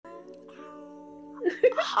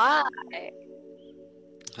Hi,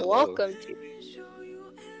 Hello. welcome to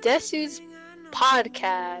Desu's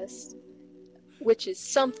podcast, which is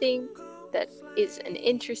something that is an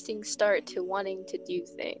interesting start to wanting to do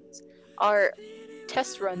things. Our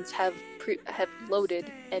test runs have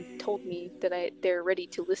loaded and told me that they're ready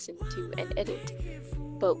to listen to and edit,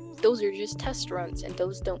 but those are just test runs and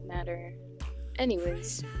those don't matter.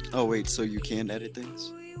 Anyways, Oh wait, so you can edit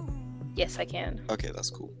things? yes, I can. Okay, that's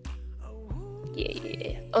cool.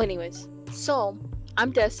 Yeah. Oh, anyways, so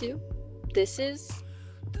I'm Desu. This is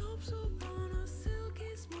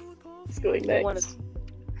Who's going one of next?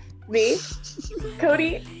 Me?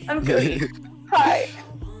 Cody? I'm Cody. Hi.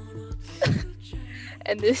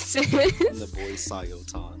 and this And is the boy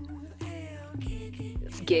Sayotan.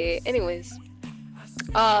 it's gay. Anyways,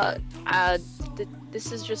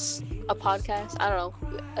 this is just a podcast. I don't know.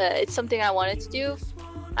 It's something I wanted to do.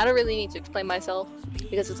 I don't really need to explain myself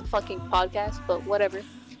because it's a fucking podcast, but whatever.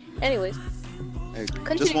 Anyways, Hey,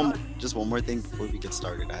 continue. just one more thing before we get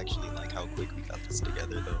started. I actually like how quick we got this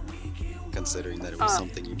together though, considering that it was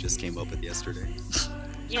something you just came up with yesterday.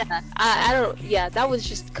 Yeah, I don't. Yeah, that was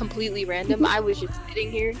just completely random. I was just sitting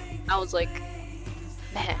here. I was like,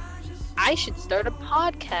 man, I should start a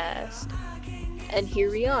podcast, and here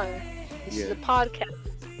we are. This is Yeah. a podcast.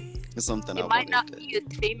 It's something I It might wanted not to... be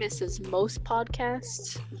as famous as most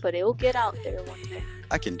podcasts, but it'll get out there one day.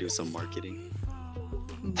 I can do some marketing.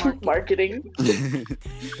 Marketing.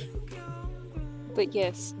 But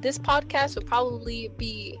yes, this podcast would probably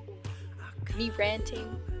be me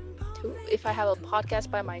ranting to if I have a podcast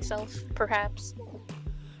by myself, perhaps,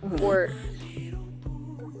 or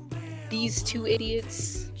these two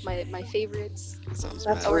idiots, my favorites. Sounds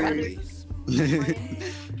That's bad. Or rude.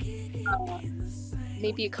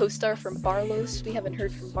 Maybe a co-star from Barlos. We haven't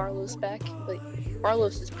heard from Barlos back, but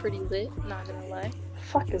Barlos is pretty lit, not gonna lie.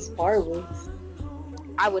 Fuck is Barlow's?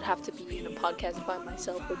 I would have to be in a podcast by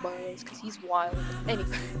myself with Barlos because he's wild.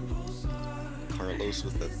 Anyway. Carlos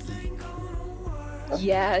with a B.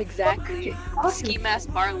 Yeah, exactly. Ski Mask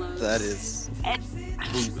Barlos. That is And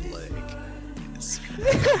bootleg.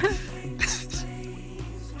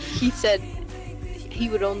 he said he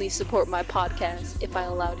would only support my podcast if I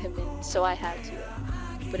allowed him in, so I had to.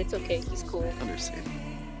 But it's okay, he's cool. Understand.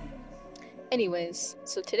 Anyways,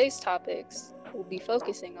 so today's topics will be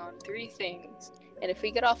focusing on 3 things. And if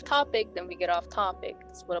we get off topic, then we get off topic.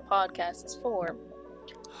 That's what a podcast is for.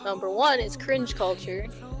 Number 1 is cringe culture.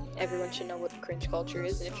 Everyone should know what cringe culture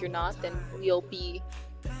is, and if you're not, then you'll be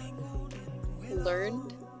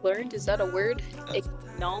learned. Learned, is that a word?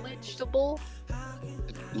 Acknowledgeable?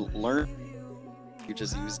 Learn. You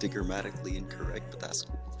just used it grammatically incorrect, but that's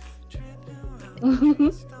cool.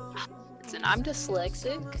 Listen, I'm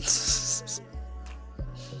dyslexic,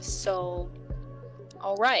 so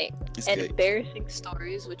alright. It's And good. embarrassing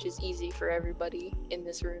stories, which is easy for everybody in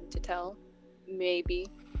this room to tell. Maybe.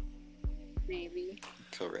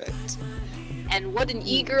 Correct. And what an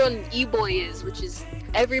e-girl and an e-boy is, which is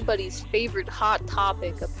everybody's favorite hot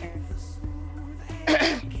topic, apparently.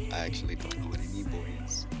 I actually don't know what an e-boy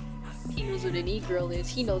is. He knows what an e-girl is.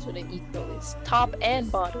 He knows what an e-girl is. Top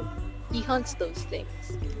and bottom. He hunts those things.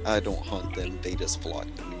 I don't hunt them, they just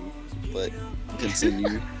flock to me. But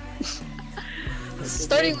continue.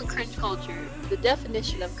 Starting with cringe culture, the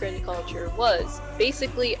definition of cringe culture was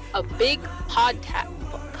basically a big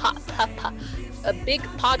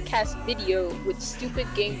podcast video with stupid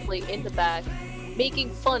gameplay in the back, making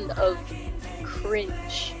fun of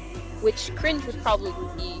cringe. Which cringe would probably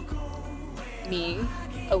be me,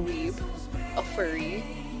 a weeb, a furry.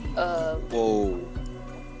 Whoa.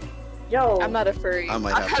 Yo. I'm not a furry. I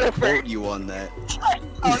might I'm have not a to furry. quote you on that.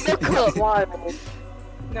 Oh no, That's wild.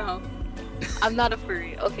 no. I'm not a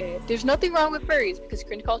furry. Okay, there's nothing wrong with furries because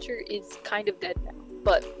cringe culture is kind of dead now,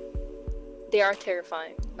 but they are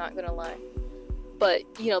terrifying, not gonna lie. But,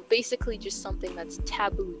 basically just something that's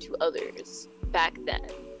taboo to others back then.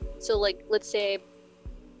 So, like, let's say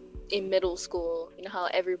in middle school, you know how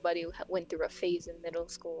everybody went through a phase in middle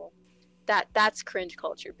school? That's cringe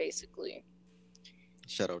culture, basically.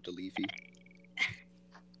 Shout out to Leafy.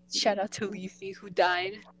 Shout out to Leafy, who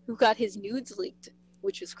died, who got his nudes leaked,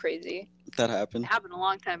 which was crazy. That happened. It happened a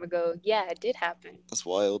long time ago. Yeah, it did happen. That's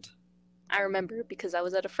wild. I remember because I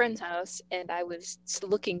was at a friend's house and I was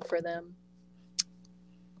looking for them.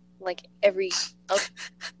 Like every other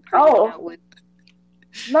Oh. that would.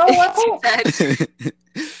 No, I won't.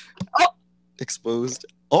 Oh. Exposed.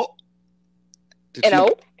 Oh! Did And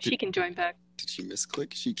she, she can join back. did she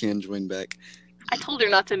misclick? She can join back. I told her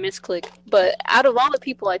not to misclick, but out of all the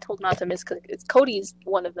people I told not to misclick, Cody's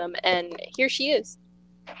one of them, and here she is.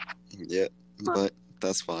 Yeah, but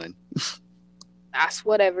that's fine. That's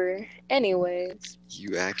whatever. Anyways,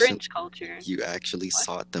 You actually cringe culture.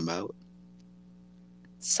 sought them out.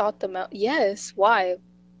 Sought them out. Yes. Why?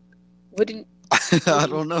 Wouldn't I you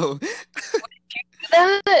don't know. do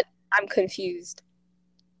that? I'm confused.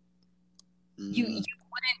 You Mm, wouldn't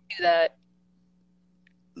do that.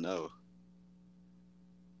 no,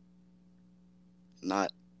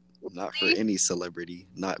 not for Really? any celebrity.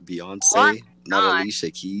 Not Why Beyonce. Not not?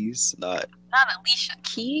 Alicia Keys. Not Not Alicia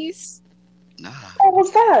Keys? nah. What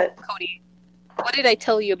was that? Cody, what did I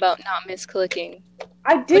tell you about not misclicking?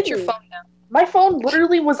 I Put your didn't. phone down. My phone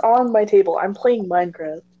literally was on my table. I'm playing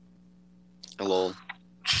Minecraft. Lol.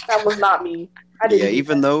 That was not me. I Yeah, didn't do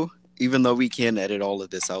that. even though we can edit all of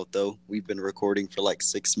this out, though, we've been recording for like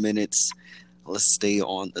 6 minutes. Let's stay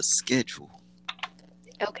on the schedule.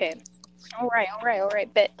 Okay. All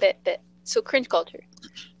right. Bet. So cringe culture.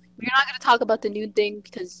 We're not gonna talk about the nude thing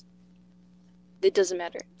because it doesn't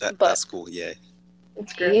matter. But That's cool. Yeah.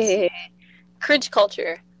 It's gross. yeah, cringe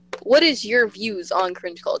culture. What is your views on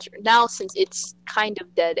cringe culture now, since it's kind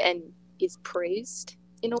of dead and is praised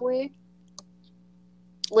in a way?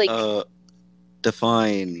 Like,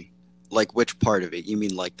 Define like which part of it? You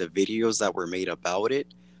mean like the videos that were made about it,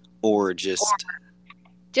 or just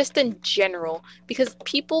just in general, because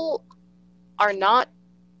people are not.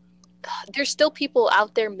 There's still people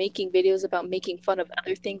out there making videos about making fun of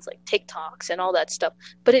other things like TikToks and all that stuff,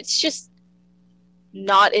 but it's just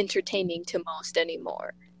not entertaining to most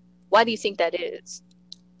anymore. Why do you think that is?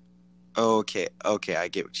 okay, I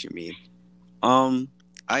get what you mean.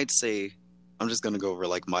 I'd say I'm just gonna go over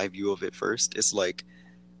like my view of it first. It's like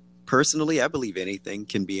personally, I believe anything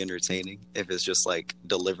can be entertaining if it's just like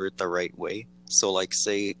delivered the right way. So like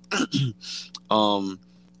say um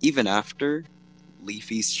even after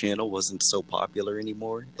Leafy's channel wasn't so popular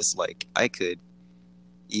anymore, it's like I could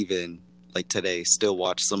even like today still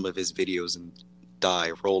watch some of his videos and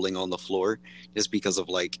die rolling on the floor just because of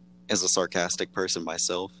like as a sarcastic person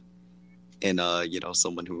myself and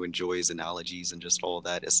someone who enjoys analogies and just all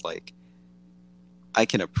that, it's like I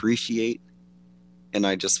can appreciate and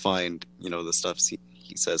I just find the stuff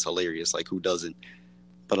he says hilarious. Like who doesn't?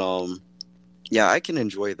 But yeah, I can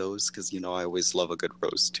enjoy those because I always love a good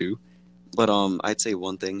roast too. But I'd say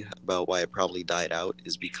one thing about why it probably died out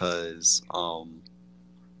is because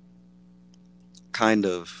kind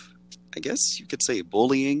of, I guess you could say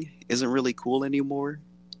bullying isn't really cool anymore,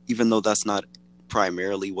 even though that's not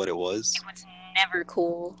primarily what it was. It was never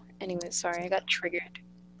cool. Anyway, sorry, I got triggered.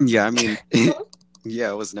 Yeah, I mean,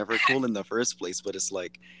 yeah, it was never cool in the first place, but it's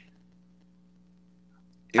like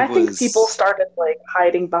I think people started like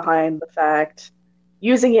hiding behind the fact,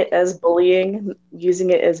 using it as bullying, using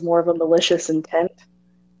it as more of a malicious intent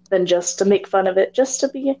than just to make fun of it, just to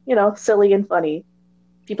be, silly and funny.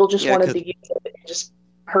 People just Yeah, wanted to use it and just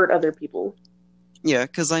hurt other people. yeah,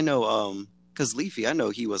 because I know, because Leafy, I know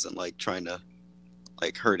he wasn't like trying to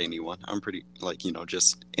like hurt anyone. I'm pretty like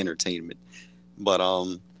just entertainment, but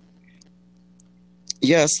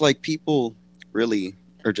yeah, it's like people really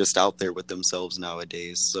are just out there with themselves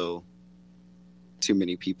nowadays. So too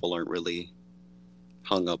many people aren't really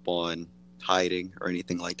hung up on hiding or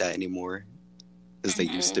anything like that anymore as they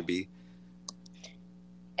used to be.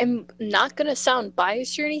 I'm not gonna sound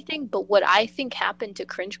biased or anything, but what I think happened to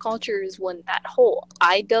cringe culture is when that whole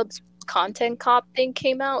iDubbbz content cop thing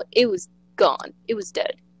came out, it was gone. It was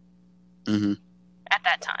dead at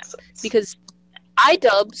that time. Because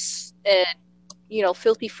iDubbbz and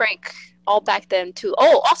Filthy Frank all back then too.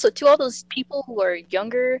 Oh, also to all those people who are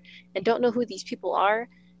younger and don't know who these people are,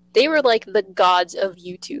 they were like the gods of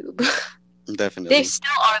YouTube. Definitely. They still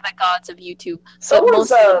are the gods of YouTube, So but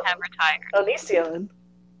most of them have retired. Onision.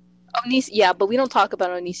 Yeah, but we don't talk about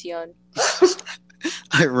Onision.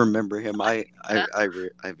 I remember him. I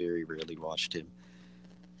very rarely watched him.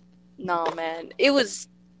 No, man. It was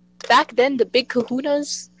back then the big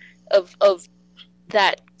kahunas of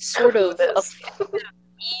that sort of meme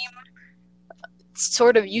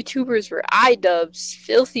sort of YouTubers were iDubbbz,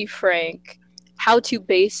 Filthy Frank, How to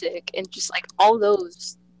Basic, and just like all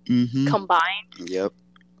those combined. Yep.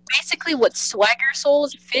 Basically, what Swagger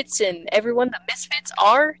Souls, Fits, and everyone the Misfits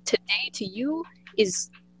are today to you is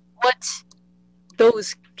what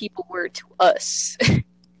those people were to us.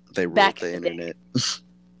 They ruled the internet.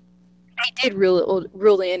 They did rule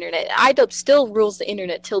the internet. iDubbbz still rules the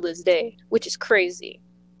internet till this day, which is crazy.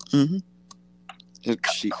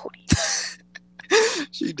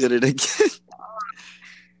 She did it again.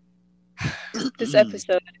 This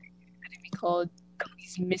episode is going to be called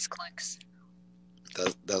Cody's Misclicks.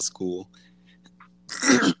 That's cool.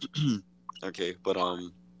 Okay, but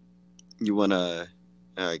you wanna?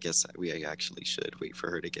 I guess we actually should wait for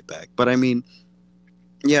her to get back. But I mean,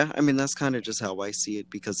 Yeah, I mean that's kind of just how I see it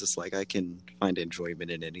because it's like I can find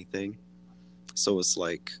enjoyment in anything. So it's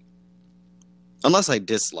like unless I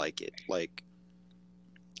dislike it, like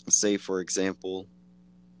say for example,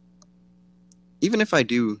 even if I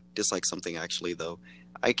do dislike something actually though,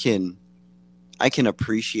 I can I can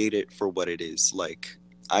appreciate it for what it is. Like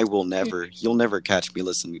I will never you'll never catch me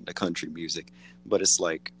listening to country music, but it's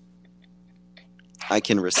like I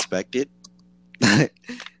can respect it.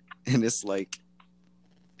 And it's like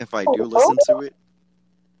if I do Oh, listen to it,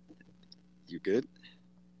 you good?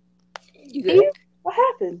 You Steve, good? what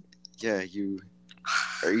happened? Yeah, you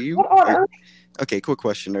are you What on are earth? okay, quick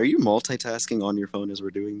question. Are you multitasking on your phone as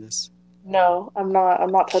we're doing this? No, I'm not.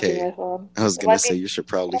 I'm not touching Okay. my phone. I was It gonna might say be. you should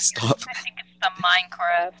probably stop. I think it's the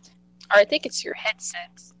Minecraft. Or I think it's your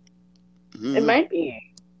headsets. It Mhm. might be.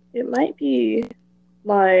 It might be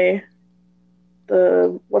my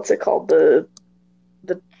the what's it called the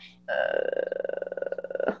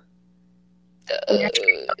when you're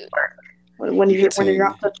Uh, when you're Muting.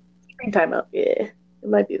 not touching screen time up. Yeah, it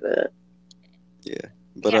might be that. Yeah.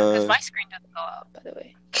 But yeah, because my screen doesn't go out, by the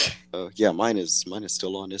way. yeah, mine is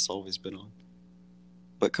still on. It's always been on.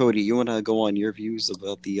 But Cody, you wanna go on your views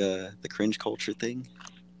about the cringe culture thing?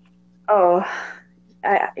 Oh,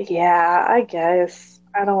 yeah. I guess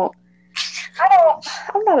I don't. I don't.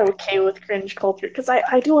 I'm not okay with cringe culture because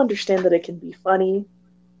I do understand that it can be funny,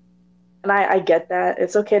 and I get that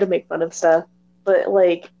it's okay to make fun of stuff, but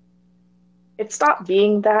like it stopped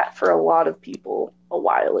being that for a lot of people a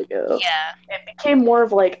while ago. Yeah. It became more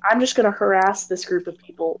of like, I'm just going to harass this group of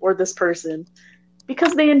people or this person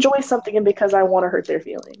because they enjoy something and because I want to hurt their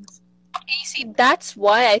feelings. You see, that's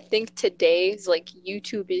why I think today's like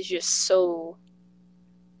YouTube is just so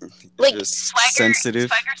like Just sensitive.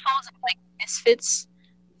 Swagger Souls and like Misfits.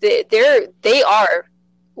 They are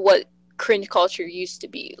what cringe culture used to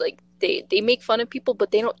be. Like they make fun of people,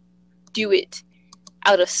 but they don't do it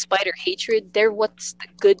out of spite or hatred. They're what's the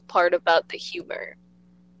good part about the humor.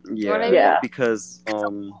 You know what I Yeah, mean? Yeah. because A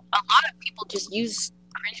lot of people just use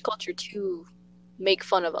cringe culture to make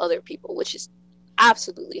fun of other people, which is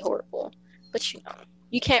absolutely horrible. But you know,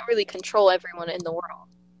 you can't really control everyone in the world.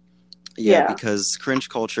 yeah, Yeah. because cringe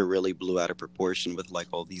culture really blew out of proportion with like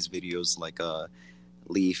all these videos like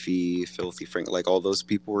Leafy, Filthy Frank, like all those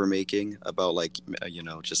people were making about like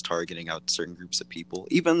just targeting out certain groups of people,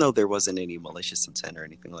 even though there wasn't any malicious intent or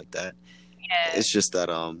anything like that. Yeah, It's just that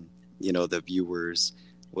the viewers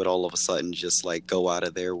would all of a sudden just like go out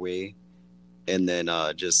of their way and then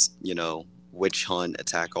just witch hunt,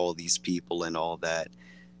 attack all these people and all that.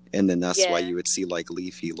 And then that's why yeah, you would see like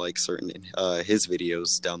Leafy, like certain his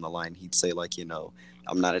videos down the line, he'd say like,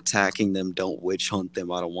 I'm not attacking them, don't witch hunt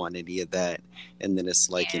them, I don't want any of that. And then it's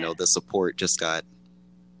like, yeah, the support just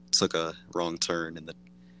took a wrong turn in the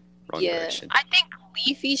wrong yeah. direction. I think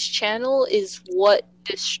Leafy's channel is what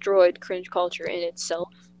destroyed cringe culture in itself.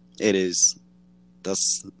 It is.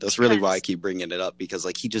 That's really why I Because keep bringing it up because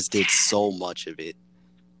like he just did so much of it.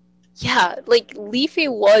 yeah, like Leafy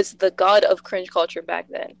was the god of cringe culture back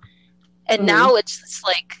then, and Mhm. now it's just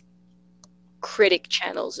like critic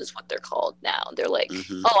channels is what they're called now. They're like,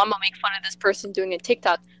 Hmm. oh, I'm gonna make fun of this person doing a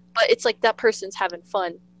TikTok, but it's like that person's having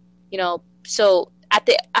fun, you know. So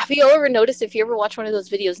have you ever noticed if you ever watch one of those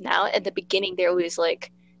videos now, at the beginning they're always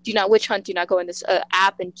like, do not witch hunt, do not go in this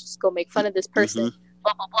app and just go make fun of this person, Hmm.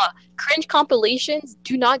 blah blah blah. Cringe compilations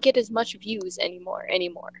do not get as much views anymore.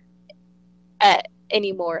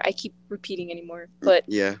 I keep repeating anymore, but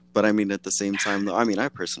Yeah, but I mean at the same time though, I mean I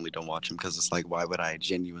personally don't watch him because it's like why would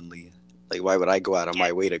I go out of yeah,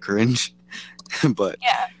 my way to cringe? But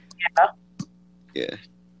yeah. yeah,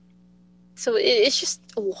 So it's just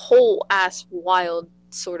a whole ass wild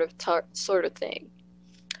sort of thing.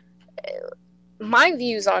 My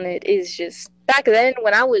views on it is just back then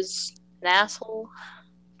when I was an asshole,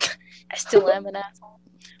 I still am an asshole.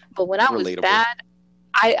 But when I was relatable. bad,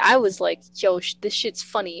 I was like, yo, this shit's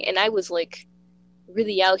funny, and I was like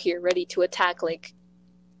really out here ready to attack like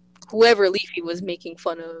whoever Leafy was making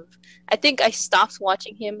fun of. I think I stopped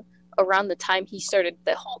watching him around the time he started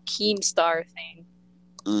the whole Keemstar thing.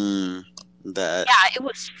 That Yeah, it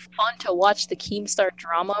was fun to watch the Keemstar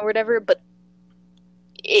drama or whatever, but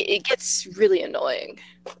it gets really annoying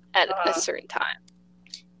at a certain time.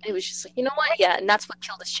 It was just like, you know what? Yeah, and that's what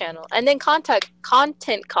killed his channel. And then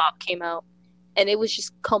Content Cop came out, and it was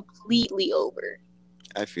just completely over.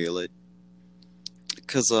 I feel it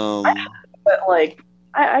because But like,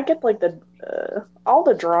 I get like the all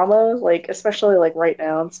the drama, like especially like right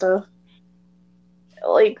now and stuff.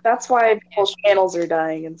 Like that's why people's channels are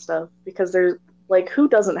dying and stuff because they're like, who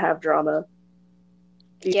doesn't have drama?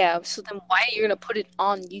 Yeah, so then why are you gonna put it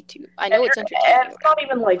on YouTube? I And, know it's and entertaining. it's not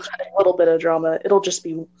even like a little bit of drama. It'll just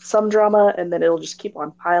be some drama, and then it'll just keep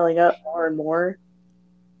on piling up more and more.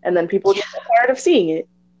 And then people just get tired of seeing it.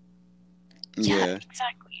 Yeah,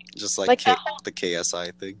 exactly. just like Like that whole the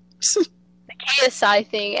KSI thing. KSI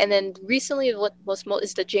thing, and then recently what was most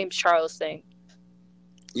is the James Charles thing.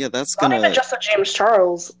 Yeah, that's Not gonna. even just the James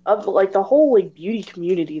Charles, of like the whole like beauty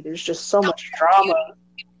community. There's just so much drama.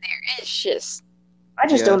 It's just I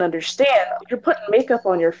just Yeah. don't understand. You're putting makeup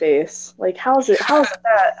on your face. Like, how is it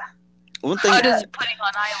that? One thing. how does putting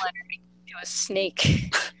on eyeliner make you a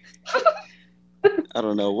snake? I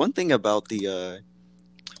don't know. One thing about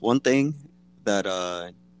one thing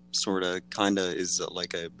that sort of kind of is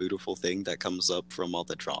like a beautiful thing that comes up from all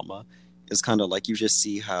the drama is kind of like you just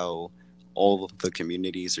see how all of the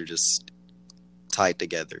communities are just tied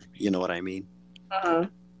together. You know what I mean? Uh-huh.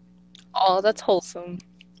 Oh, that's wholesome.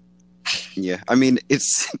 Yeah. I mean,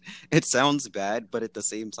 it sounds bad, but at the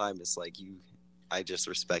same time, it's like I just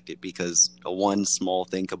respect it because a one small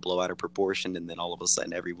thing could blow out of proportion, and then all of a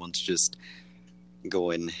sudden everyone's just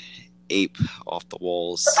going ape off the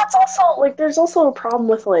walls. But that's also like there's also a problem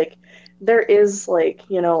with like there is like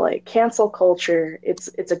like cancel culture. It's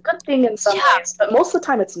a good thing in some ways, but most of the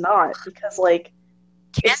time it's not because like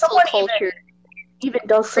if Cancel someone culture. even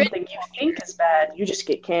does something you think is bad, you just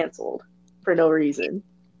get canceled for no reason.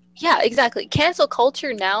 Yeah, exactly. Cancel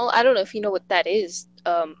culture now. I don't know if you know what that is.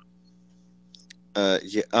 Yeah.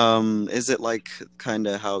 Is it like kind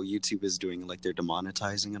of how YouTube is doing, like they're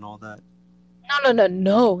demonetizing and all that?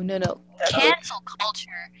 No. Cancel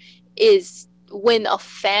culture is when a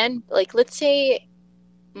fan, like let's say,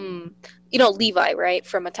 Levi, right,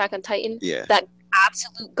 from Attack on Titan, Yeah. that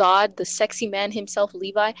absolute god, the sexy man himself,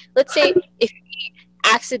 Levi. Let's say if he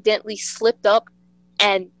accidentally slipped up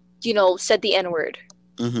and said the N-word,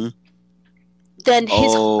 Mm-hmm. then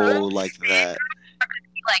his whole like that.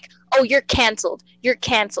 like, oh, you're canceled,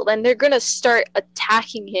 and they're gonna start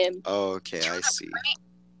attacking him. Oh, okay, I see.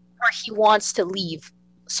 Where he wants to leave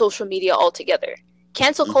social media altogether.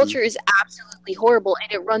 Cancel culture is absolutely horrible,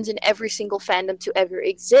 and it runs in every single fandom to ever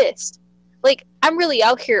exist. Like, I'm really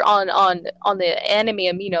out here on the anime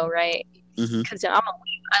amino, right? Because I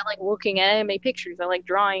like looking at anime pictures. I like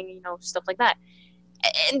drawing, stuff like that.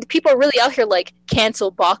 And people are really out here like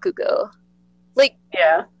cancel Bakugo. Like,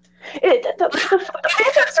 yeah, the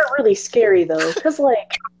fanfics are really scary though, because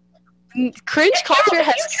like cringe culture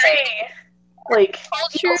has like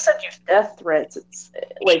people send you death threats. It's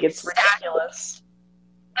like it's ridiculous.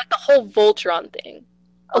 Like the whole Voltron thing.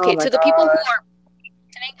 Okay, to the people who are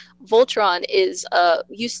listening, Voltron is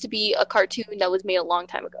used to be a cartoon that was made a long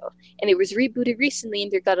time ago, and it was rebooted recently,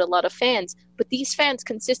 and they got a lot of fans. But these fans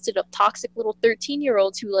consisted of toxic little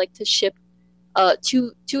 13-year-olds who like to ship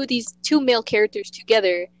two male characters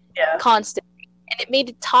together constantly, and it made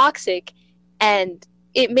it toxic, and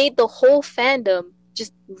it made the whole fandom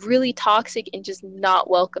just really toxic and just not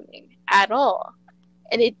welcoming at all.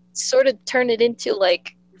 And it sort of turned it into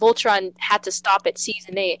like Voltron had to stop at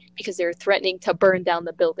season 8 because they were threatening to burn down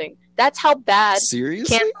the building. That's how bad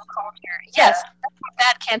Seriously? cancel culture. Yes, that's how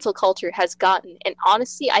bad cancel culture has gotten. And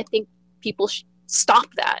honestly, I think people should stop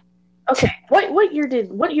that. Okay, what year did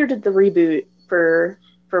the reboot for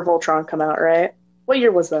Voltron come out? Right? What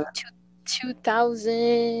year was that?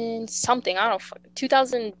 2000 something. I don't know.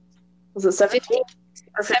 2000. Was it 17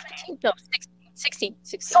 or 15? No, 16.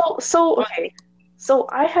 So okay. So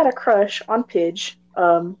I had a crush on Pidge.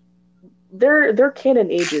 Their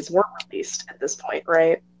canon ages weren't released at this point,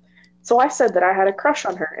 right? So I said that I had a crush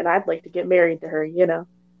on her and I'd like to get married to her,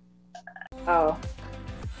 Oh,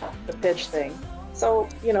 the Pidge thing. So,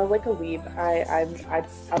 like a weeb, I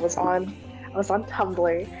was on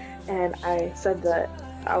Tumblr and I said that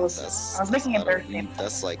I was making a birthday.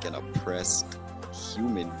 That's like an oppressed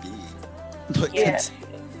human being. But yeah,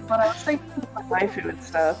 but I was thinking of my waifu and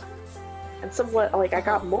stuff. And somewhat, like, I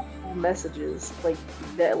got multiple messages, like,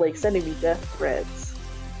 that, like, sending me death threats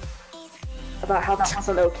about how that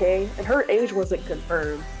wasn't okay, and her age wasn't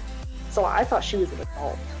confirmed, so I thought she was an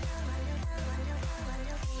adult.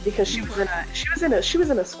 Because she was in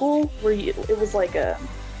a school where it was like a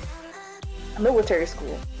military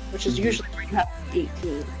school, which is usually where you have to be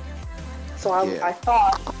 18. So I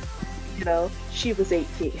thought, she was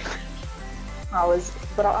 18. I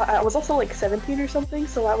was also like 17 or something,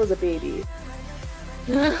 so I was a baby.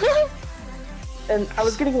 And I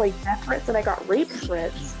was getting like death threats, and I got rape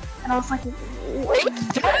threats, and I was like, rape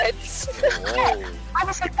threats? I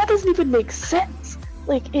was like, that doesn't even make sense.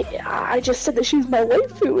 Like, I just said that she was my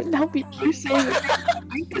waifu, and now you're saying that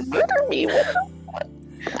you can murder me. What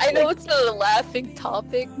the fuck? I know it's a laughing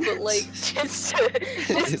topic, but like just to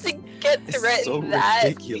get it's threatened so that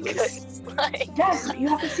ridiculous. because like Yes, but you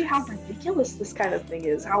have to see how ridiculous this kind of thing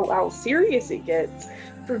is, how serious it gets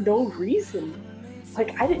for no reason.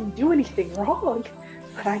 Like, I didn't do anything wrong,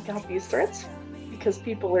 but I got these threats because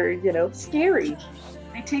people are, scary.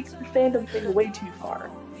 They take the fandom thing way too far.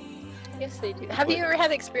 yes they do. Have you ever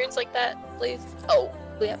had experience like that, please? Oh,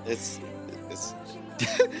 yeah. It's it's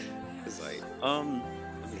like let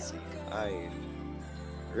me see. I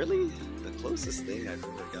really the closest thing I've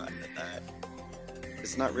ever gotten to that.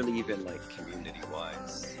 It's not really even like community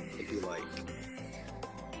wise. It'd be like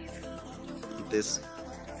this,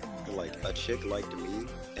 like a chick liked me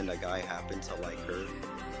and a guy happened to like her,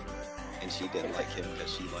 and she didn't like him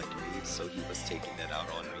because she liked me, so he was taking it out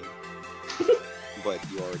on me. But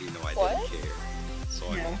you already know I What? didn't care. So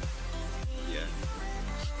I Yeah. mean,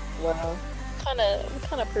 yeah. Wow. What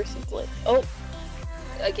kind of person's like, oh,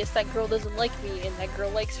 I guess that girl doesn't like me, and that girl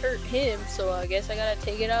likes him, so I guess I gotta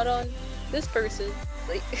take it out on this person.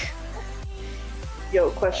 Like, Yo,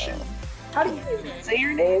 question. How do you even say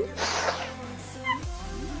your name?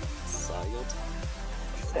 Sayot.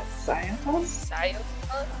 Is that Scientist? Sayo,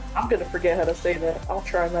 I'm gonna forget how to say that. I'll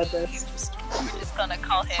try my best. I'm just gonna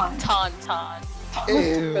call him Tauntaun.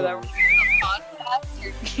 Ew. For the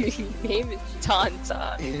podcast, your name is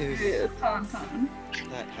Tauntaun. Ew. Yeah, Tauntaun.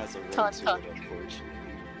 That has a ring to Tauntaun. it, unfortunately.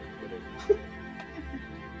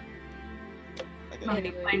 I I'm got not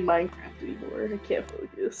Anyway. playing Minecraft anymore. I can't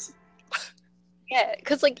focus. Yeah,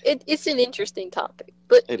 because like it's an interesting topic,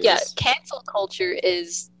 but It yeah, is. cancel culture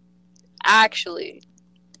is actually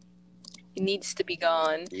it needs to be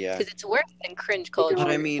gone Yeah. because it's worse than cringe culture. But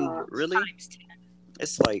I mean, Uh, really, times 10.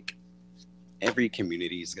 it's like every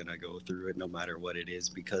community is gonna go through it no matter what it is,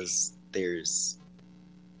 because there's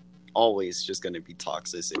always just gonna be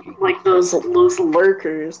toxicity. Like those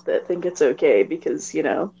lurkers that think it's okay because you're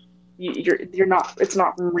not. It's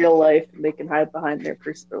not real life, and they can hide behind their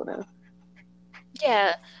persona.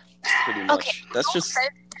 Yeah, Pretty much. Okay, That's no just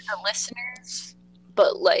offense to the listeners,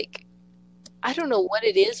 but like, I don't know what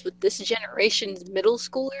it is with this generation's middle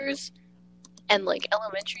schoolers and like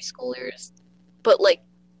elementary schoolers, but like,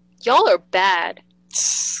 y'all are bad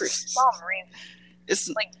for some reason. it's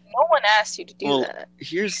Like, no one asked you to do Well, that.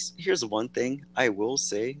 here's one thing I will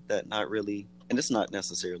say that not really, and it's not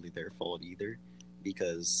necessarily their fault either,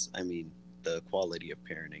 because I mean the quality of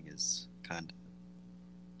parenting is kind of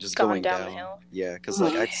just Gone going down the down. hill. Yeah, because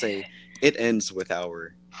like I'd say it ends with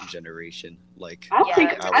our generation, like I don't Yeah,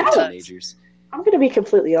 think. it I our really don't. teenagers I'm gonna be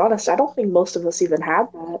completely honest. I don't think most of us even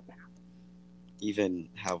have that. even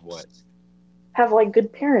have what. Have like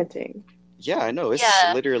good parenting. Yeah, I know. It's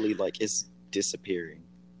Yeah. literally like it's disappearing,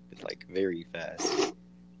 like very fast.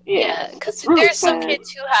 Yeah, because really there's some sad.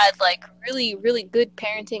 kids who had like really, really good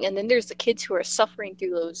parenting, and then there's the kids who are suffering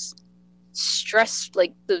through those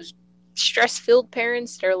stress-filled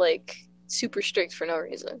parents. They're like super strict for no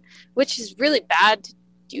reason, which is really bad to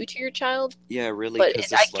do to your child. Yeah, really. But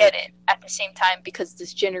Because I it's get like it at the same time because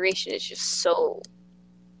this generation is just so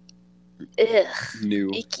ugh,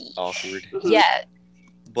 new, icky. awkward. Yeah,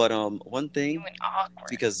 But one new thing, and awkward.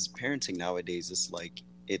 because parenting nowadays is like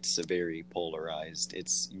it's a very polarized.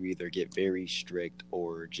 It's you either get very strict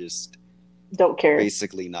or just Don't care.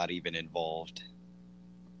 basically not even involved.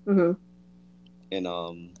 Hmm. And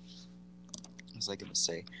what was I gonna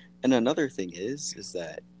say? And another thing is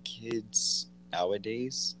that kids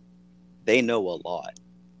nowadays, they know a lot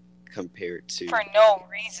compared to For no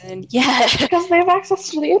reason. Yeah. Because they have access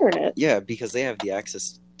to the internet. yeah, because they have the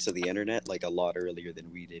access to the internet like a lot earlier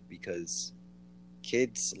than we did. Because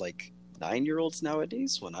kids like 9-year-olds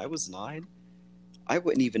nowadays, when I was 9, I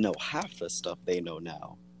wouldn't even know half the stuff they know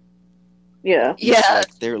now. Yeah. It's Yeah,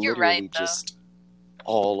 like they're you're literally right, though. just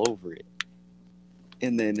all over it.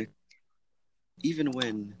 And then even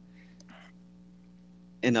when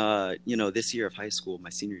in this year of high school, my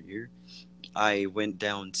senior year, I went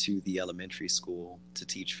down to the elementary school to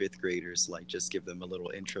teach 5th graders, like just give them a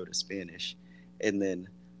little intro to Spanish. And then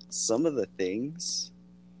some of the things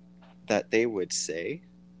that they would say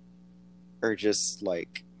are just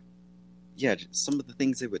like, yeah, some of the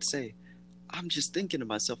things they would say, I'm just thinking to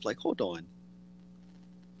myself, like, hold on.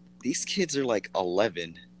 These kids are like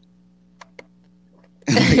 11.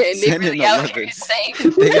 And Like they 10 and really out 11. here saying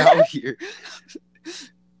They out here.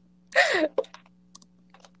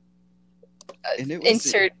 And it was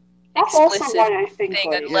insert That's also explicit why I think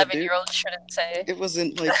thing like an Yeah, 11-year-old shouldn't say. it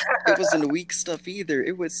wasn't like it wasn't weak stuff either.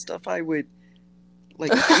 It was stuff I would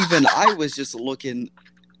like even I was just looking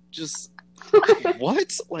just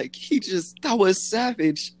what? Like that was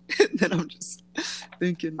savage. And then I'm just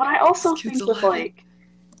thinking But I also this kid's think with 11. like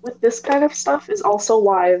with this kind of stuff is also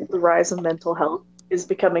why the rise of mental health is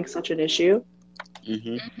becoming such an issue.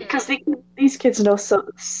 Mm-hmm. Because these kids know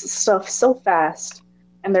stuff so fast,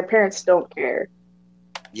 and their parents don't care.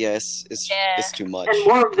 Yes, it's too much. And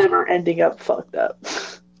more of them are ending up fucked up.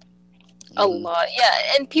 A lot,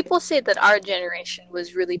 yeah. And people say that our generation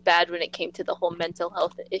was really bad when it came to the whole mental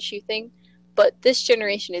health issue thing, but this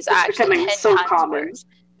generation is actually becoming 10 so times common. worse.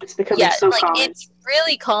 It's becoming so like common. it's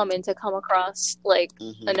really common to come across like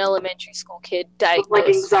an elementary school kid With, diagnosed like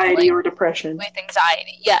anxiety like, or depression. with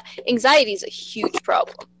anxiety. Yeah, anxiety is a huge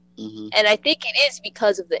problem. Mm-hmm. And I think it is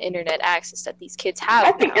because of the internet access that these kids have.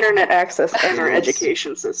 I think now. internet access and our Yes.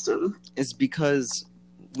 education system. It's because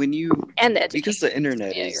when you And the because the education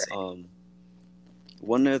internet system, yeah, is you're right.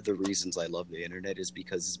 one of the reasons I love the internet is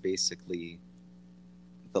because it's basically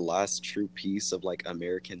the last true piece of like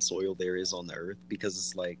American soil there is on the earth, because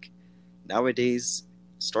it's like nowadays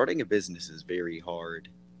starting a business is very hard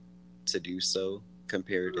to do so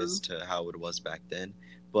compared as to how it was back then.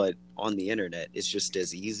 But on the internet, it's just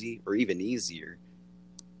as easy or even easier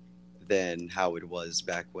than how it was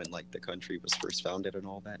back when like the country was first founded and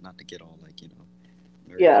all that. Not to get all like,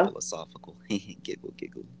 very Yeah. philosophical. Giggle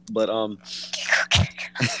giggle. But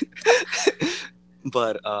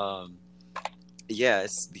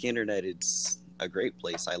yes, the internet, it's a great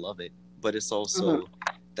place. I love it. But it's also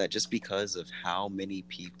that just because of how many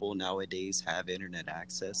people nowadays have internet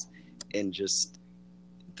access and just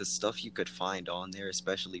the stuff you could find on there,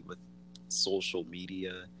 especially with social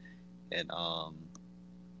media and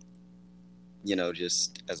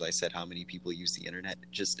just as I said, how many people use the internet,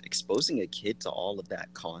 just exposing a kid to all of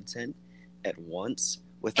that content at once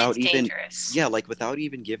without It's even dangerous. without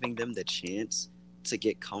even giving them the chance to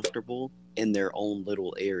get comfortable in their own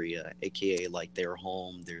little area, aka like their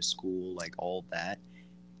home, their school, like all that.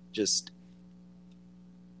 Just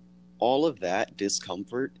all of that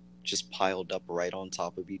discomfort just piled up right on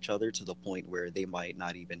top of each other to the point where they might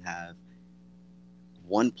not even have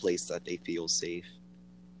one place that they feel safe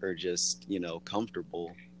or just,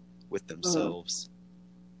 comfortable with themselves.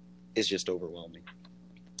 It's just overwhelming.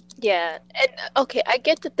 Yeah, and okay, I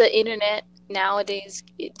get that the internet nowadays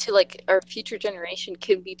to like our future generation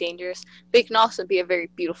can be dangerous, but it can also be a very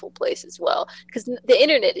beautiful place as well. Because the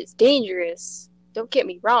internet is dangerous. Don't get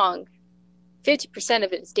me wrong. 50%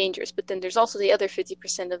 of it is dangerous, but then there's also the other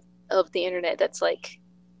 50% of the internet that's like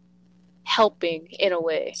helping in a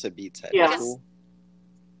way. To be technical,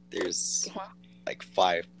 there's like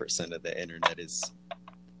 5% of the internet is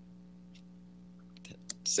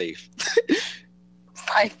safe.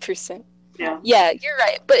 5%. Yeah. Yeah, you're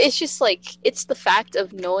right. But it's just like, it's the fact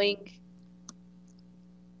of knowing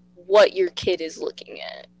what your kid is looking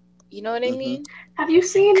at. You know what I mean? Have you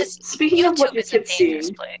seen, 'Cause speaking of what YouTube your is a kid's dangerous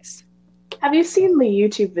seeing, place. have you seen the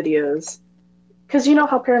YouTube videos? Because you know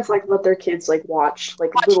how parents like let their kids like watch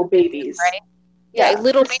like little babies. Right? Yeah,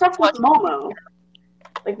 little the babies stuff with watch Momo.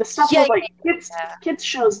 Like the stuff with like kids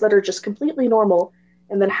shows that are just completely normal,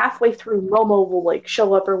 and then halfway through Momo will like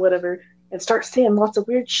show up or whatever and start saying lots of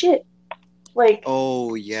weird shit. Like,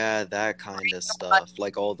 oh yeah, that kind of stuff,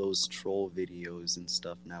 like all those troll videos and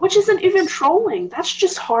stuff now. Which isn't even trolling. That's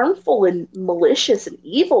just harmful and malicious and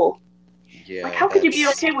evil. Yeah. Like, how could you be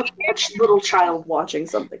okay with a little child watching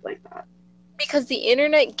something like that? Because the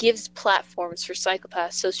internet gives platforms for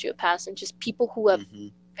psychopaths, sociopaths, and just people who have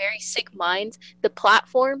very sick minds the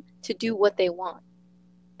platform to do what they want.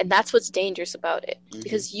 And that's what's dangerous about it.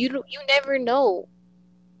 Because you never know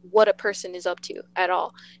what a person is up to at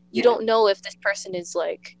all. You don't know if this person is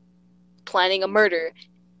like planning a murder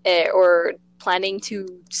or planning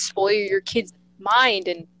to spoil your kid's mind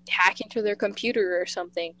and hack into their computer or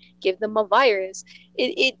something, give them a virus.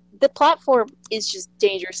 The platform is just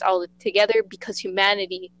dangerous altogether because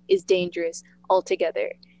humanity is dangerous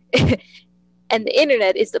altogether. And the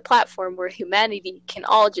internet is the platform where humanity can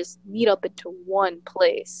all just meet up into one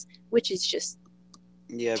place, which is just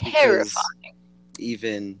terrifying.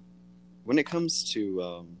 Even when it comes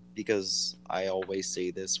to because I always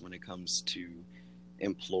say this when it comes to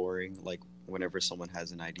imploring, like whenever someone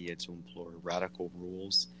has an idea to implore radical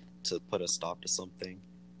rules to put a stop to something,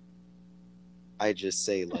 I just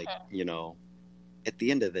say like, at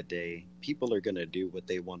the end of the day, people are going to do what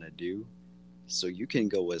they want to do. So you can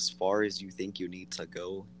go as far as you think you need to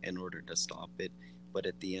go in order to stop it. But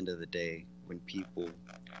at the end of the day, when people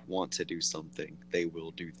want to do something, they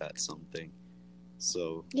will do that something.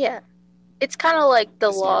 So yeah, it's kind of like the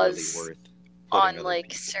laws really on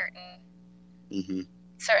like certain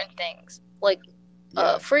things. Like,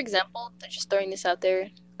 for example, just throwing this out there,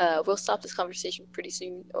 we'll stop this conversation pretty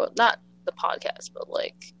soon, or not the podcast, but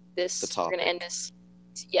like this. We're gonna end this,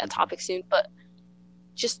 topic soon. But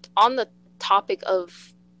just on the topic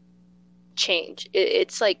of change,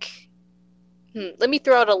 it's like, let me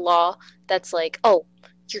throw out a law that's like, oh,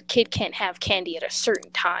 your kid can't have candy at a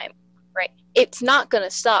certain time, right? It's not going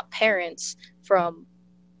to stop parents from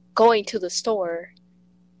going to the store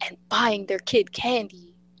and buying their kid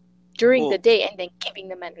candy during the day and then giving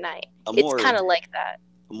them at night. It's kind of like that.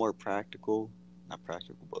 A more practical, not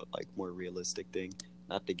practical, but like more realistic thing.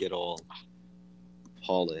 Not to get all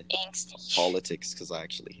politics, because I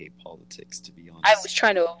actually hate politics, to be honest. I was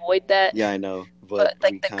trying to avoid that. Yeah, I know, but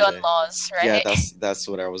like the gun laws, right? Yeah, that's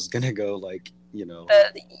what I was gonna go. Like,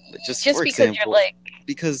 just for because example, you're like,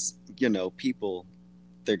 because people,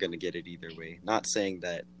 they're gonna get it either way. Not saying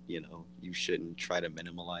that you shouldn't try to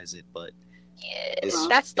minimize it, but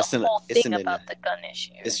that's the whole thing about the gun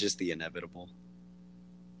issue. It's just the inevitable.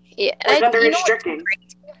 Yeah, restricting.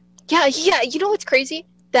 Yeah. You know what's crazy?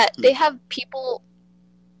 That they have people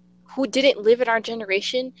who didn't live in our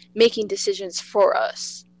generation making decisions for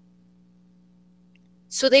us.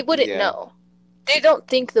 So they wouldn't know. They don't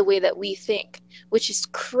think the way that we think, which is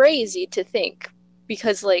crazy to think,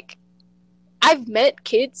 because like I've met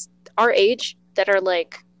kids our age that are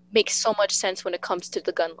like make so much sense when it comes to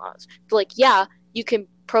the gun laws. They're like, yeah, you can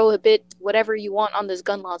prohibit whatever you want on those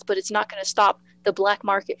gun laws, but it's not going to stop the black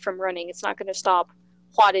market from running. It's not going to stop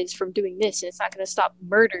Juarez from doing this, and it's not going to stop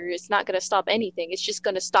murder. It's not going to stop anything. It's just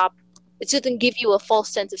going to give you a false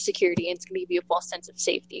sense of security, and it's going to give you a false sense of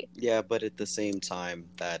safety. Yeah, but at the same time,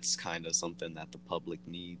 that's kind of something that the public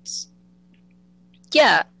needs.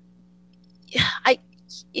 Yeah, I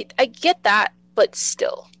get that, but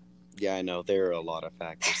still. Yeah, I know there are a lot of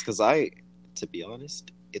factors. Because to be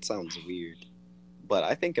honest, it sounds weird, but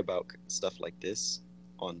I think about stuff like this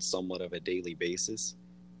on somewhat of a daily basis.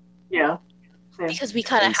 Yeah. Because we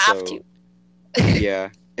kind of have to. Yeah,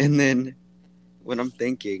 and then when I'm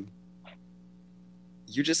thinking,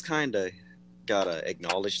 you just kind of gotta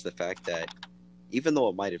acknowledge the fact that even though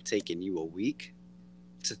it might have taken you a week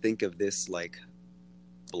to think of this like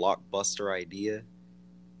blockbuster idea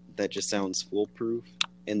that just sounds foolproof,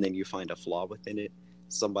 and then you find a flaw within it,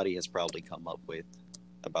 somebody has probably come up with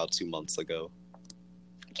about 2 months ago.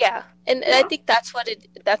 Yeah, and I think that's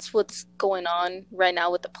what's going on right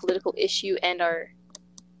now with the political issue and our.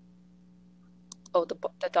 Oh, the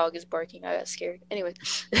dog is barking. I got scared. Anyway,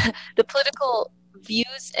 the political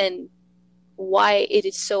views and why it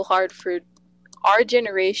is so hard for our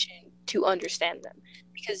generation to understand them,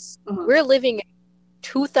 because we're living in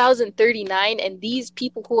 2039 and these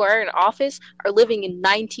people who are in office are living in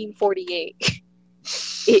 1948.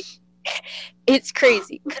 It's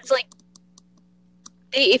crazy, because like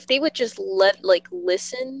if they would just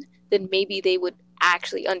listen, then maybe they would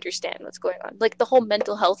actually understand what's going on. Like the whole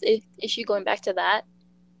mental health issue, going back to that,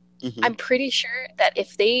 I'm pretty sure that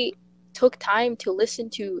if they took time to listen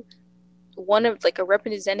to one of like a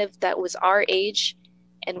representative that was our age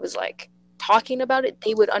and was like talking about it,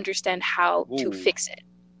 they would understand how to fix it.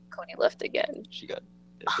 Cody left again. She got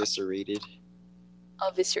eviscerated.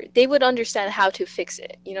 They would understand how to fix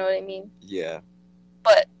it. You know what I mean? Yeah.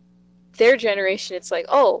 But their generation, it's like,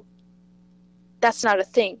 oh, that's not a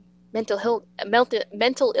thing. Mental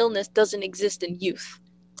illness doesn't exist in youth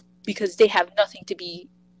because they have nothing to be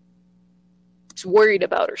worried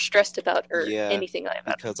about or stressed about or anything like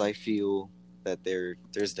that. Because I feel that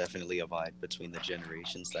there's definitely a vibe between the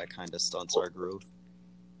generations that kind of stunts our growth.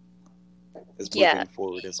 Is moving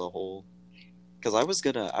forward as a whole. Because I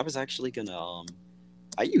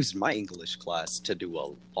used my English class to do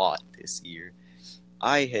a lot this year.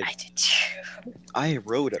 I did too. I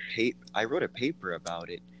wrote a paper about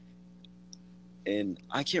it, and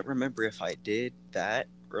I can't remember if I did that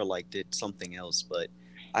or like did something else, but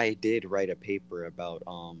I did write a paper about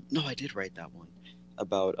no, I did write that one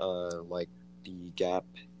about like the gap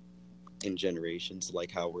in generations, like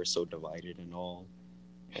how we're so divided and all,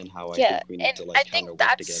 and how I think we need to like kind of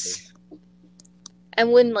work together.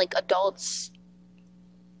 And when like adults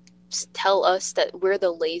tell us that we're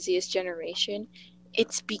the laziest generation,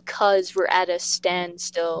 it's because we're at a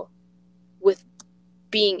standstill with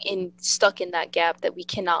being stuck in that gap that we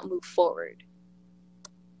cannot move forward.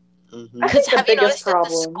 Because have you noticed that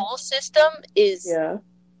the school system is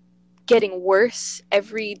getting worse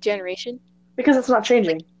every generation? Because it's not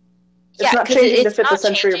changing. It's not changing to fit the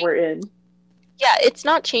century we're in. Yeah, it's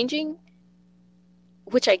not changing,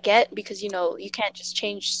 which I get, because you can't just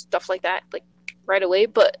change stuff like that like right away,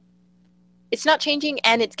 but it's not changing,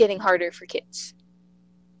 and it's getting harder for kids.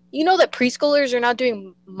 You know that preschoolers are not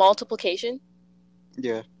doing multiplication?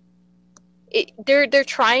 Yeah. They're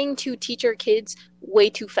trying to teach our kids way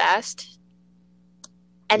too fast,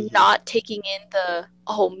 and not taking in the,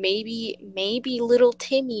 oh, maybe little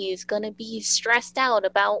Timmy is gonna be stressed out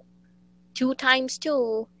about 2 times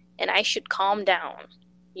 2 and I should calm down,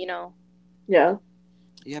 you know. Yeah.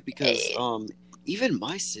 Yeah, because Eh, even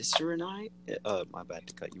my sister and I, my bad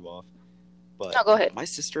to cut you off, but no, go ahead. my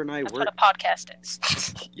sister and I That's were, what a podcast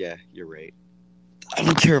is. yeah, you're right. I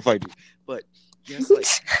don't care if I do, but yes, like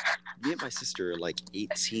me and my sister are like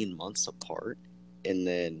 18 months apart, and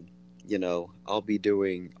then I'll be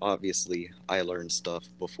doing, obviously I learn stuff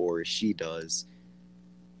before she does,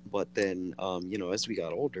 but then as we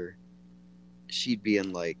got older, she'd be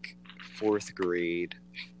in like fourth grade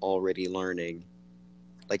already learning,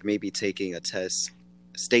 like maybe taking a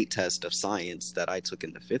state test of science that I took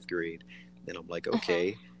in the fifth grade. Then I'm like, Mhm.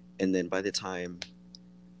 okay. And then by the time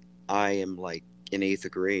I am like in eighth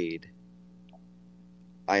grade,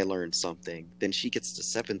 I learned something. Then she gets to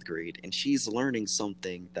seventh grade and she's learning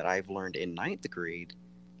something that I've learned in ninth grade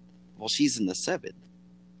while she's in the seventh.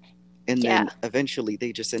 And Yeah, then eventually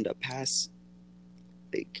they just end up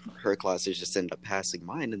her classes just end up passing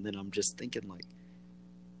mine. And then I'm just thinking like,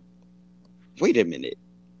 wait a minute.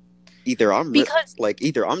 because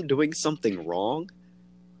Either I'm doing something wrong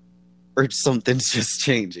or something's just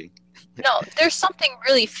changing. no, there's something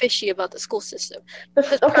really fishy about the school system.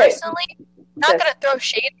 Because Okay. personally, not Yes. gonna throw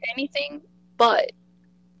shade at anything, but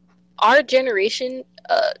our generation,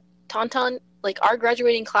 Tauntaun, like our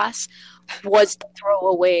graduating class, was the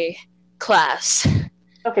throwaway class.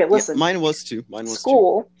 Okay, Yeah, listen. mine was too.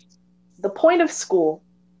 School, the point of school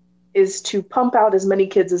is to pump out as many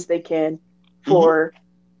kids as they can for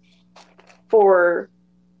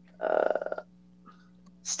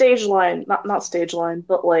stage line, not stage line,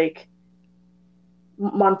 but like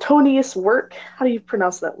monotonous work. How do you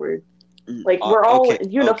pronounce that word? Like we're all Okay,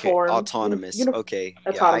 in uniform, autonomous. Okay, yeah,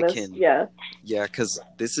 I autonomous. can. Yeah, Yeah, because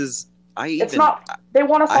this is it's not. They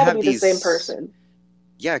want us I all to have be the same these. person.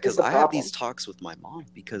 Yeah, Is because the I have problem? these talks with my mom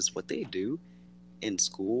because what they do in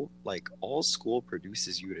school, like all school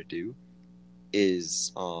produces you to do,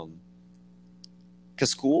 is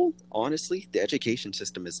because school, honestly, the education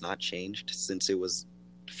system has not changed since it was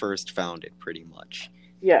first founded, pretty much.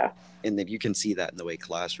 Yeah. And then you can see that in the way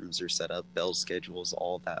classrooms are set up, bell schedules,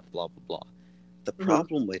 all that, blah blah blah. The Mhm.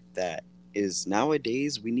 problem with that is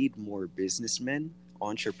nowadays we need more businessmen,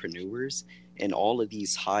 entrepreneurs, and all of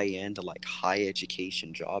these high end, like high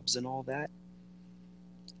education jobs and all that.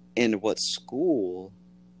 And what school,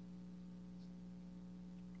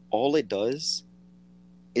 all it does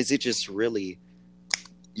is it just really,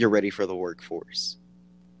 you're ready for the workforce.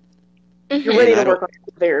 You're Mhm. ready And to I don't, work on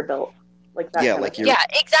a conveyor belt, like that yeah, kind of like thing. you're,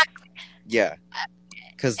 Yeah, exactly. yeah,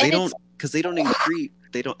 because And it's they don't increase,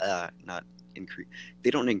 they don't, not increase,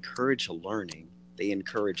 they don't encourage learning. They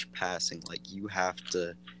encourage passing. Like you have they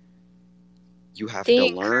to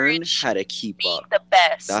learn encourage how to keep being up. the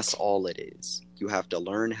best. That's all it is. You have to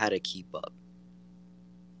learn how to keep up.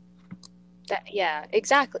 Yeah,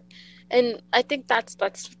 exactly. And I think that's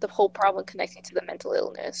the whole problem connecting to the mental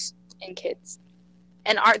illness in kids.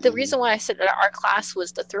 And the reason why I said that our class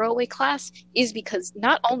was the throwaway class is because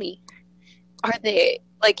not only are they,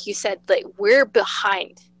 like you said, like we're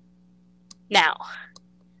behind now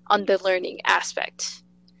on the learning aspect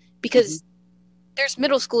because there's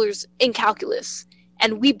middle schoolers in calculus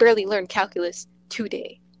and we barely learned calculus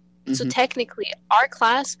today. So technically our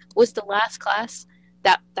class was the last class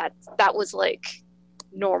that was like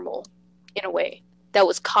normal in a way, that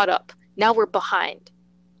was caught up. Now we're behind.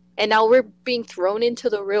 And now we're being thrown into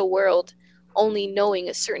the real world only knowing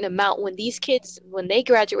a certain amount. When these kids, when they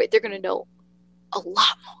graduate, they're going to know a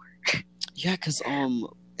lot more. Yeah, because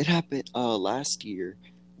it happened last year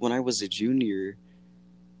when I was a junior.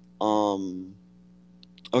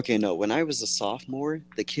 Okay, no, when I was a sophomore,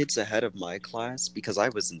 the kids ahead of my class, because I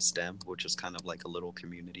was in STEM, which was kind of like a little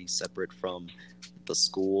community separate from the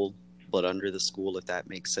school, but under the school, if that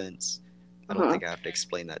makes sense. I don't think I have to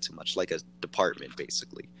explain that too much, like a department,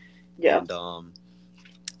 basically. Yeah. And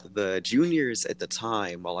the juniors at the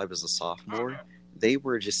time, while I was a sophomore, they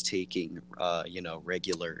were just taking,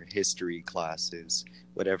 regular history classes,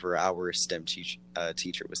 whatever our STEM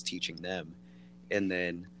teacher was teaching them. And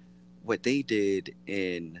then what they did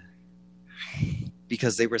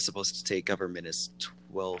because they were supposed to take government as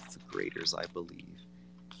 12th graders, I believe.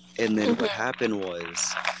 And then what happened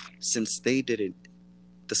was, since they didn't,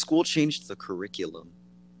 the school changed the curriculum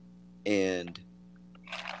and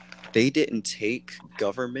they didn't take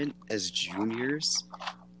government as juniors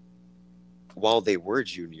while they were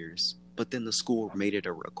juniors, but then the school made it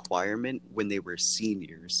a requirement when they were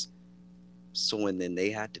seniors. So and then they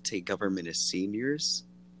had to take government as seniors,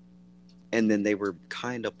 and then they were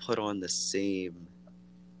kind of put on the same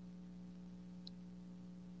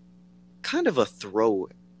kind of a throw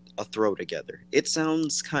together. It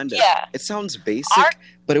sounds Yeah. it sounds basic, Our-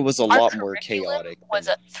 but it was a Our lot more curriculum chaotic. was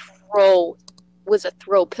than- a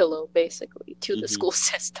throw pillow basically to the Mhm. school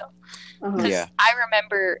system. Uh-huh. Because Yeah. I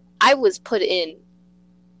remember I was put in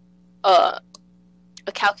a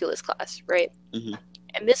calculus class, right? Mhm.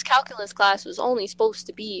 And this calculus class was only supposed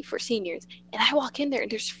to be for seniors. And I walk in there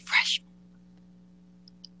and there's freshmen.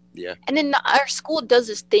 Yeah. And then our school does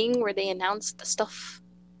this thing where they announce the stuff.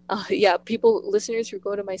 Yeah, listeners who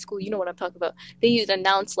go to my school, you know what I'm talking about. They used to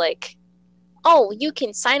announce like, oh, you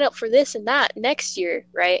can sign up for this and that next year,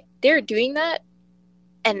 right? They're doing that.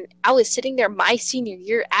 And I was sitting there my senior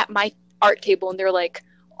year at my art table, and they're like,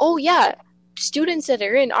 oh, yeah, students that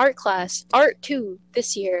are in art class, art 2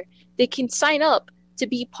 this year, they can sign up to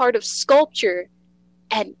be part of sculpture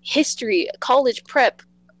and history, college prep,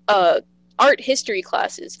 art history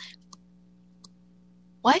classes.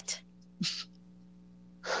 What?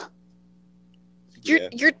 Yeah.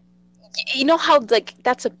 You're you know how like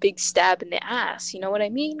that's a big stab in the ass, you know what I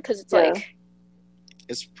mean? Because it's Yeah. like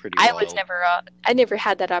It's pretty I wild. was never I never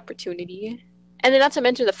had that opportunity. And then not to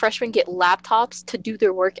mention the freshmen get laptops to do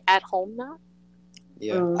their work at home now.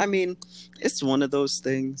 Yeah. Mm. I mean, it's one of those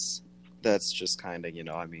things that's just kind of,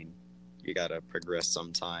 I mean, you got to progress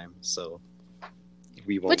sometime. So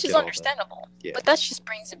we won't Which is get all that. understandable. Yeah. But that just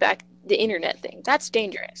brings it back the internet thing. That's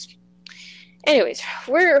dangerous. Anyways,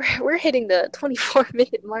 we're hitting the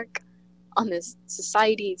 24-minute mark on this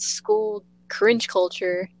society, school, cringe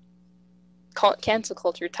culture, cancel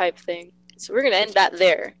culture type thing. So we're gonna end that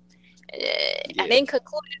there. And in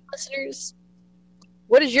conclusion, listeners,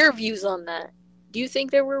 what is your views on that? Do you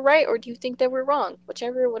think that we're right or do you think that we're wrong?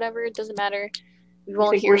 Whichever, whatever, it doesn't matter. We I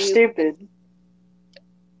won't think hear we're you. stupid.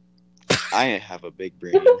 I have a big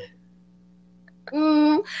brain.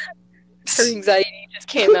 Mm. Her anxiety just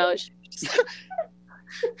came out. She was just like,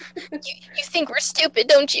 you think we're stupid,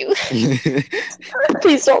 don't you?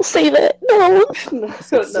 Please don't say that. No.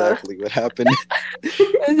 That's exactly what happened.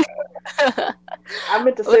 I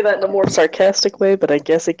meant to say that in a more sarcastic way, but I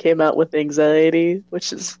guess it came out with anxiety,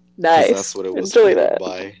 which is 'Cause nice. that's what it was Enjoy fueled that.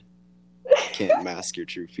 by. Can't mask your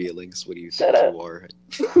true feelings. What do you Shut think up. you are?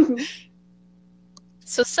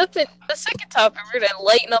 So the second topic, we're gonna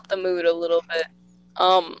lighten up the mood a little bit.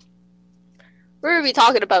 We're gonna be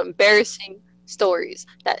talking about embarrassing stories.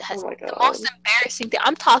 That has Oh my the God. most embarrassing thing.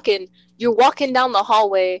 I'm talking. You're walking down the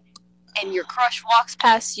hallway, and your crush walks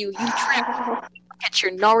past you. You trip, get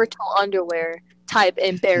your Naruto underwear. Type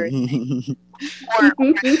embarrassing, or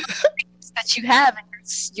that you have, and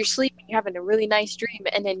you're sleeping. You're having a really nice dream,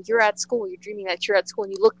 and then you're at school. You're dreaming that you're at school,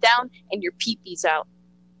 and you look down, and your pee-pee's out.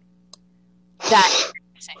 That.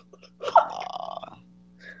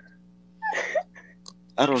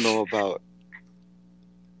 I don't know about.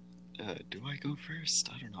 Do I go first?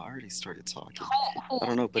 I don't know. I already started talking. I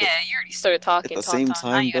don't know, but yeah, you already started talking. at the talk, same talk.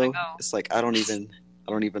 Now time, you gotta though, go. it's like I don't even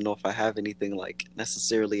know if I have anything like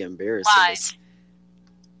necessarily embarrassing. Lies.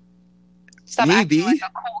 Stop Maybe. acting like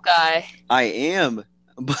a cool guy. I am,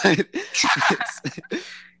 but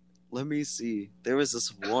let me see. There was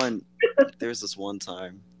this one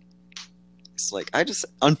time. It's like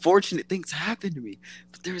unfortunate things happened to me.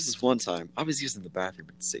 But there was this one time I was using the bathroom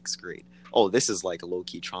in 6th grade. Oh, this is like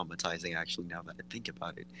low-key traumatizing actually now that I think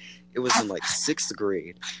about it. It was in like 6th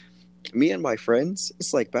grade. Me and my friends,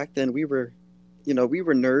 it's like back then we were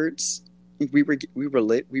nerds. We were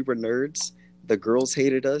lit, we were nerds. The girls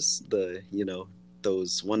hated us.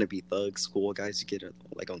 Those wannabe thugs, cool guys you get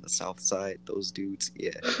like on the south side, those dudes,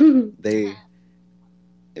 yeah.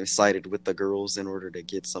 They sided with the girls in order to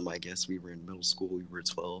get some. I guess we were in middle school, we were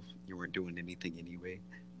 12. You weren't doing anything anyway,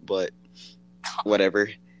 but whatever.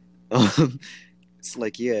 It's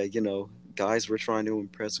like, yeah, guys were trying to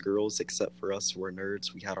impress girls, except for us who were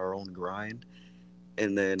nerds. We had our own grind,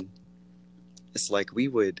 and then it's like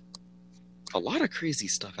a lot of crazy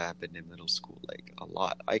stuff happened in middle school, like a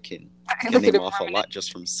lot. I can name off a lot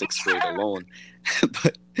just from 6th grade alone.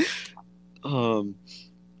 But one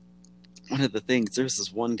of the things, there's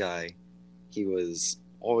this one guy, he was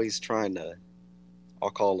always trying to, I'll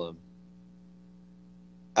call him,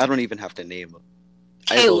 I don't even have to name him.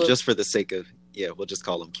 I will, just for the sake of, we'll just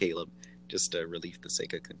call him Caleb, just to relieve the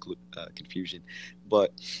sake of confusion.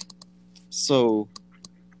 But, so,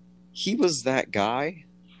 he was that guy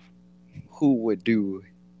who would do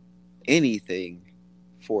anything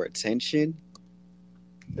for attention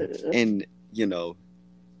and,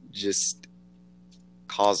 just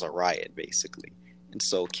cause a riot, basically. And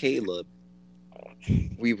so Caleb,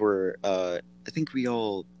 we were, I think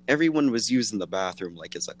everyone was using the bathroom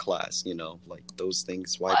like as a class, like those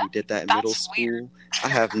things. Why we did that in middle school, I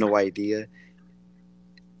have no idea.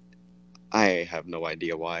 I have no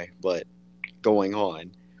idea why, but going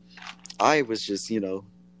on. I was just,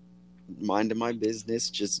 minding my business,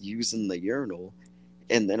 just using the urinal,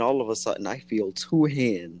 and then all of a sudden I feel two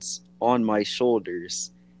hands on my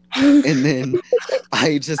shoulders, and then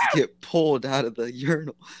I just get pulled out of the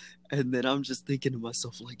urinal, and then I'm just thinking to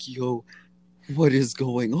myself like, yo, what is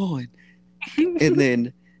going on? And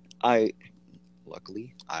then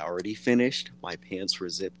luckily I already finished, my pants were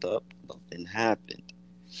zipped up, nothing happened.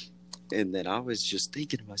 And then I was just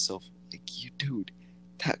thinking to myself like, you dude,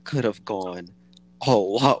 that could have gone a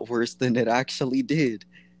lot worse than it actually did.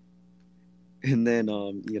 And then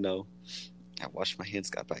I washed my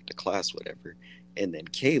hands, got back to class, whatever. And then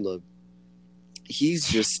Caleb, he's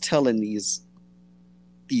just telling these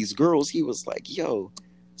girls, he was like, yo,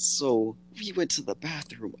 so we went to the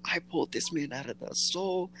bathroom, I pulled this man out of the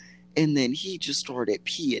stall, and then he just started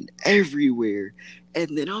peeing everywhere.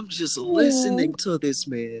 And then I'm just listening to this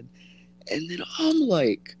man, and then I'm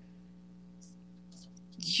like,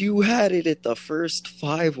 you had it at the first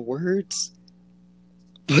 5 words,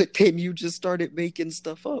 but then you just started making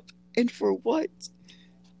stuff up. And for what?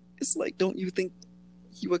 It's like, don't you think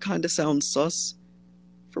you would kind of sound sus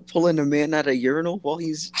for pulling a man out of a urinal while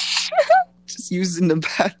he's just using the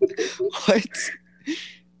bathroom? What?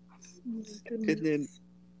 And then,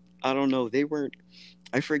 I don't know,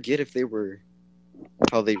 I forget if they were,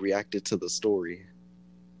 how they reacted to the story.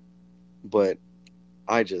 But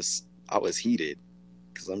I was heated.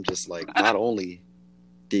 Because I'm just like, not only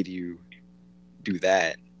did you do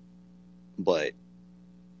that, but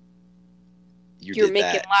you're making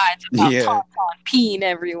that. lies about Tauntaun peeing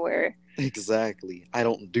everywhere. Exactly. I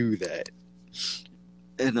don't do that.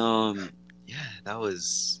 And yeah, that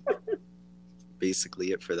was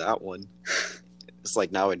basically it for that one. It's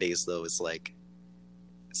like nowadays though, it's like,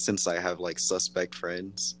 since I have like suspect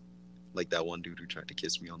friends, like that one dude who tried to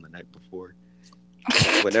kiss me on the night before,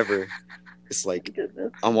 whenever, it's like,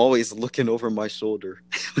 I'm always looking over my shoulder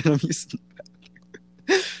when I'm using the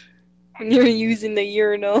bathroom. When you're using the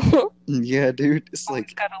urinal. Yeah, dude. It's like,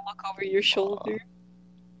 you gotta look over your shoulder.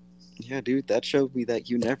 Yeah, dude, that showed me that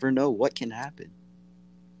you never know what can happen.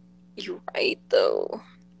 You're right, though.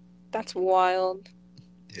 That's wild.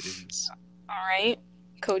 It is. Alright,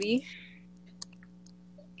 Cody.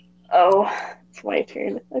 Oh, it's my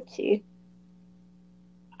turn. Okay.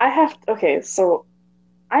 Okay, so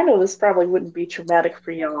I know this probably wouldn't be traumatic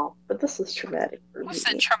for y'all, but this is traumatic for me. I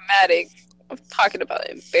said traumatic. I'm talking about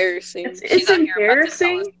embarrassing. It's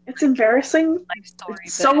embarrassing. It's embarrassing. Life story,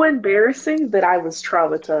 it's so embarrassing that I was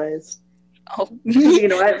traumatized. Oh,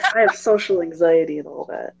 I have social anxiety and all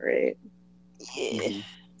that, right? Yeah.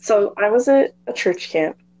 So I was at a church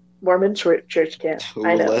camp, Mormon church camp. Ooh,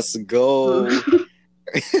 I know. Let's go.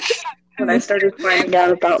 When I started finding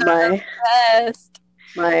out about my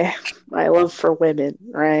love for women,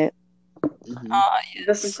 right? Mm-hmm.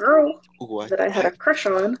 This girl that I had a crush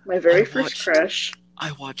on, my very first crush.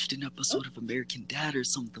 I watched an episode of American Dad or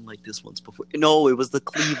something like this once before. No, it was the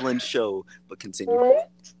Cleveland show, but continue.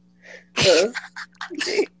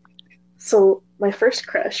 Okay. So my first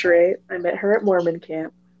crush, right? I met her at Mormon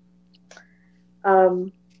camp.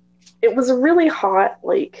 It was a really hot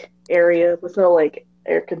area with no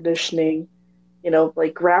air conditioning,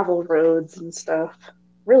 gravel roads and stuff.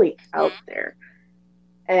 Really out there.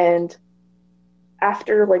 And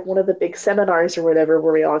after one of the big seminars or whatever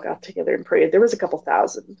where we all got together and prayed, there was a couple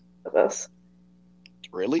thousand of us.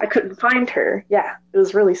 Really? I couldn't find her. Yeah, it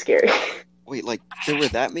was really scary. Wait, there were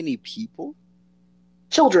that many people?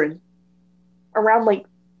 Children. Around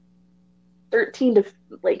 13 to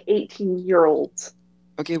 18-year-olds.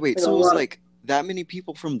 Okay, wait, so it was that many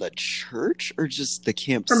people from the church or just the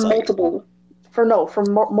campsite? From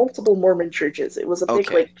multiple Mormon churches. It was a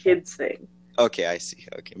big kids thing. Okay, I see.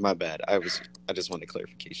 Okay, my bad. I just wanted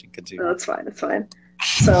clarification. Continue. No, it's fine. It's fine.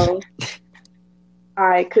 So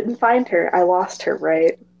I couldn't find her. I lost her,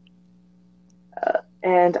 right?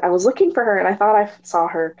 And I was looking for her, and I thought I saw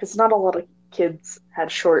her because not a lot of kids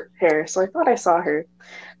had short hair, so I thought I saw her.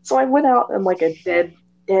 So I went out in a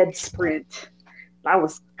dead sprint. I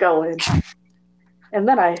was going, and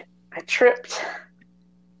then I tripped,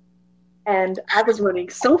 and I was running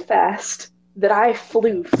so fast that I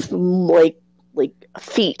flew a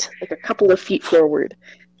couple of feet forward,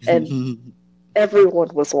 and everyone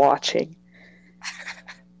was watching.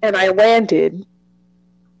 And I landed,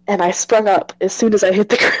 and I sprung up as soon as I hit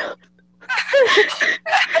the ground.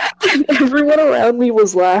 And everyone around me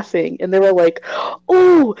was laughing, and they were like,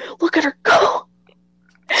 "Oh, look at her go!"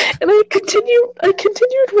 And I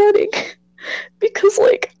continued running because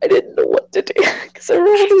I didn't know what to do because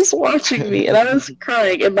everyone was watching me, and I was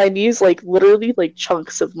crying, and my knees, like, literally, like,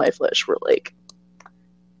 chunks of my flesh were, like,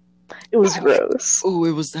 it was gross. Oh,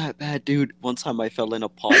 it was that bad, dude. One time I fell in a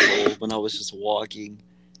pothole when I was just walking,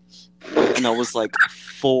 and I was like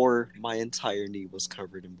 4. My entire knee was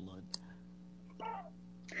covered in blood.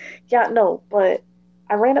 Yeah, no, but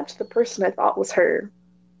I ran up to the person I thought was her.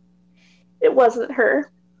 It wasn't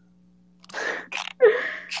her.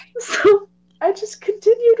 So I just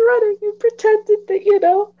continued running and pretended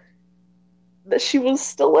that, that she was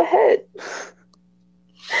still ahead.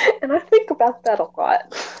 And I think about that a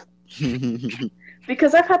lot.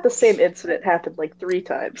 Because I've had the same incident happen like 3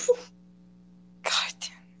 times. God.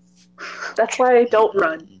 That's why I don't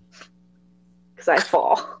run. Because I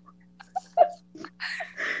fall.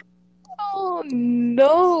 Oh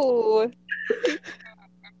no!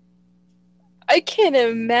 I can't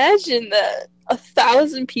imagine that.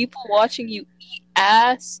 1,000 people watching you eat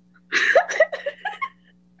ass.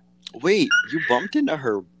 Wait, you bumped into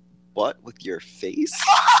her butt with your face?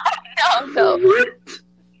 No.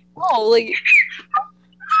 Oh, like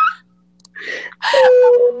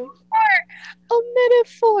a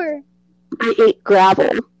metaphor. I ate gravel,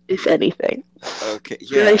 if anything. Okay,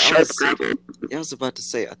 yeah. Really sharp gravel. I was about to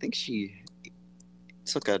say, I think she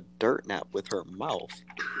took a dirt nap with her mouth.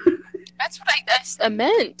 That's what I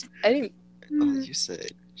meant. I didn't Oh, you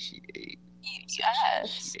said she ate. eat ass.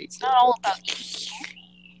 She ate It's not all about eating.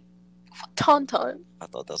 Tauntaun. I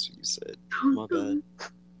thought that's what you said. My bad.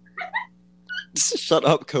 Shut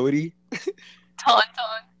up, Cody.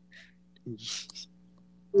 Tauntaun.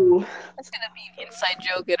 Ooh. That's gonna be an inside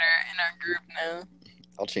joke in our group now.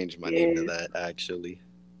 I'll change my name to that, actually.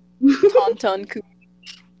 Tauntaun Coo.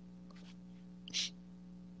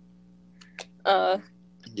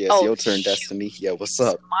 Yes, Oh, your turn, Destiny. Yeah, what's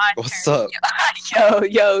up? My What's turn. up?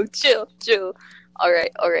 Yo, chill. All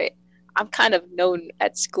right. I'm kind of known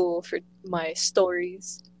at school for my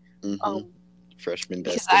stories. Mm-hmm. Freshman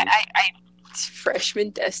Because Destiny. I freshman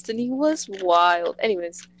Destiny was wild.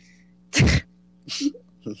 Anyways.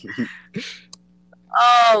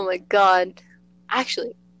 Oh my god.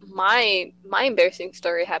 Actually, my embarrassing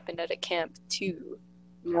story happened at a camp too.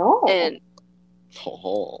 No. And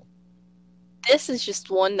Oh. this is just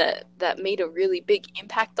one that made a really big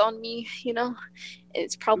impact on me, and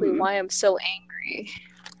it's probably why I'm so angry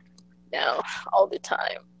now all the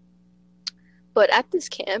time. But at this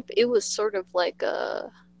camp, it was sort of like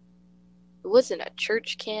it wasn't a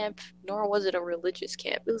church camp, nor was it a religious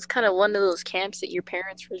camp. It was kind of one of those camps that your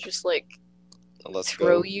parents were just like Let's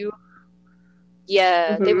throw go. you.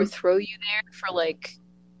 Yeah, they Mhm. would throw you there for like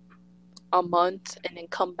a month and then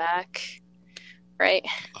come back, right?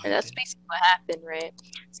 And that's basically what happened, right?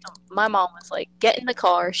 So my mom was like, get in the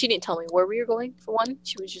car. She didn't tell me where we were going, for one.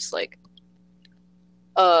 She was just like,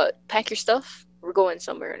 pack your stuff. We're going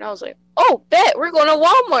somewhere. And I was like, oh, bet, we're going to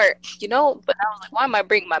Walmart, But I was like, why am I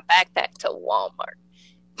bringing my backpack to Walmart?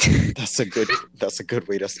 That's a good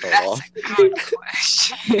way to start That's off. a good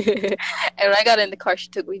question. And when I got in the car,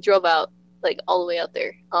 we drove out, like, all the way out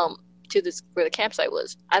there, to this, where the campsite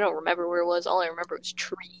was. I don't remember where it was. All I remember was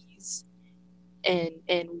trees and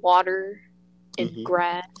water and Mhm.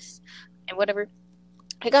 grass and whatever.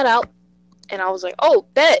 I got out and I was like, oh,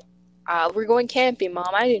 bet, we're going camping, Mom.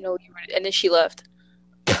 I didn't know you were. And then she left.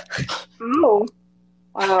 Oh.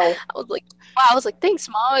 Wow. I was like, thanks,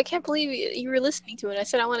 Mom. I can't believe you were listening to it. I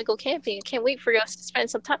said, I want to go camping. I can't wait for us to spend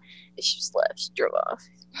some time. And she just left. She drove off.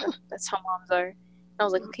 That's how moms are. And I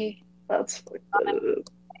was like, okay. That's fucked up.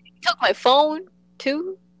 He took my phone,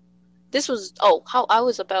 too. This was, how I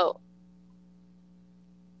was about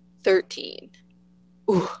 13.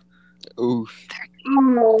 Ooh. Ooh.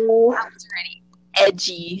 Oh. I was already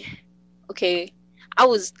edgy. Okay. I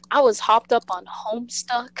was hopped up on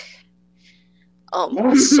Homestuck.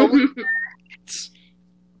 Soul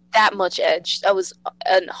that much edge. That was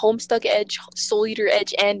an Homestuck edge, Soul Eater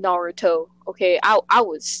edge, and Naruto. Okay, I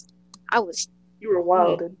was You were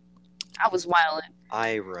wilded. wilding.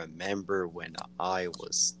 I remember when I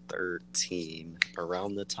was 13,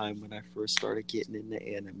 around the time when I first started getting into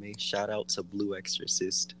anime. Shout out to Blue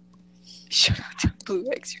Exorcist. Shout out to Blue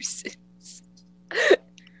Exorcist.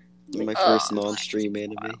 My first non-stream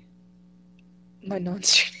anime. My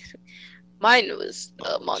non-stream. Mine was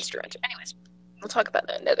Monster Hunter. Anyways, we'll talk about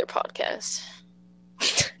that in another podcast.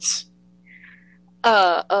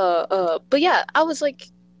 But yeah, I was like,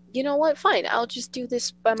 you know what? Fine, I'll just do this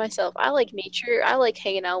by myself. I like nature. I like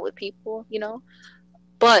hanging out with people,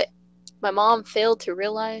 But my mom failed to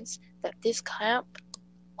realize that this camp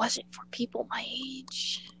wasn't for people my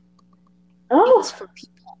age. It was Oh. for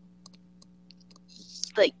people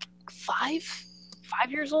like 5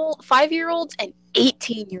 years old, 5-year-olds, and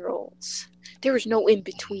 18-year-olds. There was no in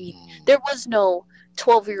between. There was no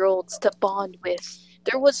 12-year-olds to bond with.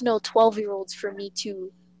 There was no 12-year-olds for me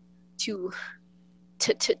to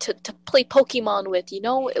play Pokemon with.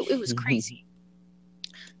 It was crazy.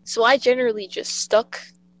 So I generally just stuck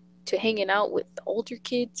to hanging out with the older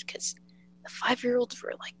kids because the 5-year-olds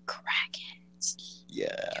were like crackheads.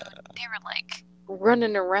 Yeah. They were like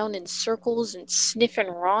running around in circles and sniffing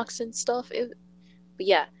rocks and stuff. But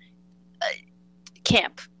yeah,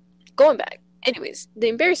 camp. Going back. Anyways, the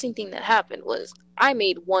embarrassing thing that happened was I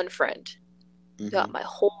made one friend. Got my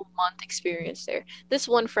whole month experience there. This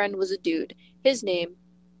one friend was a dude. His name,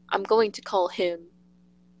 I'm going to call him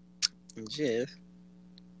Jeff.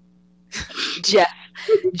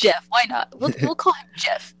 Jeff, why not? We'll call him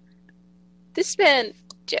Jeff. This man,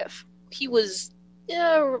 Jeff, he was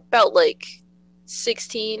about like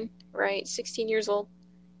 16, right? 16 years old.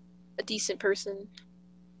 A decent person.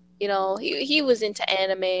 He was into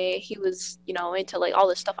anime. He was, into like all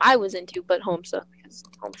the stuff I was into, but home stuff, because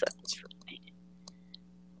home stuff was for me.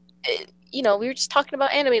 We were just talking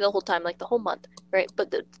about anime the whole time, like the whole month, right?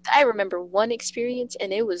 But I remember one experience,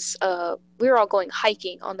 and it was we were all going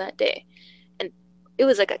hiking on that day, and it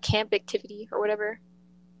was like a camp activity or whatever,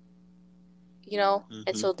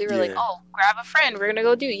 and so they were like, "Oh, grab a friend, we're gonna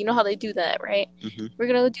go do." You know how they do that, right? We're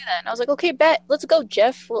gonna go do that, and I was like, "Okay, bet, let's go,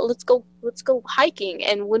 Jeff. Well, let's go hiking."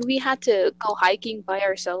 And when we had to go hiking by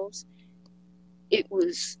ourselves, it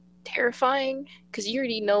was terrifying because you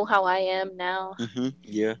already know how I am now.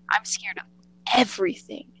 Yeah. I'm scared of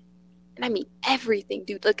everything, and I mean everything,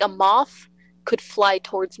 dude. Like a moth could fly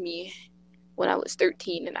towards me when I was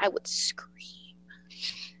 13, and I would scream.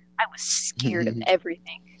 I was scared of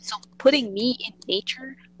everything. So putting me in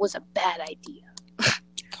nature was a bad idea.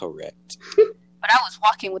 Correct. But I was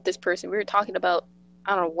walking with this person. We were talking about,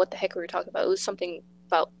 I don't know what the heck we were talking about. It was something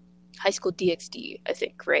about high school DxD, I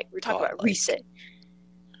think, right? We were talking about reset.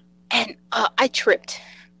 And I tripped.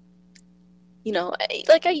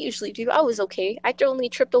 Like I usually do. I was okay. I only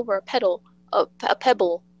tripped over a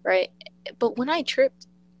pebble, right? But when I tripped,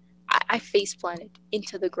 I face planted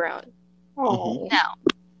into the ground. Oh. Now,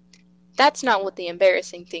 that's not what the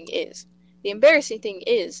embarrassing thing is. The embarrassing thing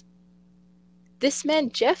is this man,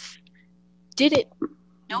 Jeff, didn't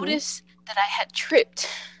notice that I had tripped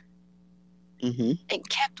and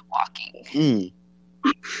kept walking.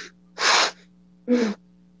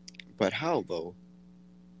 But how, though?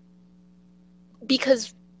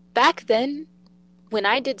 Because back then, when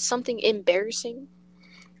I did something embarrassing,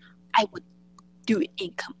 I would do it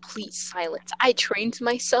in complete silence. I trained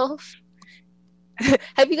myself.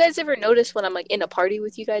 Have you guys ever noticed when I'm like in a party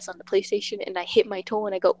with you guys on the PlayStation and I hit my toe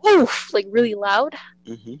and I go, oof, like really loud?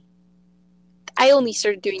 I only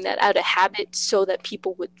started doing that out of habit so that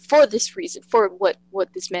people would, for this reason, for what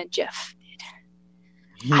this man Jeff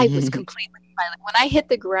did. I was completely silent. When I hit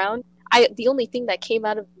the ground, the only thing that came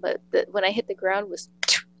out of when I hit the ground was,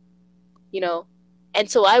 and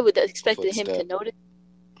so I would expect him to notice,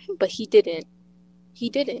 but he didn't. He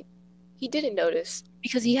didn't notice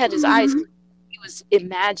because he had his eyes. He was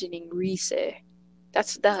imagining Rise.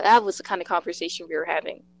 That was the kind of conversation we were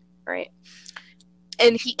having, right?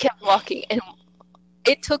 And he kept walking, and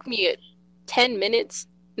it took me 10 minutes.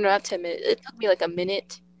 No, not 10 minutes. It took me like a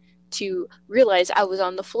minute to realize I was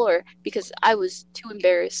on the floor because I was too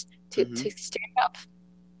embarrassed to stand up.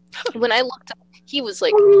 When I looked up, he was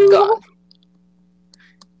like gone.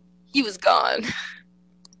 He was gone.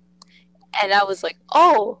 And I was like,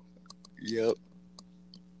 oh. Yep.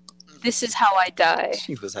 This is how I die.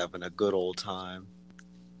 She was having a good old time.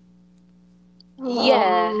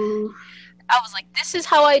 Yeah. I was like, this is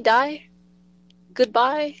how I die?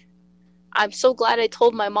 Goodbye. I'm so glad I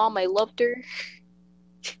told my mom I loved her.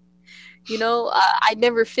 I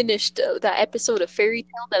never finished that episode of Fairy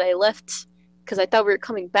Tail that I left because I thought we were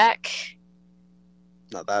coming back.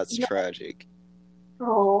 Now that's tragic.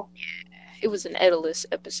 Oh. Yeah, it was an Edalus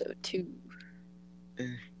episode too.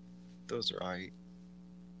 Those are right.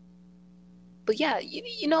 But yeah,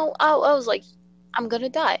 I was like, I'm gonna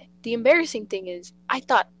die. The embarrassing thing is, I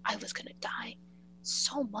thought I was gonna die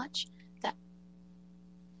so much that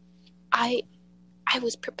I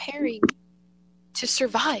was preparing to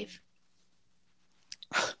survive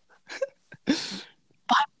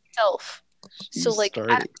by myself. So like,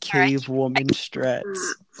 started cave woman strats.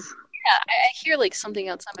 Yeah, I hear like something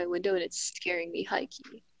outside my window and it's scaring me high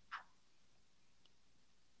key.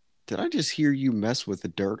 Did I just hear you mess with the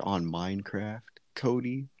dirt on Minecraft,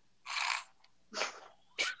 Cody?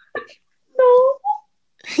 No.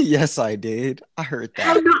 Yes, I did. I heard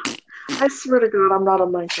that. I swear to God, I'm not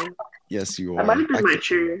on Minecraft. Yes, you are. That might have been my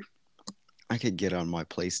chair. I could get on my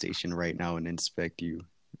PlayStation right now and inspect you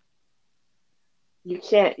You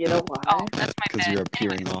can't, you know Oh, why? that's my because bad. you're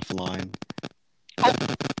appearing offline.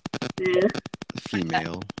 Yeah.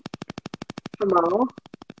 Female. Hello? What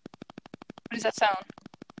does that sound?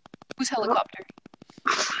 Who's helicopter?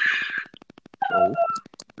 Oh,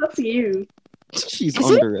 That's you. she's Is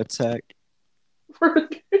it? under attack.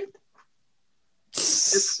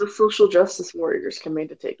 It's the social justice warriors coming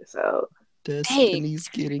to take us out. Destiny's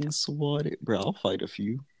getting swatted. Bro, I'll fight a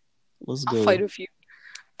few. Let's I'll go. fight a few.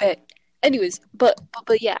 Bet. Anyways, but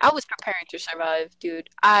yeah, I was preparing to survive, dude.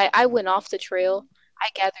 I went off the trail. I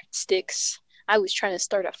gathered sticks. I was trying to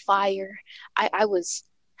start a fire. I was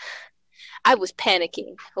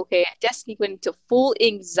panicking. Okay, Destiny went into full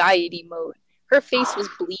anxiety mode. Her face was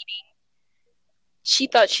bleeding. She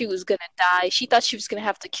thought she was gonna die. She thought she was gonna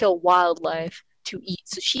have to kill wildlife to eat.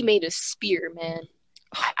 So she made a spear, man.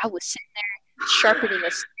 I was sitting there sharpening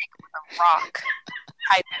a stick with a rock.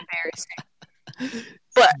 Type embarrassing.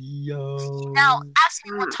 But Yo. now ask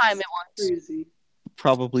me what time it was. Crazy.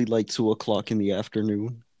 Probably like 2 o'clock in the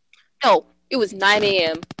afternoon. No, it was 9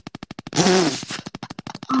 a.m.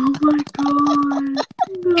 Oh my god.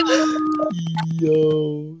 No.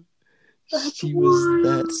 Yo. That's She was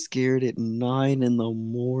that wild. scared at 9 in the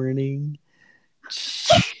morning.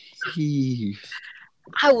 Jeez.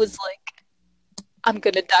 I was like, I'm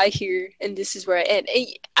gonna die here, and this is where I end. And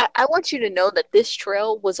I want you to know that this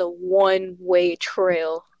trail was a one-way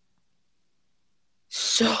trail.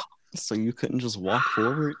 So So you couldn't just walk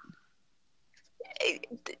forward?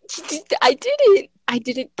 I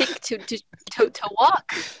didn't think to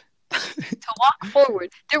walk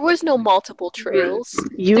forward. There was no multiple trails.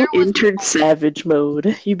 You There was entered savage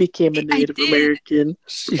mode. You became a I Native did. American.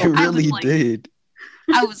 She I was really like- did.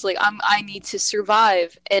 I was like, I need to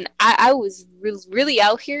survive, and I was really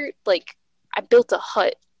out here. Like, I built a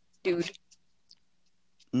hut, dude,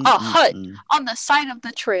 a hut on the side of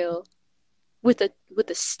the trail, with a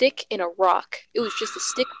stick and a rock. It was just a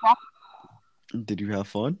stick, rock. Did you have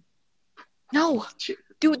fun? No,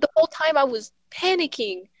 dude, the whole time I was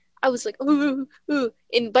panicking. I was like, ooh, ooh.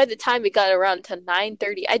 And by the time it got around to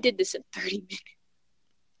 9:30, I did this in 30 minutes.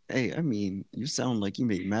 Hey, I mean, you sound like you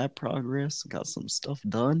made mad progress, got some stuff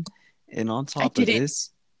done, and on top of did it. this,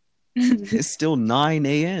 it's still 9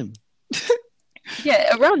 a.m.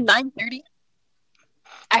 Yeah, around 9:30,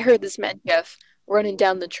 I heard this man Jeff running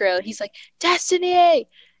down the trail. He's like, Destiny!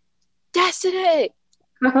 Destiny!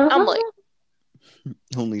 I'm like,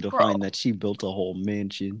 Only to Bro. find that she built a whole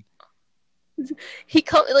mansion. he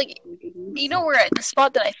come like, you know where at the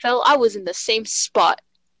spot that I fell? I was in the same spot,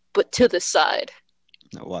 but to the side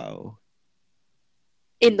Wow.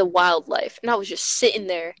 in the wildlife, and I was just sitting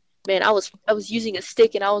there. Man, I was using a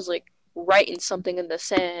stick, and I was like writing something in the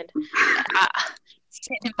sand.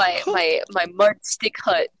 Sitting in my mud stick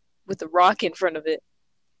hut with a rock in front of it.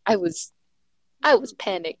 I was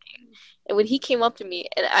panicking. And when he came up to me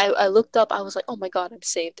and I looked up, I was like, oh my god, I'm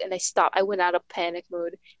saved. And I stopped. I went out of panic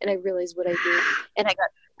mode and I realized what I did. And I got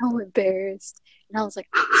so embarrassed. And I was like,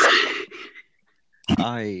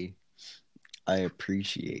 I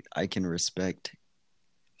appreciate, I can respect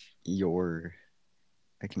your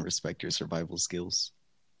survival skills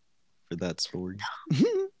for that story.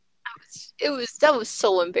 that was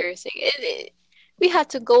so embarrassing. We had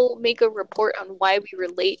to go make a report on why we were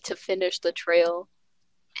late to finish the trail.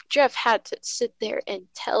 And Jeff had to sit there and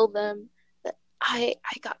tell them that I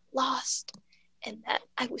got lost and that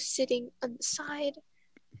I was sitting on the side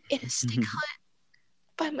in a stick hut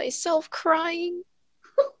by myself crying.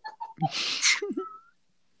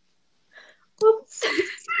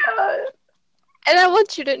 And I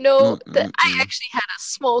want you to know that I actually had a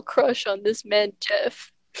small crush on this man,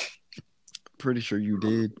 Jeff. Pretty sure you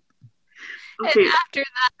did. Okay. And after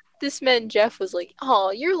that, this man, Jeff, was like,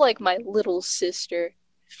 oh, you're like my little sister.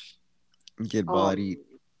 Get bodied.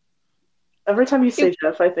 Every time you say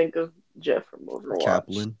Jeff, I think of Jeff from Overwatch.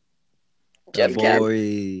 Kaplan. Jeff The Kaplan.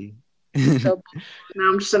 boy. Now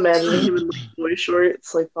I'm just imagining him in like boy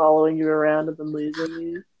shorts, like following you around and then losing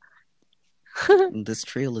you. This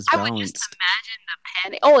trail is I would just balanced. imagine the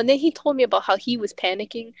panic. Oh, and then he told me about how he was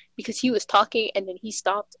panicking because he was talking and then he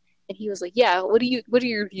stopped and he was like, yeah, what are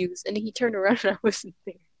your views? And then he turned around and I wasn't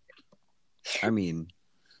there. I mean,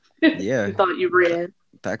 yeah, He thought you ran.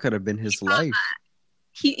 that could have been his life.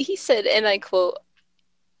 He said, and I quote,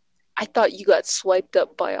 I thought you got swiped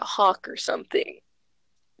up by a hawk or something.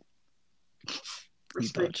 He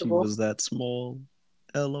thought she was that small.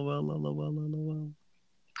 LOL.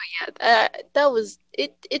 Yeah, that was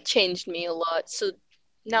it. It changed me a lot. So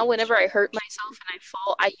now, whenever I hurt myself and I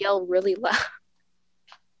fall, I yell really loud.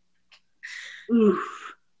 Oof.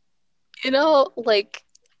 Like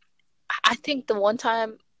I think the one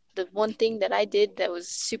thing that I did that was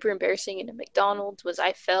super embarrassing in a McDonald's was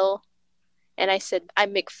I fell and I said I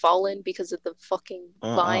McFallen because of the fucking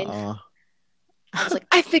vine. I was like,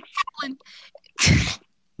 I McFallen.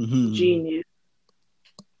 Genius.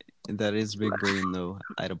 That is big brain, though.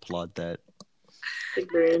 I'd applaud that. Big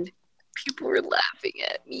brain. People were laughing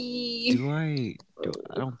at me.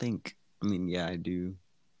 I don't think. I mean, yeah, I do.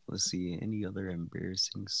 Let's see. Any other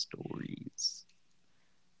embarrassing stories?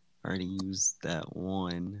 I already used that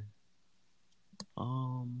one.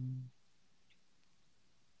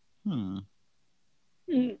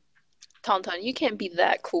 Tauntaun, you can't be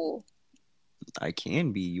that cool. I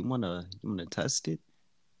can be. You wanna test it?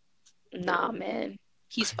 Nah, man.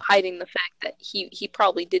 He's hiding the fact that he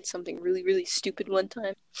probably did something really, really stupid one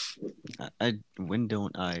time. When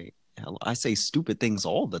don't I? Hell, I say stupid things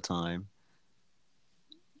all the time.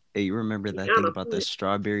 Hey, you remember that thing about the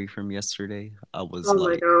strawberry from yesterday? I was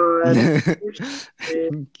my god.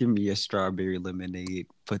 Give me a strawberry lemonade,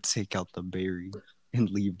 but take out the berry and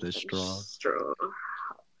leave the straw.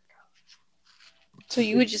 So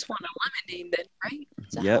you would just want a lemonade then, right?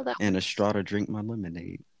 Yep, and a straw to drink my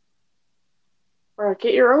lemonade. Bro,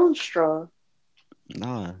 get your own straw.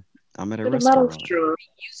 Nah, I'm at a Get restaurant. A metal straw.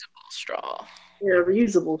 Reusable straw. Yeah,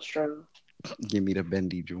 reusable straw. Give me the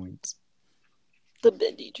bendy joints. The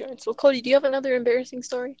bendy joints. Well, Cody, do you have another embarrassing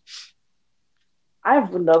story? I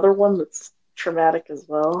have another one that's traumatic as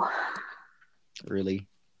well. Really?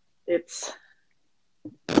 It's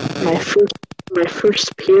my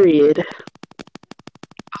first period.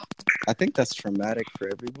 I think that's traumatic for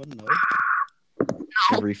everyone, no?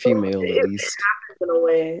 Every female, at least. It happens in a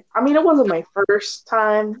way. I mean, it wasn't my first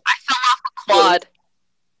time. I fell off a quad,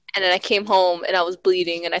 and then I came home, and I was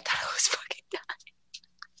bleeding, and I thought I was fucking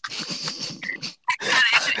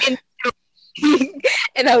dying.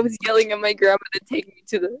 And I was yelling at my grandma to take me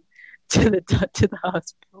to the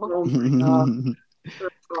hospital. Oh my god.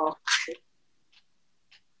 That's awful.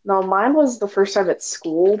 No, mine was the first time at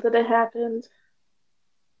school that it happened.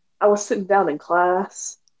 I was sitting down in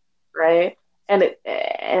class, right? And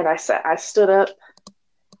I stood up,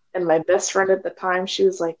 and my best friend at the time, she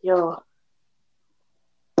was like, "Yo,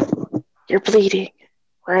 you're bleeding,"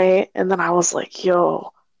 right? And then I was like,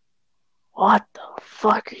 "Yo, what the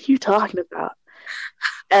fuck are you talking about?"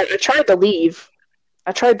 And I tried to leave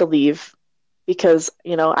because,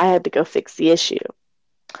 I had to go fix the issue.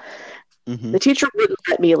 Mm-hmm. The teacher wouldn't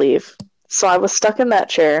let me leave. So I was stuck in that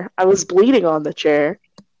chair. I was bleeding on the chair.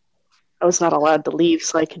 I was not allowed to leave,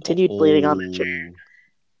 so I continued bleeding on the chair.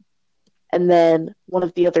 And then one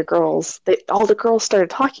of the other girls, all the girls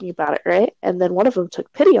started talking about it, right? And then one of them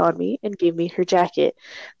took pity on me and gave me her jacket.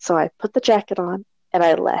 So I put the jacket on and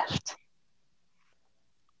I left.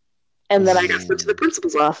 And then I got sent to the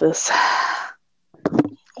principal's office.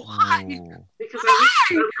 Why?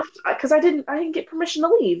 Because I didn't get permission to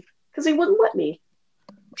leave because he wouldn't let me.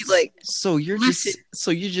 Like, so you're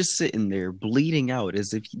just sitting there bleeding out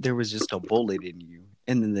as if there was just a bullet in you,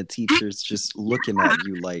 and then the teacher's just looking at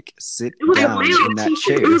you like, sit down in that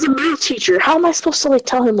chair. It was a male teacher. How am I supposed to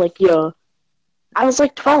tell him yo? I was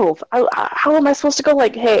 12. How am I supposed to go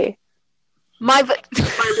hey, my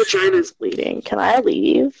vagina's bleeding. Can I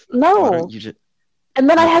leave? No. And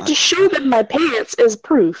then I had to show them my pants as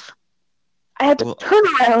proof. I had to turn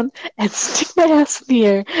around and stick my ass in the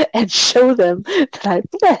air and show them that I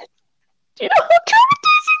bled. Do you know how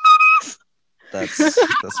traumatizing that is?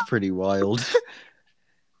 That's pretty wild.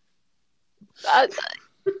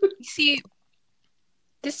 You see,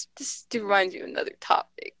 this reminds me of another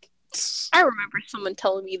topic. I remember someone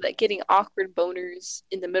telling me that getting awkward boners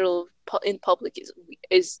in the middle of in public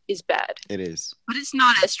is bad. It is, but it's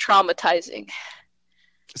not as traumatizing.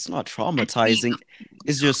 It's not traumatizing.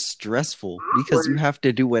 It's just stressful because you have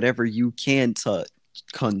to do whatever you can to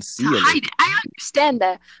conceal it. I understand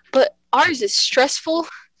that, but ours is stressful,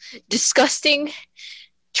 disgusting,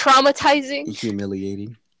 traumatizing,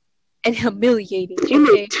 humiliating. And humiliating. You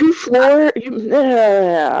made 2 floor.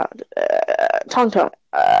 Tongue.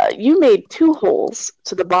 You made 2 holes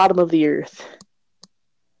to the bottom of the earth.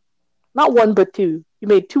 Not 1, but 2. You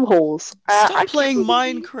made 2 holes. Stop playing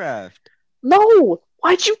Minecraft. No.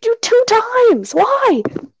 Why'd you do 2 times? Why?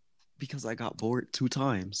 Because I got bored 2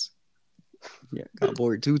 times. Yeah, got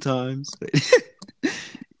bored 2 times.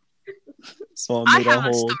 So I made a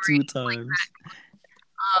hole 2 times.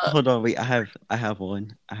 Hold on, wait. I have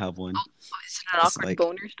one. Oh, is it an awkward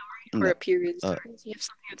boner story or a period story? Do you have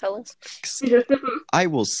something to tell us? I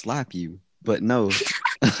will slap you, but no.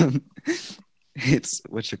 It's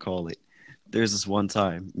what you call it. There's this one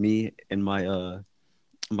time, me and my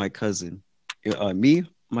cousin, me,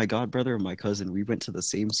 my god brother and my cousin, we went to the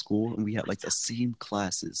same school and we had like the same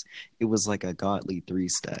classes. It was like a godly three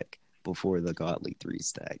stack before the godly three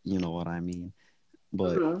stack. You know what I mean?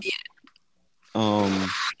 But Mhm. um,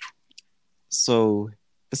 so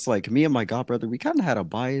it's like me and my god brother, we kind of had a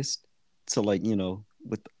bias to like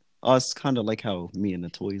with us, kind of like how me and the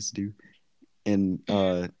toys do. And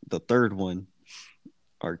the third one,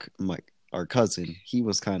 my our cousin, he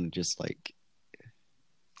was kind of just like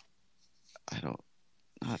I don't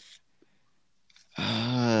not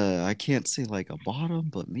I can't say like a bottom,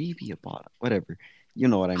 but maybe a bottom, whatever. You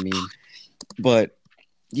know what I mean? But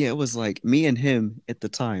yeah, it was like me and him at the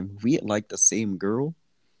time. We had like the same girl,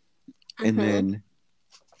 and Mm-hmm. then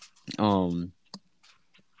um,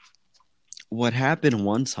 what happened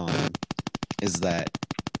one time is that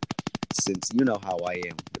since you know how I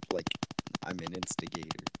am with like I'm an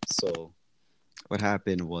instigator, so what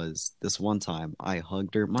happened was this one time I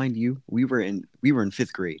hugged her. Mind you, we were in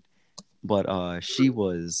fifth grade, but she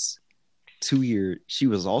was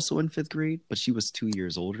also in fifth grade, but she was 2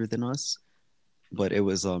 years older than us. But it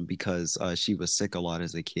was because she was sick a lot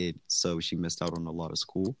as a kid, so she missed out on a lot of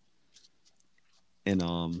school. And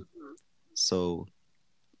so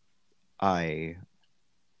I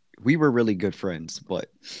we were really good friends,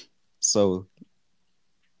 but so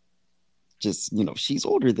just she's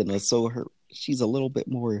older than us, so she's a little bit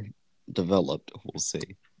more developed, we'll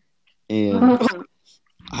say. And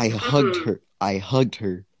I hugged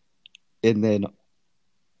her, and then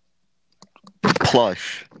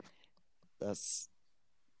plush. That's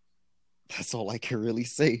that's all I can really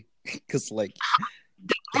say, because like it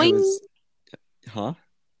Boing, was, huh?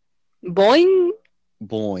 boing.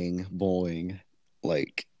 Boing, boing,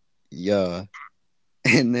 like yeah.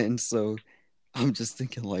 And then so I'm just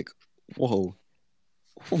thinking like, whoa,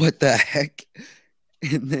 what the heck?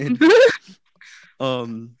 And then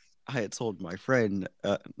um I had told my friend,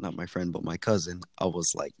 not my friend, but my cousin, I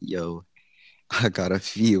was like, yo, I got a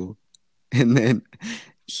feel. And then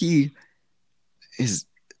he is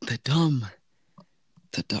the dumb,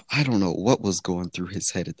 I don't know what was going through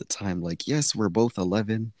his head at the time. Like, yes, we're both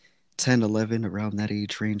 11, 10, 11, around that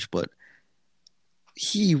age range, but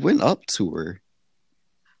he went up to her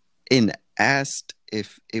and asked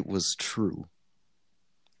if it was true.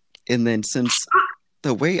 And then since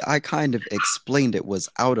the way I kind of explained it was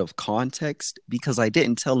out of context because I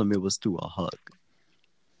didn't tell him it was through a hug.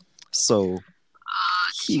 So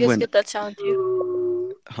Did he you guys went, get that sound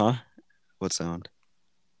too? huh? What sound?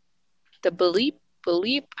 The bleep,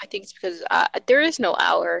 bleep. I think it's because there is no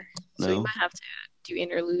hour, so you No? might have to do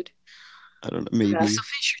interlude. I don't know, Yeah. maybe. So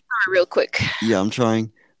finish your story real quick. Yeah, I'm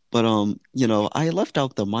trying. But I left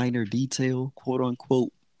out the minor detail, quote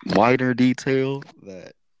unquote, minor detail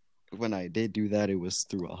that when I did do that, it was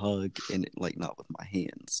through a hug and like not with my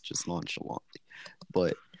hands, just nonchalantly.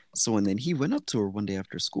 But so and then he went up to her one day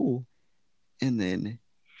after school, and then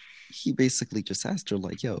he basically just asked her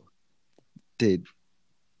like, "Yo, did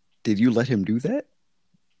you let him do that?"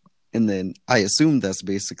 And then I assumed that's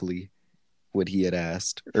basically what he had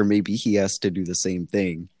asked, or maybe he asked to do the same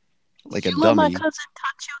thing, like a You let my dummy, cousin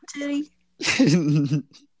touch your titty?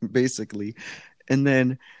 basically. And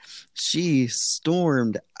then she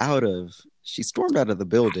stormed out of the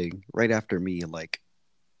building right after me, like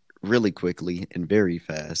really quickly and very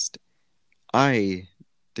fast. I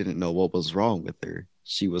didn't know what was wrong with her.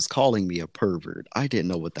 She was calling me a pervert. I didn't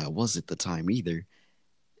know what that was at the time either.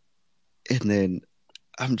 And then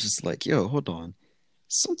I'm just like, yo, hold on.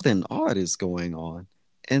 Something odd is going on.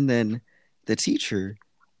 And then the teacher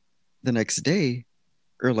the next day,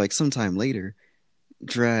 or like sometime later,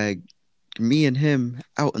 dragged me and him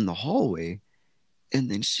out in the hallway. And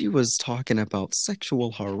then she was talking about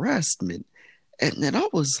sexual harassment. And then I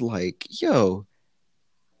was like, yo,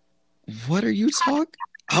 what are you talking?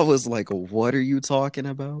 I was like, what are you talking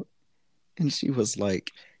about? And she was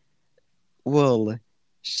like, well,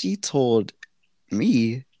 she told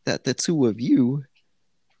me that the two of you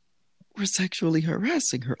were sexually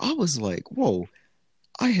harassing her. I was like, whoa,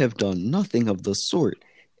 I have done nothing of the sort.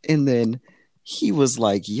 And then he was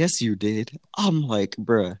like, yes, you did. I'm like,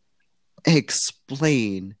 bruh,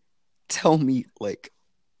 explain. Tell me, like,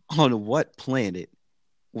 on what planet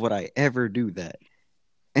would I ever do that?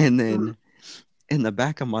 And then in the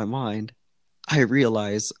back of my mind, I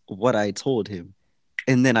realized what I told him.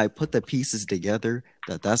 And then I put the pieces together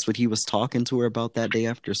that that's what he was talking to her about that day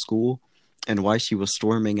after school and why she was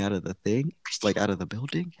storming out of the thing, like out of the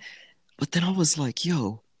building. But then I was like,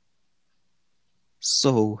 yo,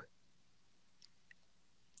 so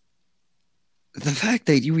the fact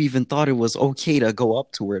that you even thought it was okay to go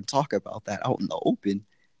up to her and talk about that out in the open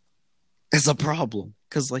is a problem.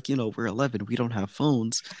 because like we're 11, we don't have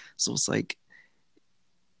phones, so it's like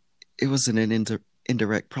it wasn't an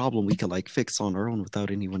indirect problem we could like fix on our own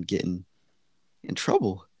without anyone getting in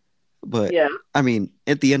trouble. But Yeah. I mean,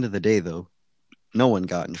 at the end of the day, though, no one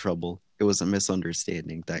got in trouble. It was a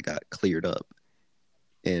misunderstanding that got cleared up,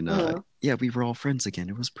 and yeah, we were all friends again.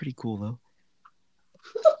 It was pretty cool though.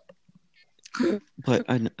 But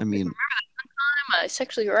I mean, I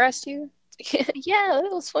sexually harassed you. Yeah,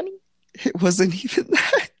 that was funny. it wasn't even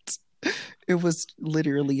that. It was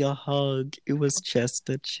literally a hug. It was chest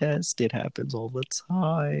to chest. It happens all the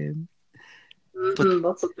time. But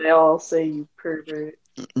that's what they all say, you pervert.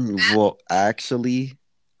 Well, actually,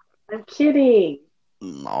 I'm kidding.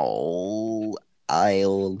 no.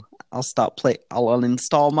 I'll stop play. I'll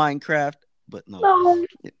uninstall Minecraft. But no. No.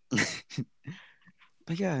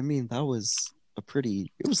 But yeah, I mean, that was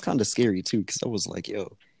it was kind of scary too, because I was like,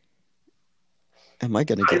 yo, am I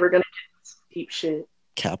gonna get We're gonna get deep shit.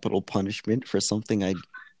 capital punishment for something I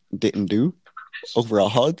didn't do over a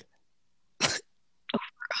hug?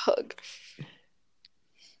 Hug.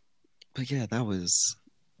 But yeah, that was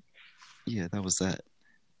that.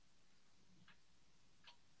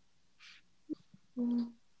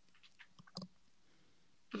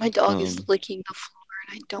 My dog is licking the floor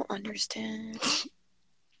and I don't understand.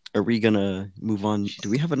 Are we gonna move on? Do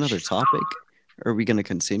we have another topic? Are we gonna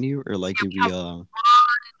continue, or like do we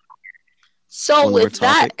So one more with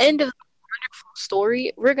that topic? end of the wonderful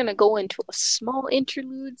story, we're gonna go into a small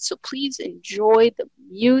interlude, so please enjoy the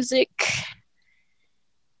music.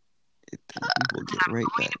 We'll get right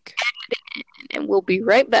back. And we'll be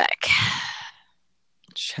right back.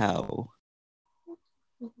 Ciao.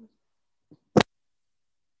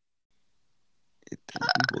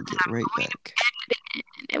 We'll get right back.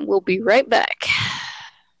 And we'll be right back.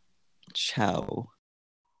 Ciao.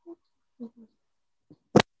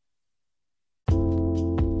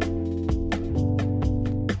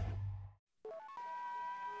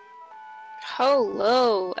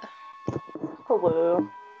 Hello. Hello.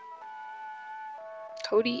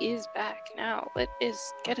 Cody is back now.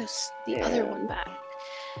 Get us the other one back.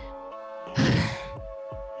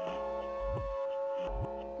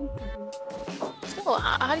 So,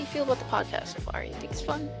 how do you feel about the podcast so far? You think it's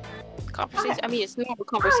fun? Conversation? I mean, it's normal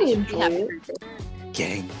conversation. enjoy it.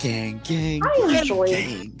 Gang, gang, gang. I enjoy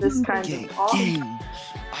gang, this kind gang, of talk. gang.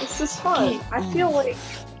 This is fun. I feel like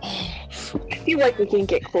we can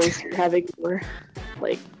get closer having more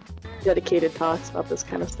like dedicated talks about this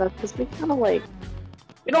kind of stuff, because we kind of like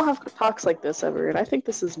we don't have talks like this ever, and I think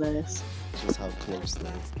this is nice. Just how close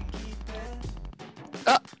though.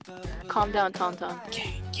 Calm down, Tauntaun.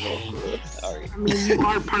 Sorry. I mean, you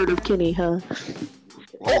are part of Kenny, huh?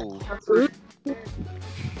 Whoa.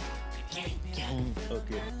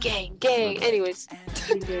 Okay. Gang. Anyways,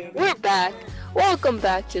 we're back. Welcome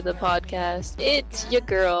back to the podcast. It's your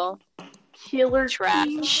girl, Killer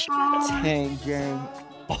Trash. Tang gang.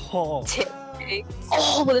 Oh. Tang.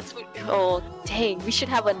 Oh, dang. We should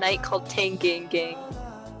have a night called Tang Gang Gang.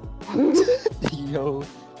 Yo.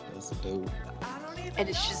 That's dope. And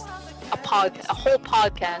it's just a whole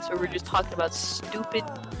podcast where we're just talking about stupid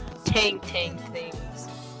Tang things.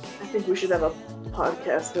 I think we should have a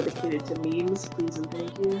podcast dedicated to memes, please and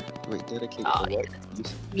thank you. Wait, dedicated Oh, to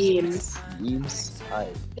what? Memes. Memes?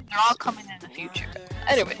 Alright. They're all coming in the future.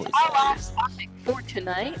 Anyways, our last topic for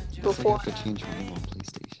tonight, before I have to change my name on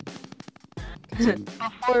PlayStation. Continue.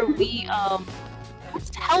 before we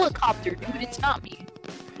what's helicopter, dude? It's not me.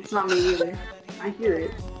 It's not me either. I hear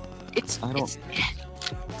it. I don't-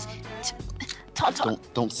 It's Tauntaun.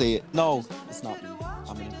 Don't say it. No, it's not me.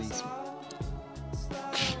 I'm in the basement.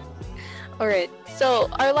 Alright, so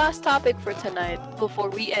our last topic for tonight, before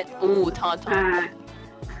we end Tauntaun.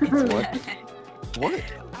 What? What?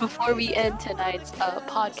 Before we end tonight's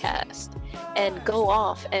podcast and go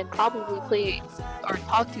off and probably play or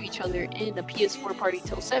talk to each other in a PS4 party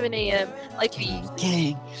till 7 a.m. like we usually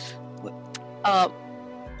Gang.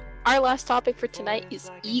 our last topic for tonight is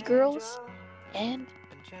e-girls and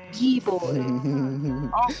e-boys.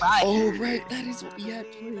 Alright. Oh, right. That is what we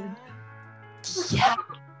had planned. Yeah.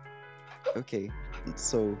 Okay.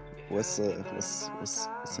 So, what's an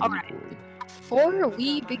Alright. e-boy? Before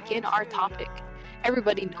we begin our topic,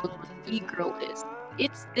 everybody knows what an e-girl is.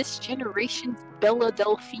 It's this generation's Bella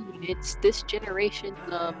Delphine. It's this generation's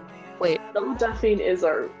Bella Delphine is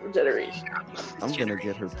our generation. I'm gonna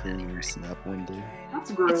get her premium snap one day.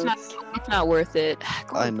 That's gross. it's not worth it.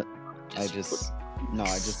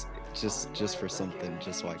 Just for something,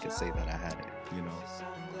 just so I could say that I had it, you know,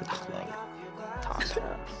 with the cloud.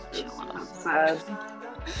 That's sad.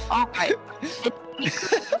 Alright. An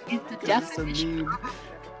e-girl is the definition.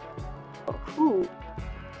 Ooh.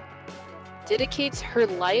 dedicates her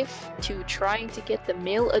life to trying to get the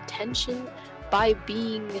male attention by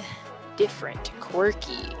being different,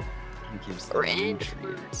 quirky, He gives or them introvert.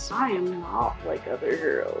 nutrients. I am not like other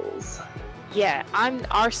girls. Yeah, I'm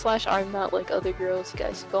r/I'm not like other girls.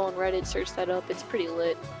 Guys, go on Reddit, search that up. It's pretty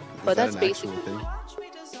lit. But Is that that's an actual basically thing?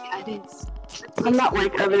 yeah, it is. I'm not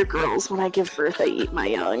like other girls. When I give birth, I eat my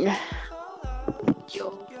young. Yo,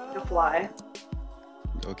 To fly.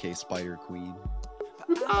 Okay, Spider Queen.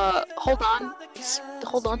 hold on.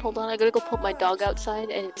 Hold on. I gotta go put my dog outside,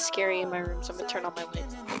 and it's scary in my room, so I'm gonna turn on my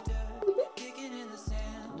lights.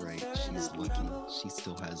 Right, she's lucky. She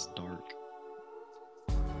still has dark.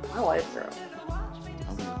 My lights are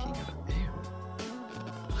I'm looking at it.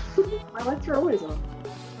 on. My lights are always on.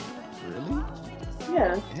 Really?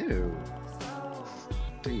 Yeah. Ew.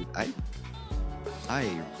 Dude, I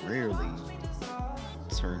rarely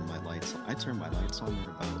turn my lights on. I turn my lights on at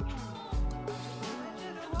about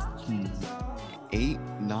 8,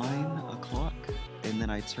 9 o'clock, and then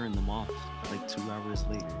I turn them off like 2 hours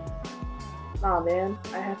later. Nah, man.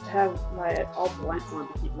 I have to have all the lights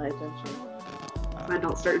on to keep my attention. If I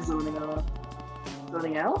don't start zoning off.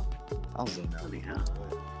 Zoning out? I'll zone out. Zoning out.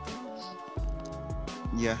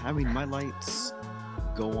 Yeah, I mean, my lights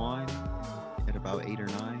go on at about 8 or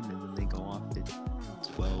 9, and then they go off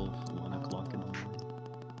at 12, 1 o'clock in the morning.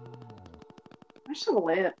 I just have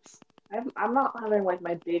lamps. I'm not having like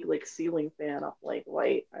my big like ceiling fan up like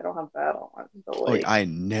light. I don't have that on. But Oh, like, I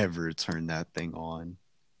never turn that thing on.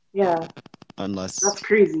 yeah, Unless... that's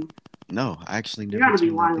crazy. No, I actually You never gotta be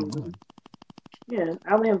turn that thing wild. on. Yeah,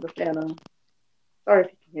 I only have the fan on. Sorry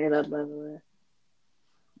if you can hear that, by the way.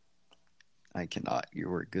 I cannot. You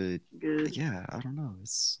were good. Good. Yeah, I don't know.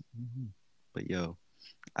 But yo,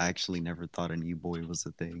 I actually never thought an e-boy was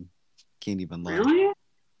a thing. Can't even lie. Really?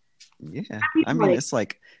 Yeah. I mean, like- it's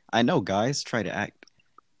like, I know guys try to act.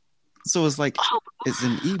 So it's like, is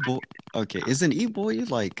an e-boy... Okay, is an e-boy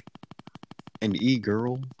like an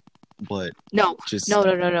e-girl, but No, just... no.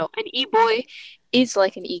 An e-boy is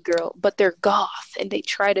like an e-girl, but they're goth, and they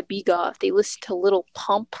try to be goth. They listen to Lil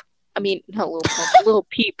Pump. I mean, not Lil Pump, Lil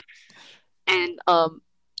Peep, and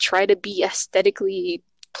try to be aesthetically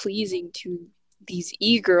pleasing to these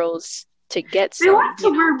e-girls to get They some. like to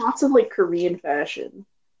wear lots of like Korean fashion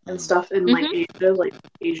and stuff in like Asia, like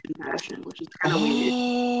Asian fashion, which is kind of weird.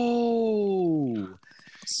 Oh!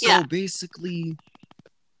 So Yeah. basically,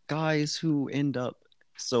 guys who end up...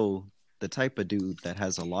 So the type of dude that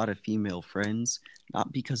has a lot of female friends,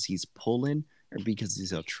 not because he's pulling or because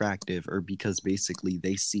he's attractive or because basically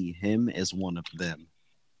they see him as one of them.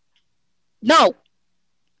 No,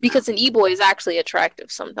 because an e-boy is actually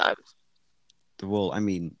attractive sometimes. Well, I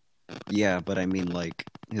mean, yeah, but I mean like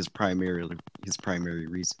his primary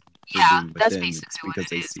reason for Yeah, being with that's them basically is what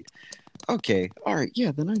because it they is. see... Okay, alright,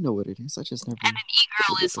 yeah, then I know what it is. I just never... And an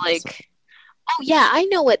e-girl is looked this up. like, oh yeah, I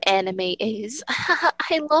know what anime is.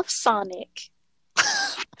 I love Sonic.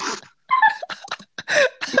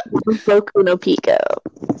 Boku no Pico.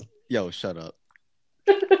 Yo, shut up.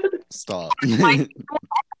 Stop. I had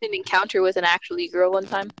an encounter with an actual e-girl one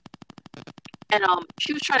time. And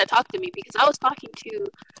she was trying to talk to me because I was talking to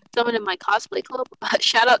someone in my cosplay club.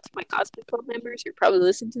 Shout out to my cosplay club members who probably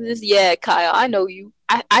listen to this. Yeah, Kyle, I know you.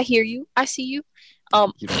 I hear you. I see you.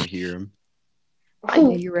 You don't hear him. I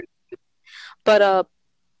know you're right. But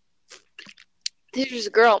there's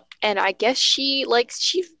a girl, and I guess she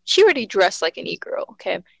already dressed like an e-girl.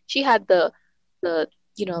 Okay, she had the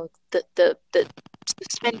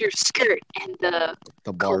suspender skirt and the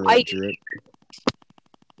bar kawaii drip.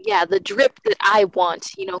 Yeah, the drip that I want,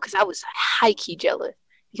 because I was high-key jealous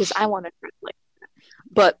because I wanted to dress like that.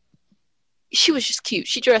 But she was just cute.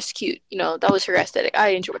 She dressed cute. That was her aesthetic. I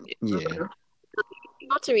enjoyed it. Yeah. She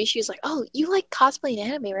came up to me. She was like, "Oh, you like cosplay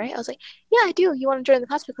and anime, right?" I was like, "Yeah, I do. You want to join the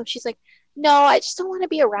cosplay club?" She's like, "No, I just don't want to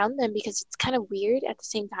be around them because it's kind of weird at the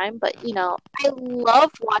same time. But, I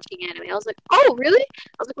love watching anime." I was like, "Oh, really?"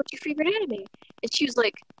 I was like, "What's your favorite anime?" And she was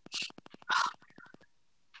like,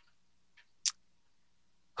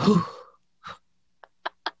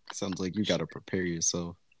 Sounds like you gotta prepare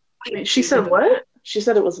yourself. Wait, she said what? She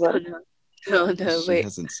said it was what? No, She wait.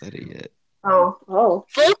 hasn't said it yet. Oh.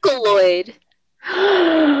 Vocaloid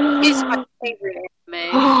is my favorite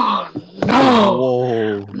anime. No!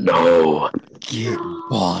 Whoa. No! Get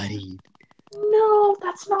bodied. No,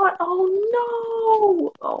 that's not. Oh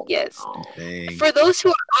no! Oh Yes. no. Dang. For those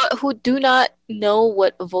who do not know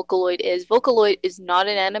what Vocaloid is not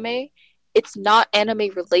an anime. It's not anime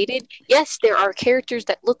related. Yes, there are characters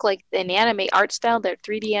that look like an anime art style that are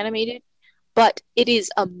 3D animated, but it is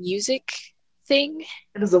a music thing.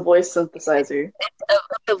 It is a voice synthesizer.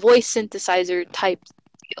 A voice synthesizer type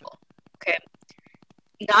deal. okay,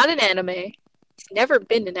 not an anime. It's never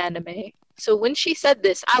been an anime. So when she said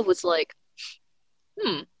this, I was like,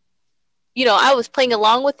 I was playing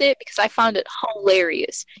along with it because I found it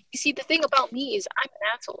hilarious. You see, the thing about me is I'm an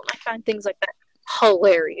asshole, and I find things like that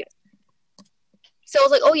hilarious. So I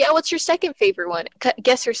was like, oh yeah, what's your second favorite one?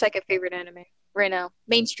 Guess her second favorite anime right now.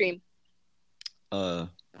 Mainstream.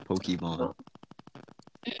 Pokemon.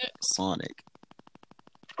 Sonic.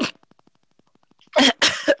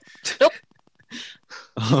 Nope.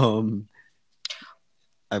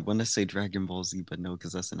 I want to say Dragon Ball Z, but no,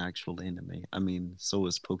 because that's an actual anime. I mean, so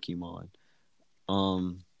is Pokemon.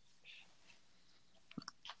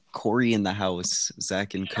 Corey in the House,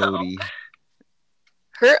 Zach and Cody.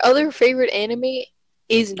 Her other favorite anime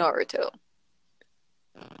is Naruto.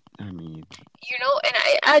 I mean,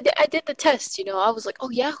 and I did the test. I was like, oh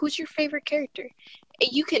yeah, who's your favorite character?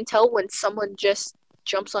 And you can tell when someone just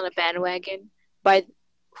jumps on a bandwagon by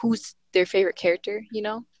who's their favorite character.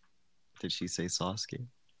 Did she say Sasuke?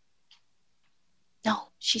 No,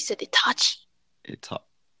 she said Itachi.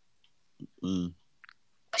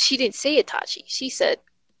 But she didn't say Itachi. She said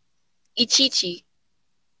Ichichi.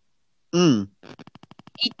 Itachi.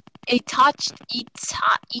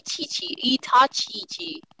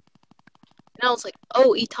 And I was like,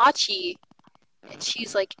 oh, Itachi. And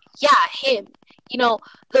she's like, yeah, him.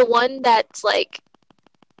 The one that's like,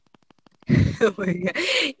 oh my God.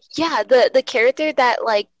 Yeah, the character that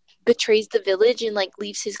like betrays the village and like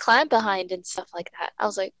leaves his clan behind and stuff like that. I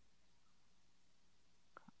was like,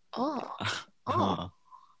 Hey.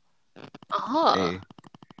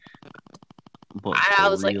 But I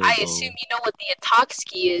was like, I assume you know what the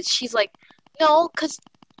Atotsuki is. She's like, no, because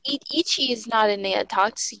Ichi is not in the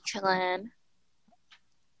Atotsuki clan.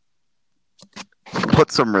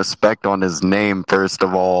 Put some respect on his name, first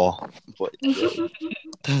of all. But,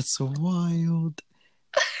 that's wild.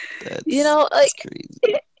 That's crazy.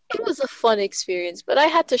 It was a fun experience, but I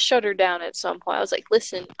had to shut her down at some point. I was like,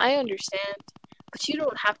 listen, I understand, but you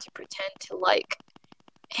don't have to pretend to like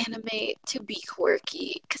anime to be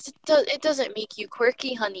quirky, because it doesn't make you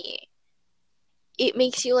quirky, honey. It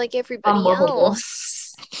makes you like everybody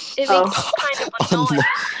else. It makes you kind of annoying.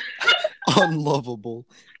 Unlovable.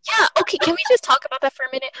 Yeah, okay, can we just talk about that for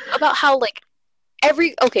a minute? About how like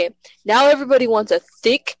now everybody wants a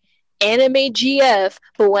thick anime GF,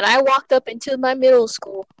 but when I walked up into my middle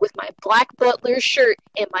school with my black butler shirt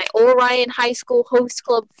and my Orion High School Host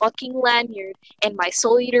Club fucking lanyard and my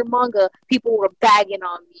Soul Eater manga, people were bagging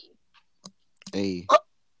on me. Hey.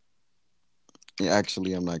 Yeah,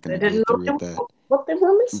 actually, I'm not going to go through with that. What they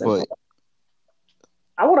were missing. But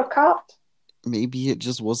I would have copped. Maybe it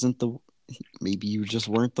just wasn't maybe you just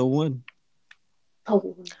weren't the one.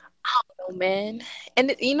 Oh. I don't know, man. And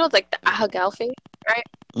like the Ahagao face, right?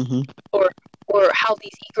 Mm-hmm. Or how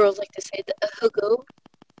these e-girls like to say the Ahago,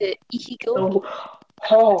 the Ihigo.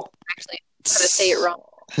 Oh. Actually, I'm going to say it wrong.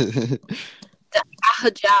 The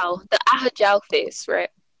Ahajao face, right?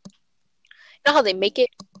 You know how they make it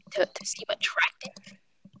to seem attractive?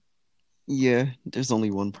 Yeah, there's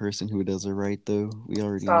only one person who does it right, though. We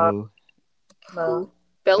already know. No.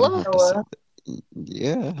 Bella? Hello?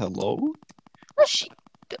 Yeah, hello? What's she?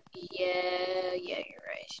 Yeah, you're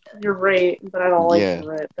right. She does. You're right, but I don't like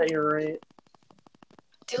that you're right.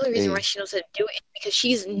 The only reason why she knows how to do it is because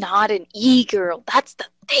she's not an e-girl. That's the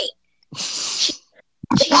thing.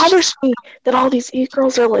 It bothers me that all these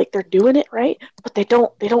e-girls are like they're doing it right, but they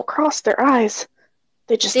don't cross their eyes.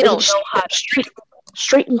 They don't know how to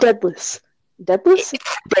straight and deadless. Deadless?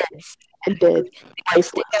 Dead. And dead.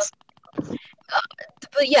 Lifeless.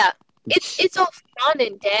 But yeah, it's all fun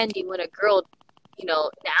and dandy when a girl,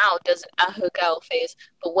 now does an Ahagao face.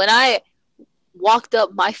 But when I walked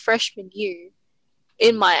up my freshman year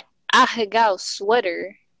in my Ahagao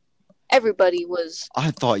sweater, everybody was...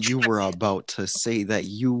 I thought you were about to say that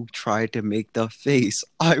you tried to make the face.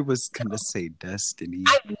 I was gonna say Destiny.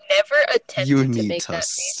 I've never attempted to make that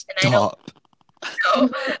face. And I know, no,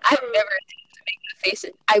 I've never attempted to make that face,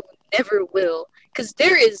 and I never will. Because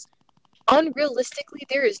unrealistically,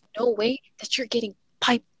 there is no way that you're getting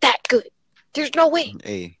piped that good. There's no way.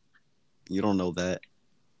 Hey, you don't know that.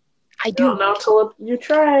 I do. You don't know till you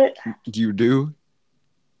try it. You do?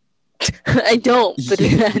 I don't, but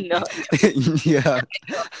no. Yeah.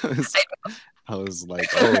 I was like,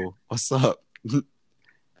 oh, what's up? No,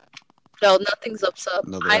 nothing's up.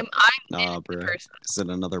 I'm bro. person. Is it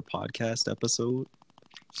another podcast episode?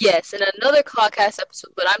 Yes, in another podcast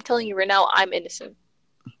episode, but I'm telling you right now, I'm innocent.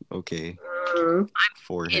 Okay. I'm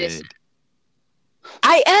Forehead. Innocent.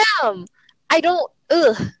 I am! I don't...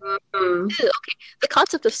 Ugh. Okay, the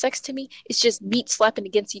concept of sex to me is just meat slapping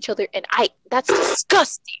against each other, and that's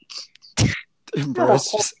disgusting. Bro,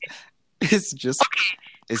 it's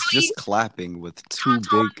just clapping with two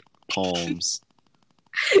big palms.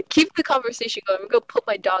 Keep the conversation going. I'm gonna put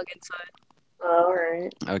my dog inside. All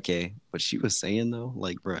right. Okay, what she was saying though,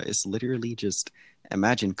 like, bruh, it's literally just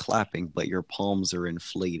imagine clapping, but your palms are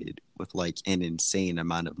inflated with like an insane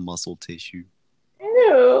amount of muscle tissue.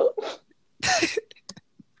 Ew.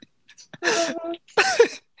 I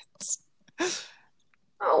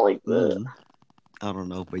don't like that. I don't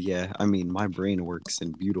know, but yeah, I mean, my brain works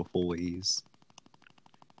in beautiful ways.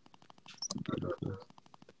 Beautiful.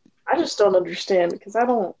 I just don't understand because I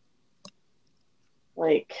don't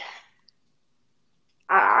like.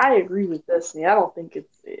 I agree with Destiny. I don't think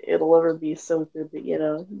it'll ever be so good that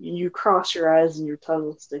you cross your eyes and your tongue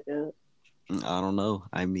will stick out. I don't know.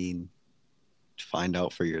 I mean, find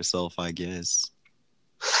out for yourself, I guess.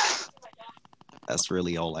 That's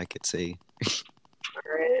really all I could say. All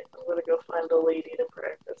right, I'm gonna go find a lady to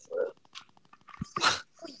practice with.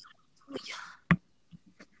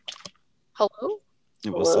 Hello?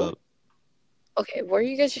 What's Hello? up? Okay, why are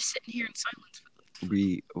you guys just sitting here in silence?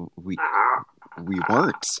 We Ah,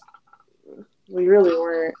 weren't. we really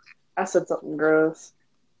weren't. I said something gross.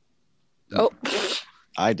 Oh,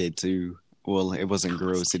 I did too. Well, it wasn't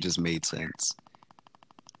gross. It just made sense.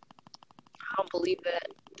 I don't believe that.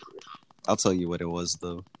 I'll tell you what it was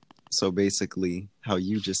though. So basically, how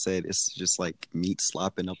you just said it's just like meat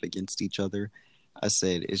slapping up against each other. I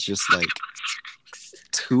said it's just like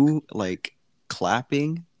two like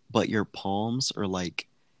clapping, but your palms are like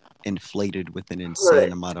inflated with an insane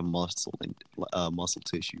Right. amount of muscle and muscle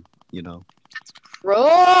tissue. You know.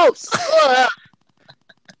 Gross! Ugh.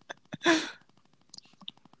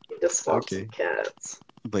 You just want Okay. some cats.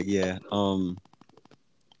 But yeah,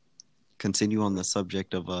 continue on the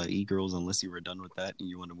subject of e-girls unless you were done with that and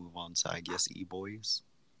you want to move on to, I guess, e-boys.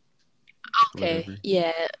 Okay, Whatever.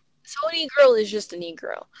 yeah. So an e-girl is just an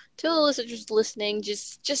e-girl. To the listeners listening,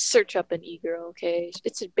 just search up an e-girl, okay?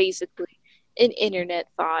 It's basically an internet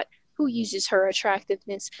thought who uses her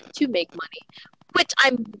attractiveness to make money, which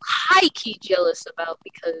I'm high-key jealous about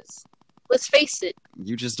because, let's face it,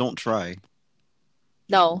 You just don't try.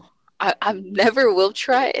 no, I never will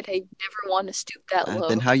try and I never want to stoop that low.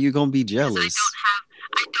 Then how you gonna be jealous?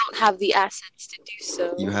 I don't have the assets to do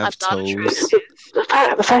so. You have I'm not toes. attractive.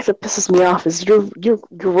 The fact that pisses me off is you're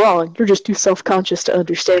wrong. You're just too self-conscious to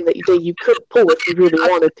understand that you could pull if you really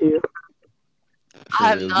wanted to. For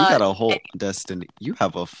I'm real, you not got a whole destiny. You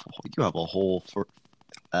have a whole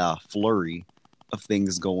flurry of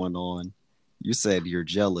things going on. You said you're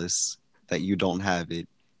jealous that you don't have it,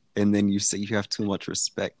 and then you say you have too much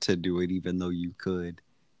respect to do it, even though you could.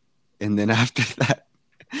 And then after that,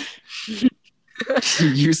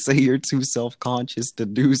 you say you're too self-conscious to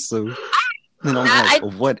do so. And I'm like,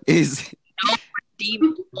 what is it?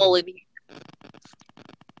 demon quality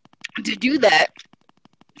to do that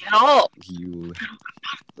at all. You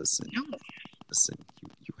listen. No. Listen,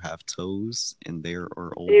 you have toes and there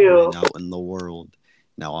are old Ew. men out in the world.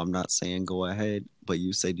 Now, I'm not saying go ahead, but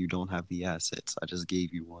you said you don't have the assets. I just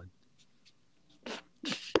gave you one.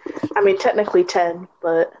 I mean, technically 10,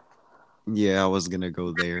 but Yeah, I was gonna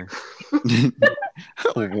go there.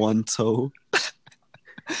 One toe.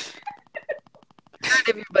 Not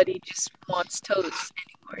everybody just wants toes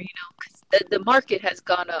anymore, because the market has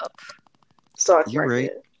gone up. stock You're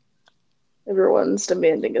market. right. Everyone's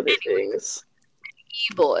demanding other things.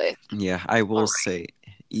 E-boy. Yeah, I will Alright. say,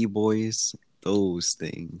 e-boys, those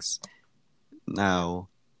things. Now,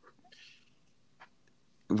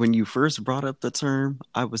 when you first brought up the term,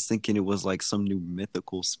 I was thinking it was like some new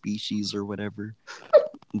mythical species or whatever.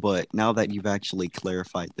 But now that you've actually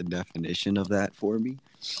clarified the definition of that for me,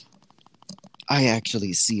 I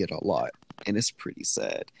actually see it a lot, and it's pretty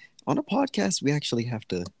sad. On a podcast, we actually have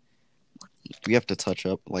to touch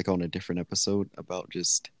up, like on a different episode, about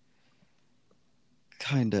just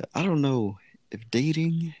kind of, I don't know if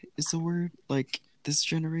dating is the word, like this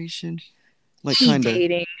generation, like kind of.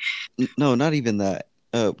 Dating. No, not even that.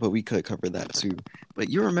 But we could cover that too. But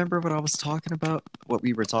you remember what I was talking about? What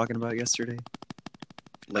we were talking about yesterday?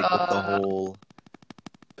 Like with the whole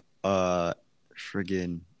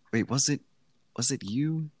friggin' wait, was it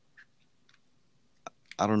you?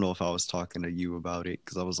 I don't know if I was talking to you about it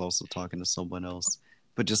because I was also talking to someone else.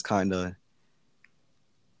 But just kind of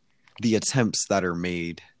the attempts that are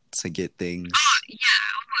made to get things.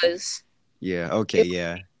 Was Yeah, okay,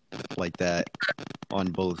 yeah. Like that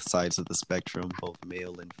on both sides of the spectrum, both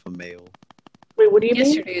male and female. Wait, what do you mean?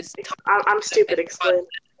 yesterday's I'm stupid. Explain.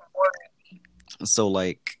 So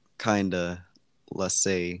like kinda, let's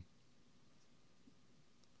say,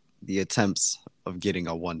 the attempts of getting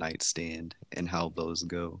a one night stand and how those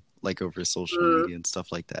go. like over social media and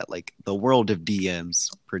stuff like that. Like the world of DMs,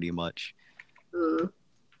 pretty much. All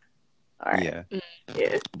right. Yeah.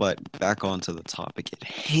 Yeah. But back onto the topic at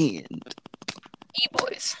hand.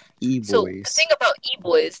 E-boys. E-boys. So the thing about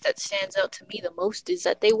e-boys that stands out to me the most is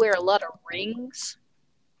that they wear a lot of rings.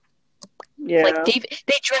 Yeah. Like they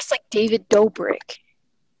dress like David Dobrik.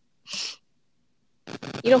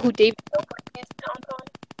 You know who David Dobrik is, Tauntaun?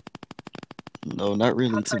 No, not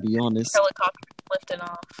really, to be honest. Helicopter lifting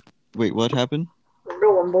off. Wait, what happened?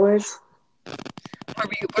 Go on, boys. Where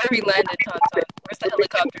we landed, Tauntaun? Where's the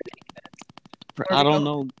helicopter taking us? Bro, I don't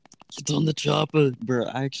know. It's on the chopper, bro.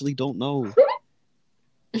 I actually don't know.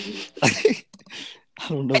 I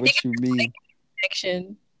don't know what you mean.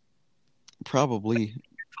 Connection. Probably.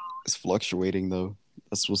 It's fluctuating though.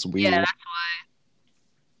 That's what's weird. Yeah, that's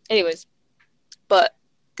why. Anyways, but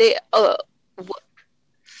they I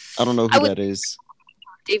don't know who that is.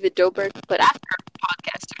 David Dobrik, but after our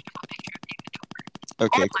podcast, there's a picture of David Dobrik.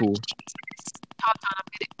 Okay, Oh my cool. Jesus. Tauntaun, I'm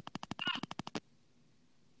gonna...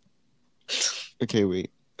 Okay,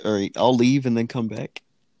 wait. All right, I'll leave and then come back.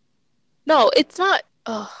 No, it's not.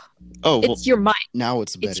 Oh, well, it's your mic. now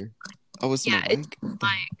it's better. It's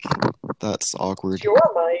my mic. That's awkward. It's your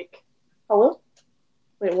mic. Hello?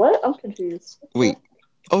 Wait, what? I'm confused. Wait.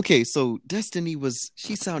 Okay, so Destiny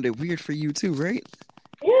she sounded weird for you too, right?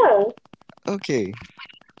 Yeah. Okay.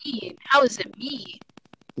 How is it me?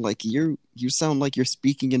 Like you sound like you're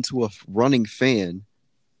speaking into a running fan.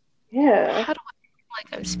 Yeah. How do I feel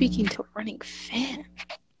like I'm speaking to a running fan?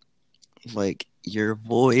 Like your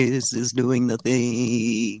voice is doing the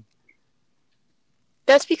thing.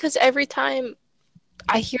 That's because every time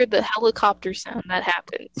I hear the helicopter sound, that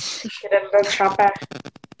happens. Get in the chopper. I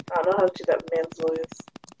don't know how to do that man's voice.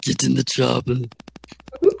 Get in the chopper.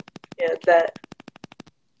 Yeah, that.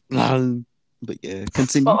 But yeah,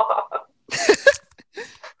 continue.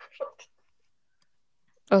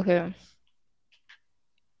 Okay.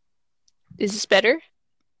 Is this better?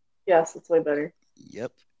 Yes, it's way better.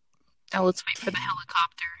 Yep. Now let's wait for the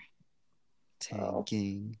helicopter.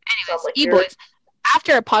 Tanking. Anyways, like e-boys.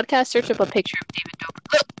 After a podcast, search up a picture of David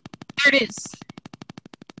Dobrik. Look, there it is.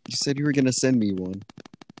 You said you were gonna send me one.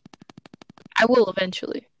 I will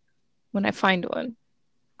eventually, when I find one.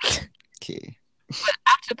 Okay. But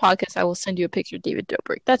after the podcast, I will send you a picture of David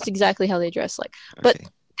Dobrik. That's exactly how they dress like. But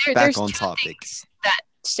Okay. there's on two topic. things that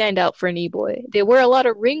stand out for an e-boy. They wear a lot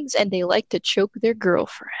of rings and they like to choke their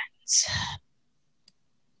girlfriends.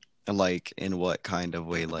 Like in what kind of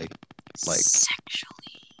way? Like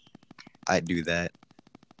Sexually. I do that.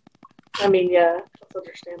 I mean, yeah, that's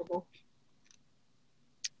understandable.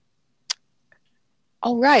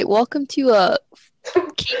 All right, welcome to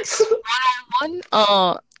Kinks 101.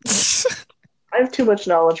 I have too much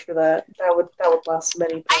knowledge for that. That would last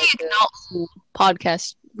many I podcasts. know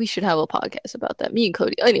podcast. We should have a podcast about that. Me and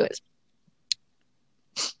Cody. Anyways,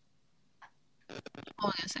 what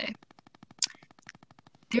was I gonna say?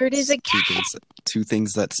 There it is again. Two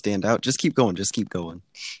things that stand out. Just keep going.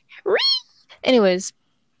 Anyways,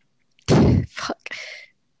 fuck.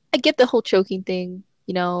 I get the whole choking thing.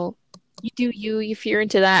 You know, you do you if you're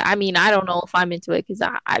into that. I mean, I don't know if I'm into it because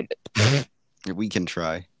I We can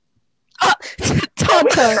try.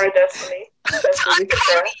 Tauntaun, Try Destiny. Destiny, we can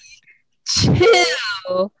try.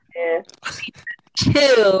 chill, Yeah.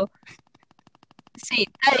 chill. See,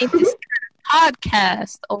 that ain't this kind of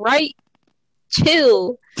podcast, all right?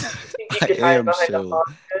 Chill. You I could hide am behind chill. the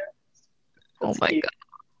podcast. Oh That's my cute. god.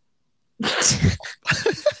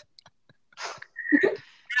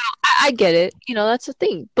 I get it. You know, that's the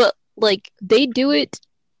thing. But, like, they do it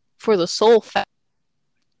for the sole fact.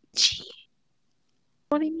 Gee.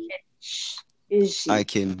 What do you mean? Is she? I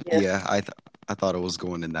can. Yes. Yeah. I thought it was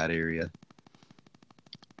going in that area.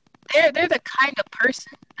 They're the kind of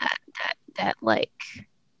person that like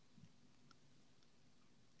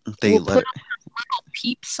They will let. put on a little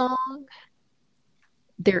peep song.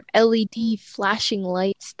 Their LED flashing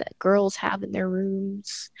lights that girls have in their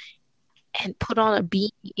rooms, and put on a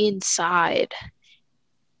beat inside,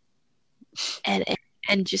 and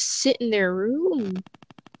just sit in their room,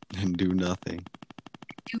 And do nothing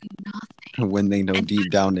do nothing. when they know deep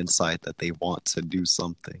down inside that they want to do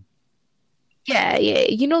something. Yeah.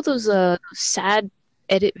 You know those sad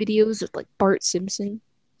edit videos of like Bart Simpson?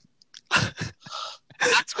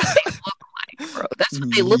 That's what they look like, bro. That's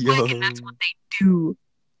what they look like, and that's what they do.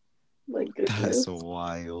 My goodness. That's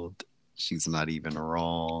wild. She's not even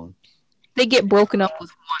wrong. They get broken up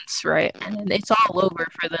with once, right? And then it's all over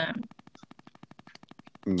for them.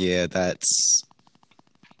 Yeah, that's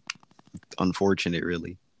unfortunate,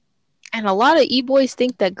 really. And a lot of e-boys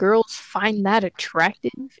think that girls find that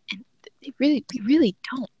attractive, and we really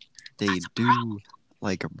don't. They do.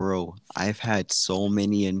 Like, bro, I've had so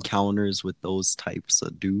many encounters with those types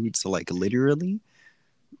of dudes. Like, literally,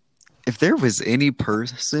 if there was any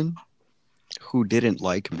person who didn't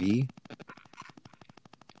like me,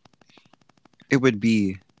 it would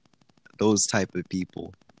be those type of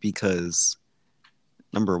people. Because,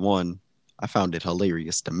 number one, I found it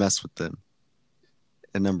hilarious to mess with them.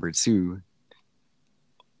 And number two,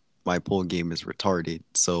 my pool game is retarded.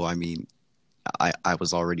 So, I mean, I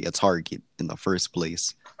was already a target in the first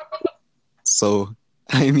place. So,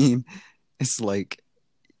 I mean, it's like,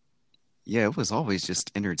 yeah, it was always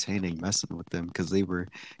just entertaining messing with them because they were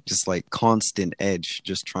just like constant edge,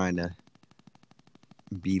 just trying to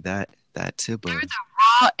be that Tibba. They're the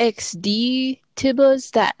raw XD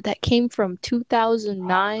Tibbas that came from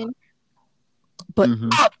 2009, but Mhm.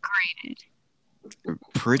 upgraded.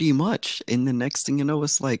 Pretty much. And the next thing you know,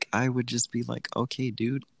 it's like I would just be like, okay,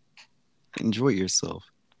 dude, enjoy yourself.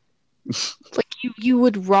 Like you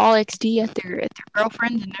would raw XD at their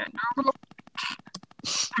girlfriends and they're I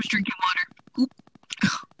was drinking water.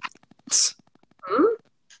 Hmm?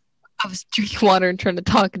 I was drinking water and trying to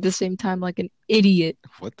talk at the same time like an idiot.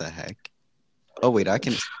 What the heck? Oh wait, I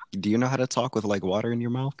can. Do you know how to talk with like water in your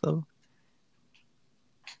mouth though?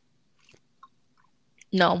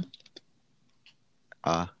 No,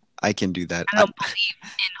 I can do that. I don't believe in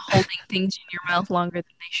holding things in your mouth longer than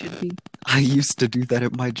they should be. I used to do that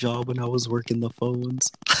at my job when I was working the phones.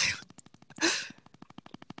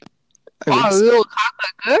 Wow, would, little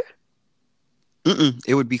cocksucker.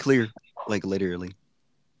 it would be clear, like literally.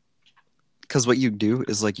 Because what you do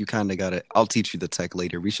is like you kind of gotta. I'll teach you the tech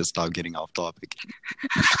later. We should stop getting off topic.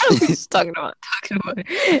 I was talking about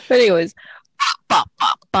it. But anyways, what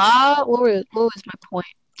was my point?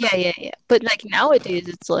 Yeah. But like nowadays,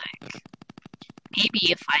 it's like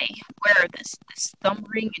maybe if I wear this thumb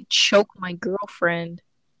ring and choke my girlfriend,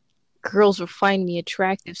 girls will find me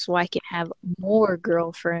attractive, so I can have more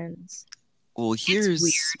girlfriends. Well, weird.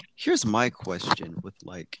 here's my question with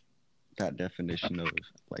like that definition of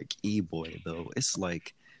like e-boy though. It's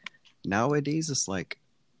like nowadays it's like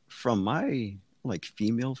from my like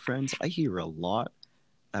female friends, I hear a lot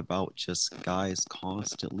about just guys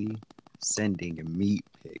constantly sending meat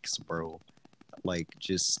pics, bro. Like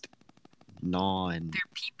just non Their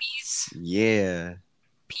peepees, yeah.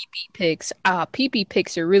 peepee pics. Peepee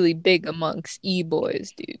pics are really big amongst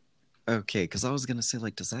e-boys, dude. Okay, because I was gonna say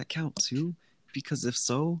like, does that count too? Because if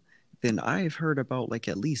so, then I've heard about like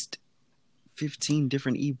at least 15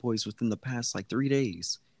 different e-boys within the past like 3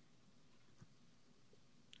 days.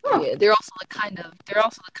 Yeah, they're also the kind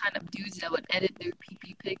of dudes that would edit their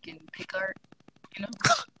PP pic and pic art, you know?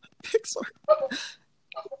 Pixar.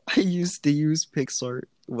 I used to use Pixar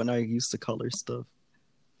when I used to color stuff.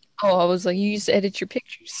 Oh, I was like, you used to edit your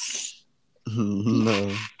pictures.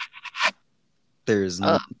 No. There's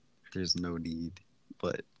no need.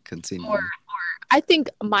 But continue. Or I think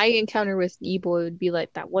my encounter with an e-boy would be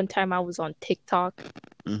like that one time I was on TikTok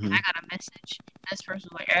and I got a message. This person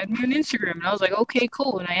was like, add me on Instagram. And I was like, okay,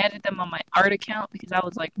 cool. And I added them on my art account because I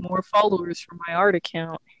was like, more followers for my art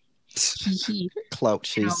account. Clout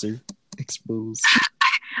chaser exposed.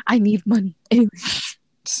 I need money. Anyways.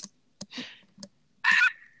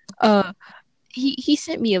 He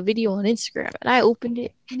sent me a video on Instagram and I opened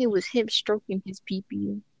it and it was him stroking his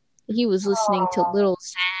pee-pee. He was listening to Little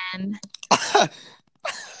Xan. Little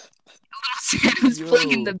Xan was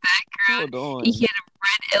playing in the background. Hold on. He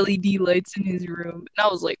had red LED lights in his room. And I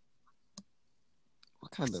was like,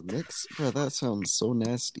 what kind of mix? Bro, that sounds so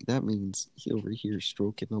nasty. That means he over here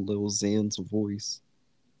stroking a Lil Xan's voice.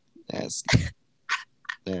 Nasty.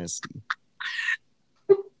 Nasty.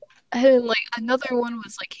 and then like another one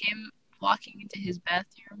was like him walking into his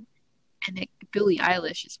bathroom and like Billie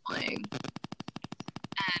Eilish is playing.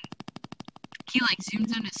 And he like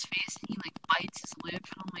zooms on his face and he like bites his lip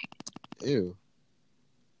and I'm like, Ew.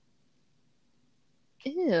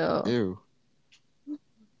 ew.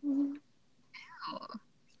 Ew.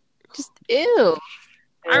 Just ew.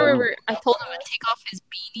 I remember I told him to take off his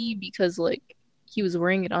beanie because like he was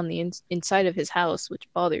wearing it on the inside of his house, which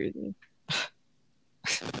bothered me.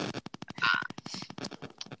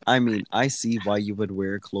 I mean, I see why you would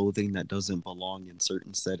wear clothing that doesn't belong in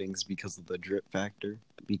certain settings because of the drip factor.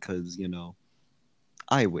 Because, you know,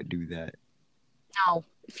 I would do that. No,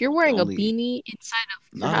 if you're wearing Only- a beanie inside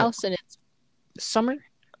of your Not a- house and it's summer,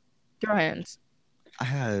 throw hands. I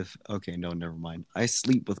have... Okay, no, never mind. I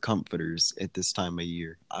sleep with comforters at this time of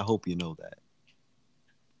year. I hope you know that.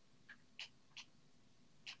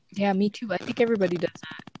 Yeah, me too. I think everybody does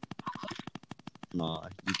that. Nah,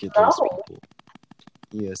 you get those No. people.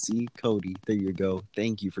 Yeah, see, Cody, there you go.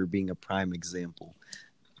 Thank you for being a prime example.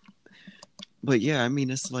 But yeah, I mean,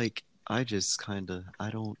 it's like I just kind of I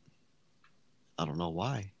don't know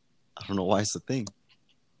why. I don't know why it's a thing.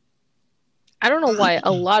 I don't know why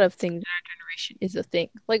a lot of things in our generation is a thing.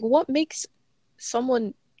 Like, what makes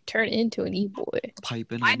someone turn into an e-boy?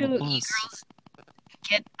 Piping Why on the do bus. e-girls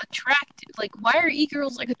get attracted? Like, why are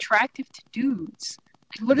e-girls like attractive to dudes?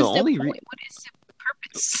 Like, what The is their only point? What is their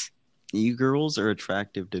purpose? E-girls are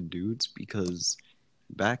attractive to dudes because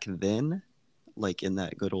back then, like in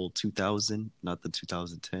that good old 2000, not the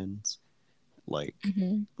 2010s, like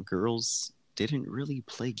Mm-hmm. girls didn't really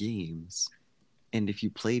play games. And if you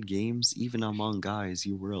played games, even among guys,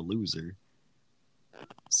 you were a loser.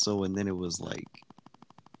 So, and then it was like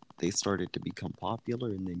they started to become popular,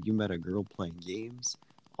 and then you met a girl playing games.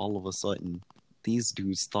 All of a sudden, these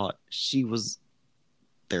dudes thought she was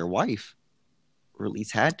their wife, or at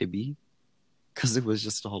least had to be, because it was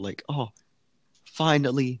just all like, oh,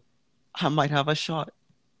 finally, I might have a shot.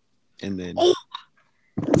 And then, Oh,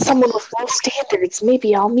 someone with low standards.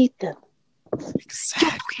 Maybe I'll meet them.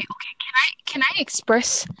 exactly. Okay. Can I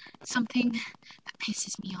express something that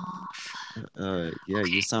pisses me off? Yeah,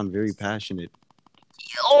 you sound very passionate.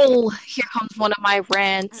 Oh, here comes one of my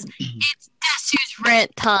rants. It's Desu's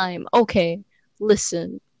rant time. Okay,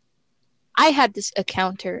 listen. I had this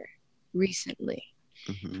encounter recently,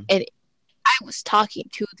 Mm-hmm. and I was talking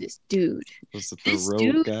to this dude. Was it the This road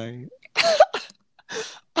dude, guy?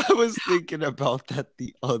 I was thinking about that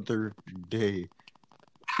the other day.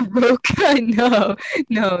 Roka, no.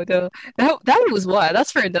 That was why.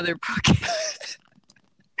 That's for another book.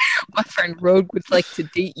 My friend Rogue would like to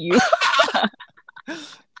date you.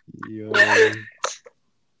 Yo.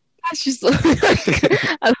 That's just like,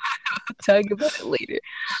 I'll talk about it later.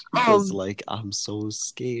 He was like, I'm so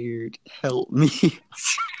scared. Help me.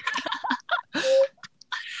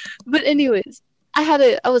 But anyways,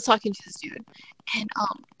 I was talking to this dude, and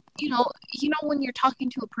you know when you're talking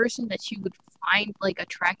to a person that you would find like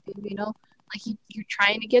attractive, like you're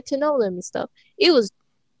trying to get to know them and stuff. It was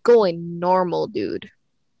going normal, dude.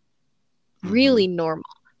 Really normal.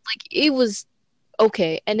 Like it was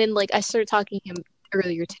okay. And then like I started talking to him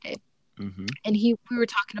earlier today. Mm-hmm. And we were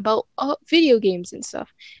talking about video games and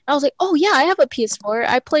stuff. And I was like, oh yeah, I have a PS4.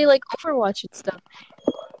 I play like Overwatch and stuff.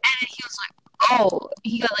 And he was like, oh,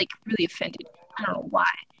 he got like really offended. I don't know why.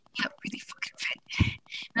 He got really fucking offended.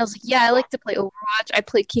 And I was like, yeah, I like to play Overwatch. I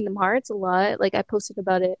play Kingdom Hearts a lot. Like I posted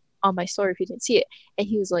about it on my story if you didn't see it. And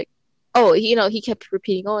he was like, oh, he kept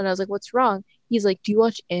repeating, oh, and I was like, what's wrong? He's like, do you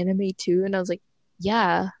watch anime too? And I was like,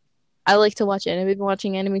 yeah. I like to watch anime. I've been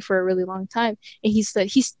watching anime for a really long time. And he said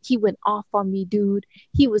he went off on me, dude.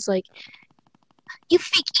 He was like, "You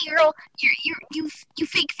fake girl, you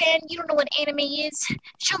fake fan. You don't know what anime is.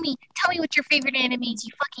 Tell me what your favorite anime is.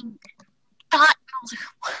 You fucking thought." And I was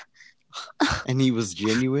like, and he was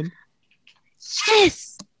genuine.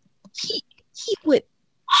 yes, he went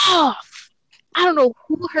off. I don't know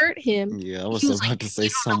who hurt him. Yeah, I was He was about like, to say you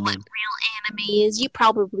don't know what someone. real anime is. You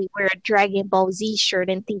probably wear a Dragon Ball Z shirt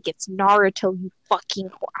and think it's Naruto. You fucking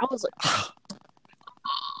whore. I was like,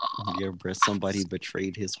 Yeah, bro, somebody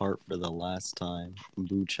betrayed his heart for the last time.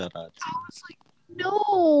 Bucharati. I was like,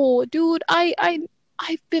 no, dude. I've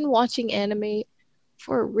been watching anime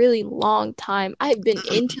for a really long time. I've been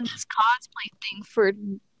into this cosplay thing for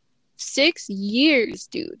 6 years,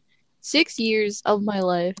 dude. 6 years of my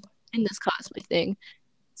life in this cosplay thing.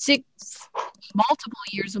 Multiple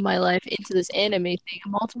years of my life into this anime thing,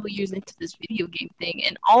 multiple years into this video game thing,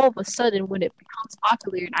 and all of a sudden when it becomes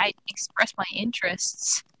popular and I express my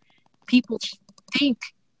interests, people think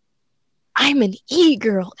I'm an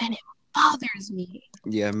e-girl and it bothers me.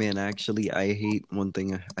 Yeah, man, actually, I hate one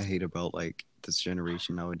thing I hate about like this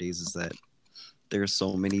generation nowadays is that there's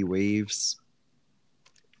so many waves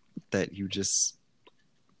that you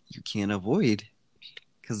can't avoid.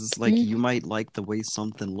 Because it's like you might like the way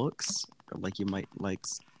something looks, or like you might like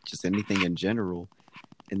just anything in general.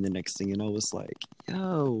 And the next thing you know, it's like,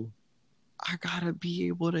 yo, I gotta be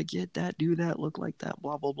able to get that, do that, look like that,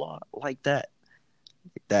 blah, blah, blah, like that.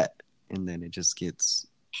 And then it just gets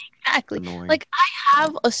Exactly. annoying. Like, I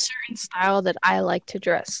have a certain style that I like to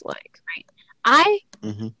dress like, right?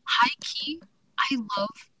 High key, I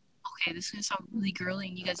love, okay, this is gonna sound really girly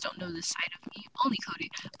and you guys don't know this side of me, only Cody,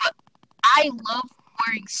 but I love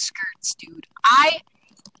wearing skirts, dude. I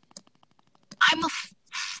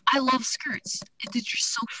love skirts. They're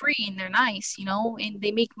just so free and they're nice, and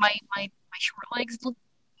they make my short legs look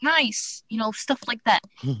nice, stuff like that.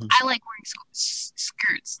 I like wearing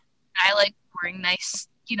skirts. I like wearing nice,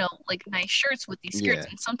 like nice shirts with these skirts,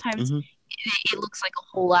 and sometimes it looks like a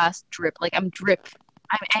whole ass drip. Like I'm drip.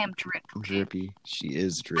 I am drip. Okay? Drippy. She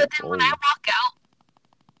is drip. But then when I walk out,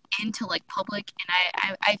 into like public,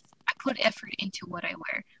 and I put effort into what I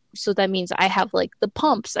wear. So that means I have like the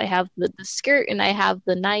pumps, I have the skirt, and I have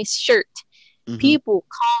the nice shirt. Mm-hmm. People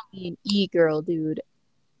call me an e-girl, dude,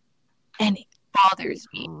 and it bothers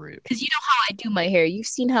me Rip. because you know how I do my hair. You've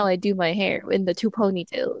seen how I do my hair in the 2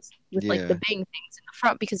 ponytails with like the Yeah. bang things in the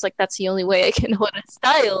front, because like that's the only way I can know how to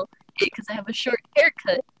style it, because I have a short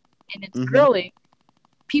haircut and it's Mhm. growing.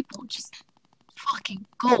 People just fucking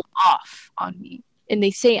go off on me. And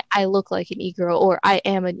they say I look like an e-girl, or I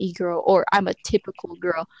am an e-girl, or I'm a typical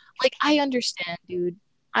girl. Like, I understand, dude.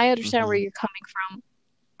 I understand where Mhm. you're coming from.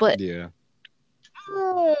 But Yeah.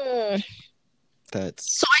 so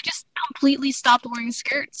That's I just completely stopped wearing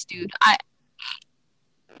skirts, dude. that's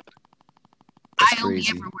I only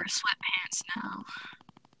crazy. ever wear sweatpants now.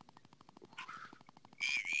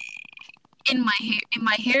 And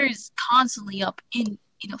my hair is constantly up in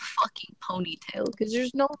a fucking ponytail, because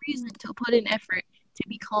there's no reason to put in effort to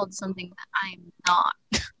be called something that I'm not.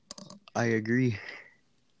 I agree.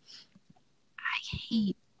 I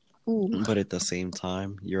hate. Ooh. But at the same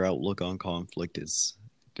time, your outlook on conflict is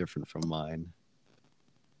different from mine.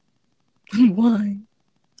 Why?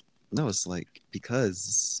 No, it's like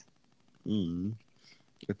because with You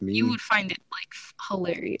me, would find it like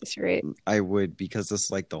hilarious, right? I would, because it's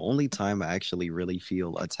like the only time I actually really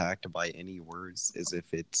feel attacked by any words is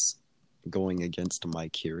if it's going against my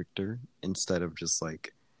character instead of just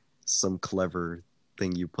like some clever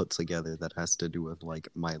thing you put together that has to do with like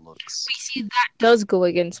my looks. We see that does go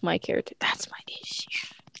against my character. That's my issue.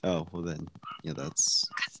 Oh, well then, yeah, that's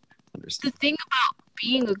The understandable. thing about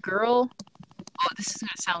being a girl, this is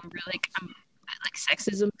gonna sound really like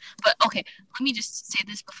sexism, but okay, let me just say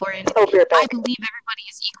this before. And I'll be right I back. believe everybody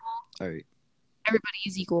is equal. All right. Everybody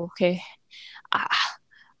is equal, okay?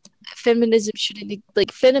 Feminism shouldn't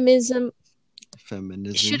feminism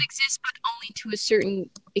Feminism. should exist, but only to a certain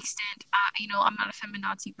extent. I'm not a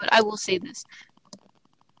feminazi, but I will say this: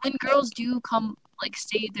 when girls do come, like,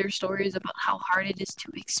 say their stories about how hard it is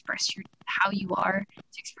to express how you are,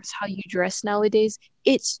 to express how you dress nowadays,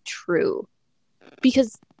 it's true.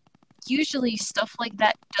 Because usually stuff like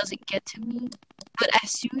that doesn't get to me, but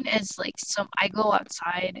as soon as I go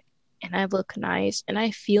outside and I look nice and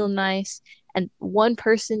I feel nice, and one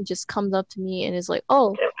person just comes up to me and is like,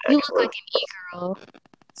 "Oh, you look like an e-girl,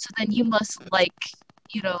 so then you must like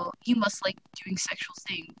doing sexual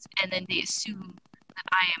things," and then they assume that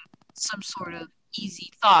I am some sort of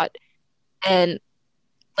easy thought, and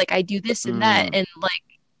like I do this and that, and like,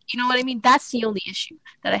 you know what I mean? That's the only issue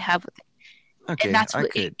that I have with it. Okay, And that's I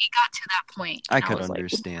what could it got to that point. I and could was like,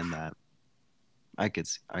 understand that. I could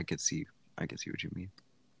see what you mean.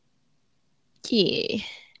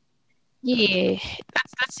 Yeah.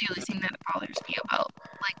 That's the only thing that bothers me about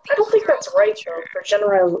like the I don't think e-girl that's right culture.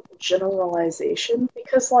 though for generalization,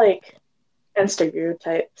 because and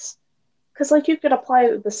stereotypes, because you could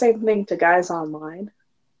apply the same thing to guys online.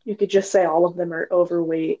 You could just say all of them are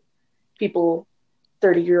overweight people,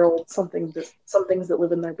 30-year-olds, some things that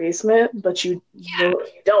live in their basement, but you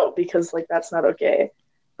don't, because that's not okay.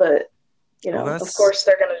 But of course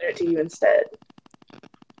they're gonna do it to you instead.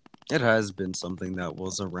 It has been something that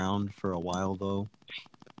was around for a while though,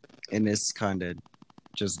 and it's kind of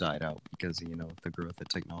just died out because the growth of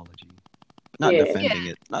technology. Not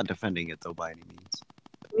defending it though by any means.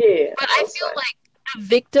 Yeah, but I feel like the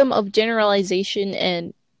victim of generalization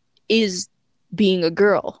and is being a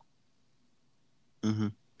girl. Mm-hmm.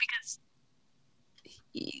 Because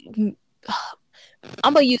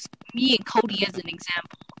I'm gonna use me and Cody as an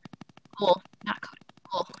example. Well, not Cody.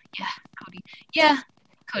 Well, yeah, Cody. Yeah,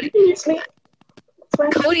 Cody. It's me.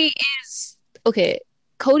 Cody is okay.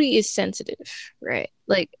 Cody is sensitive, right?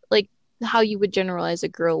 Like how you would generalize a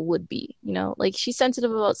girl would be, like she's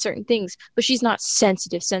sensitive about certain things, but she's not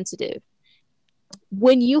sensitive.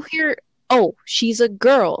 When you hear, "Oh, she's a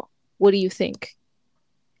girl," what do you think?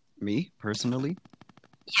 Me personally?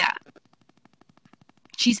 Yeah.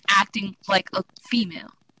 She's acting like a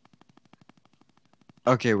female.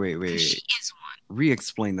 Okay, wait. She is one.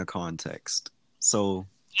 Re-explain the context. So,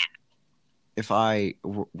 if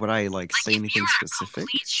would I say anything specific?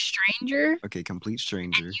 Complete stranger. Okay, complete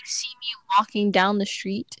stranger. And you see me walking down the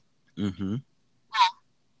street. Mm-hmm. Well,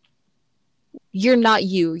 you're not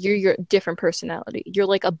you. You're your different personality. You're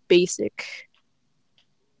like a basic.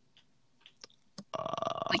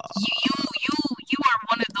 Like you are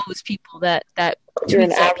one of those people that you're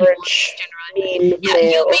an average mean yeah,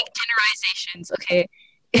 male. you make generalizations, okay?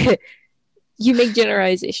 You make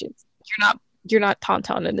generalizations. You're not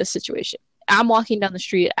Tauntaun in this situation. I'm walking down the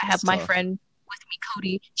street. I have my friend with me,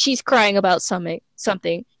 Cody. She's crying about something,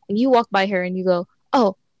 and you walk by her and you go,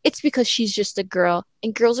 "Oh, it's because she's just a girl,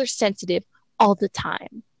 and girls are sensitive all the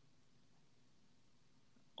time.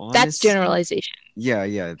 That's Honest, generalization.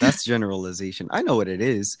 yeah, that's generalization. I know what it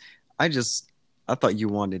is. I just, I thought you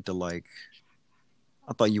wanted to like,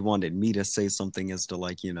 I thought you wanted me to say something as to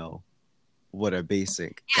like, what a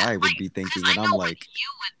basic Yeah, guy would like, be because thinking, I and I'm know what like, you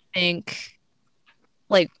would think.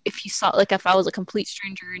 Like, if you saw, like, if I was a complete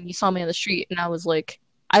stranger and you saw me on the street and I was like,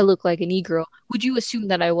 I look like an e-girl, would you assume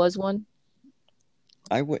that I was one?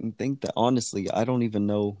 I wouldn't think that. Honestly, I don't even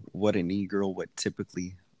know what an e-girl would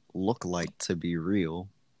typically look like to be real.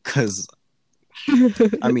 Because,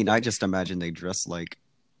 I mean, I just imagine they dress like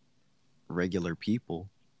regular people.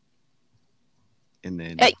 And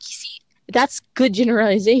then, You see, that's good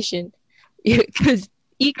generalization because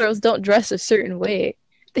e-girls don't dress a certain way.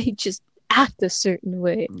 They just act a certain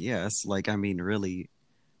way. yes, like, I mean, really,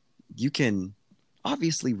 you can,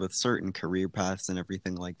 obviously, with certain career paths and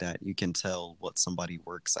everything like that, you can tell what somebody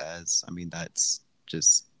works as. I mean, that's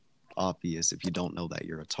just obvious. If you don't know that,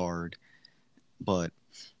 you're a tard. But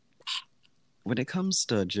when it comes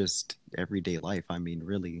to just everyday life, I mean,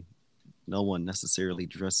 really, no one necessarily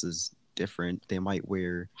dresses different. They might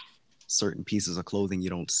wear certain pieces of clothing you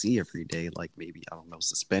don't see every day, like maybe, I don't know,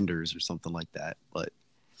 suspenders or something like that. But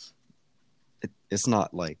it's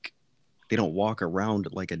not like they don't walk around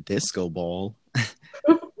like a disco ball.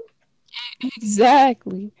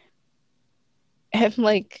 Exactly. And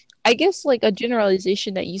like, I guess like a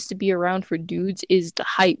generalization that used to be around for dudes is the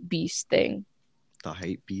hype beast thing. The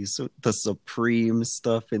hype beast, the Supreme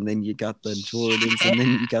stuff, and then you got the Jordans, and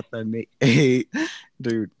then you got the hey,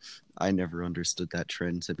 dude. I never understood that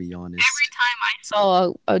trend, to be Every honest. time I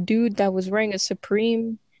saw a dude that was wearing a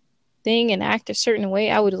Supreme thing and act a certain way,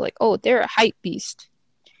 I was like, oh, they're a hype beast.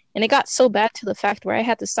 And it got so bad to the fact where I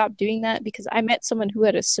had to stop doing that because I met someone who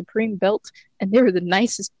had a Supreme belt and they were the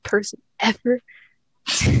nicest person ever.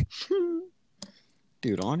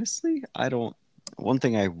 Dude, honestly, I don't. One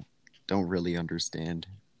thing I don't really understand,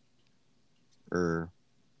 or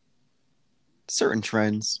certain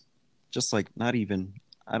trends, just like not even.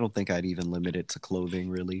 I don't think I'd even limit it to clothing,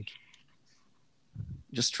 really.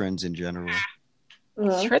 Just trends in general.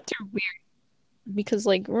 Mhm. Trends are weird because,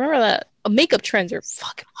 like, remember that makeup trends are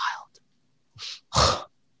fucking wild.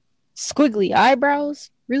 Squiggly eyebrows,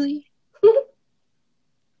 really?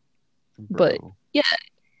 But Bro. yeah,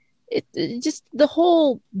 it just the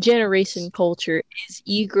whole generation culture is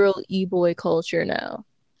e-girl, e-boy culture now.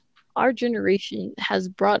 Our generation has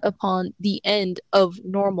brought upon the end of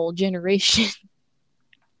normal generation.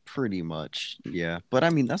 Pretty much, yeah. But I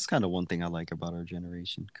mean, that's kind of one thing I like about our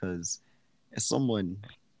generation, because as someone,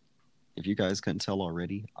 if you guys couldn't tell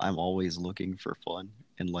already, I'm always looking for fun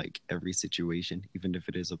in like every situation, even if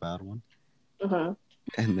it is a bad one. Mhm.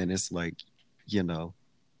 And then it's like, if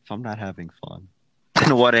I'm not having fun,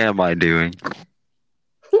 then what am I doing?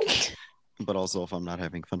 But also, if I'm not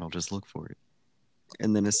having fun, I'll just look for it.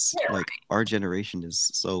 And then it's like our generation is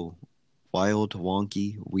so wild,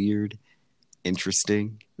 wonky, weird,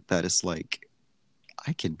 interesting that it's like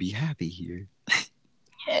I can be happy here.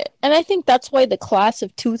 And I think that's why the class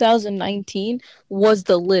of 2019 was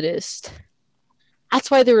the littest. That's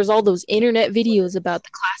why there was all those internet videos about the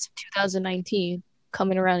class of 2019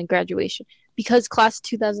 coming around in graduation because class of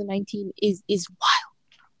 2019 is wild.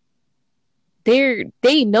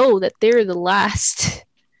 They know that they're the last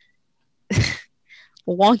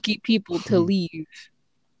wonky people to leave.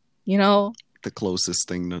 You know, The closest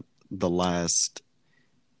thing to the last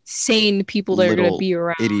sane people that are gonna little be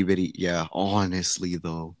around. itty bitty. Yeah, honestly,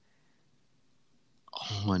 though.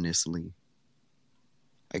 Honestly,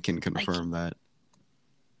 I can Like, confirm that.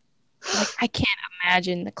 I can't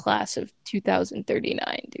imagine the class of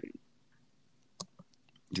 2039, dude.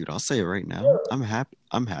 Dude, I'll say it right now. I'm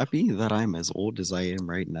happy that I'm as old as I am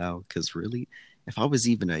right now. Cause really, if I was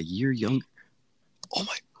even a year younger, oh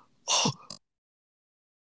my, oh,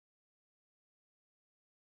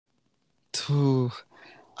 Phew.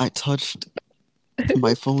 I touched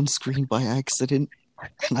my phone screen by accident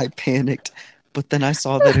and I panicked. But then I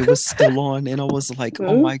saw that it was still on and I was like, oh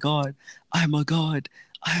Mhm. my God, I'm a god.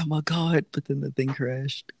 I am a god. But then the thing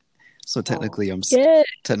crashed. So Yeah,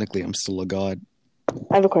 technically I'm still a god.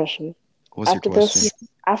 I have a question. What's your After question? this,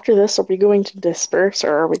 after this, are we going to disperse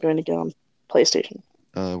or are we going to get on PlayStation?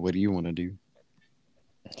 What do you want to do?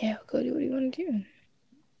 yeah, Cody, what do you want to do?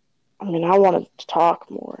 I mean, I wanted to talk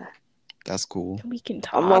more. That's cool. We can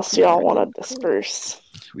talk Unless y'all more. want Dude. to disperse.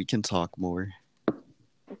 We can talk more.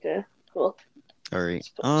 Okay, cool. All right.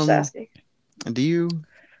 Just asking. Do you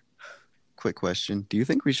quick question. Do you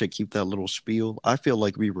think we should keep that little spiel? I feel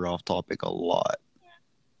like we were off topic a lot.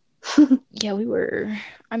 Yeah, we were.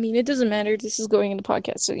 I mean, it doesn't matter. This is going in the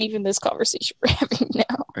podcast, so even this conversation we're having now.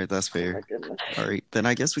 All right, that's Oh my fair. goodness. All right, then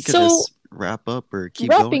I guess we could So, just wrap up or keep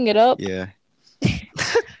wrapping going. it up. Yeah.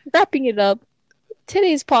 Wrapping it up.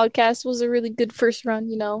 Today's podcast was a really good first run.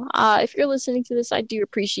 If you're listening to this, I do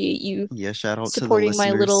appreciate you Yeah, shout out to the supporting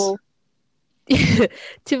my listeners. little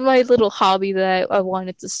to my little hobby that I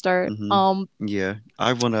wanted to start. Mhm. Yeah,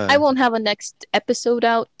 I I won't have a next episode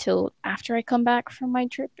out till after I come back from my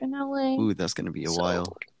trip in LA. Ooh, that's gonna be a So,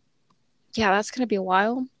 while. yeah, that's gonna be a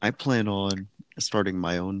while. I plan on starting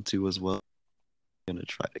my own too as well. I'm gonna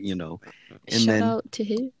try to, and Shout then out to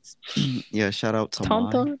his yeah, shout out to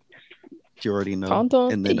mine. Tonton. You already know.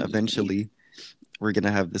 Tonton. And then eventually we're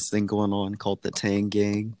gonna have this thing going on called the Tang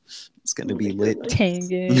Gang. It's gonna be lit. Tang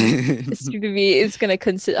Gang. It's gonna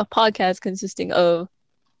consist a podcast consisting of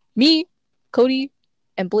me, Cody,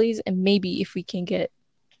 and Blaze, and maybe if we can get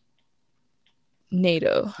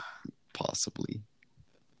NATO. Possibly.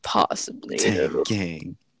 NATO.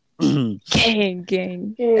 Tang Gang.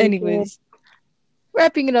 Gang. Anyways,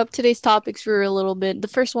 wrapping it up, today's topics were a little bit. The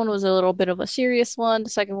first one was a little bit of a serious one. The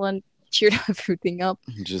second one cheered everything up.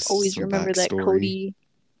 Just Always some remember that backstory. Cody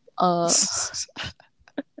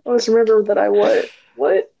Always remember that I what?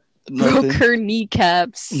 broke Nothing. her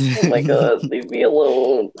kneecaps. Oh my god, leave me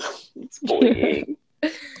alone. It's bullying.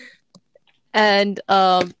 And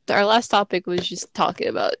our last topic was just talking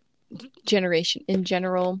about generation in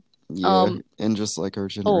general. Yeah, and just like our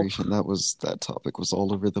generation, that topic was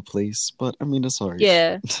all over the place. But I mean, it's alright.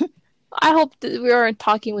 Yeah. I hope that our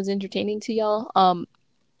talking was entertaining to y'all.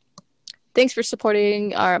 Thanks for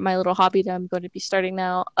supporting my little hobby that I'm going to be starting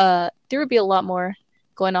now. There will be a lot more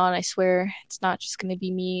going on, I swear. It's not just going to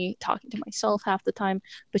be me talking to myself half the time,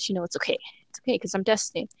 but it's okay. It's okay because I'm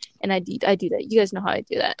Destiny, and I do that. You guys know how I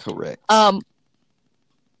do that. Correct.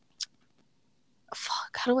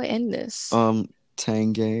 Fuck, how do I end this?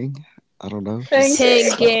 Tang Gang. I don't know. Tang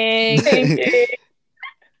Tang Gang. Tang Gang.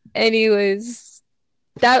 Anyways,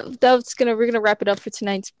 we're gonna wrap it up for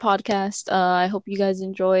tonight's podcast. I hope you guys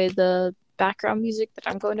enjoy the background music that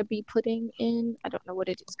I'm going to be putting in. I don't know what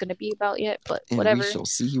it is going to be about yet, but And whatever. we shall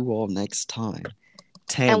see you all next time.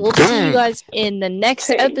 Tang And we'll see you guys in the next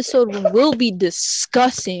Tang. episode when we'll be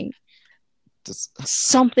discussing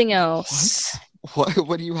something else.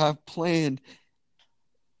 What do you have planned?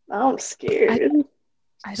 I'm scared.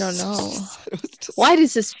 I don't know. Why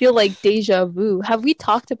does this feel like deja vu? Have we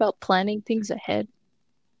talked about planning things ahead?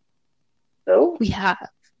 No? We have.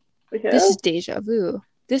 We have? This is deja vu.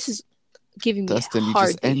 This is giving me Dustin, you hard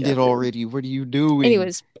just deja ended vu. already. What are you doing?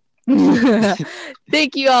 Anyways,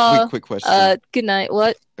 thank you all. Quick question. Good night.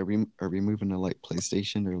 What? Are we moving to like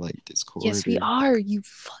PlayStation or like Discord? Yes, we or- are. You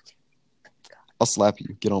fucking. I'll slap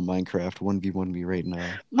you. Get on Minecraft 1v1 me right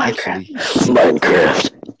now. Minecraft. Actually,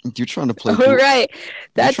 Minecraft. you trying to play? All right.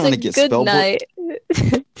 That's trying a to get good spellbook? night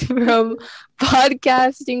from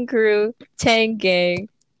podcasting crew Tang Gang.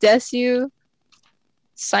 Desu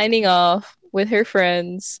signing off with her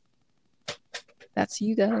friends. That's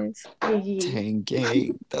you guys. Tang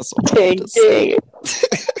Gang. That's all I Tang have to say.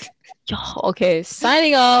 Gang. Okay,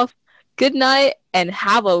 signing off. Good night and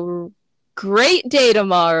have a great day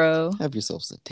tomorrow. Have yourselves a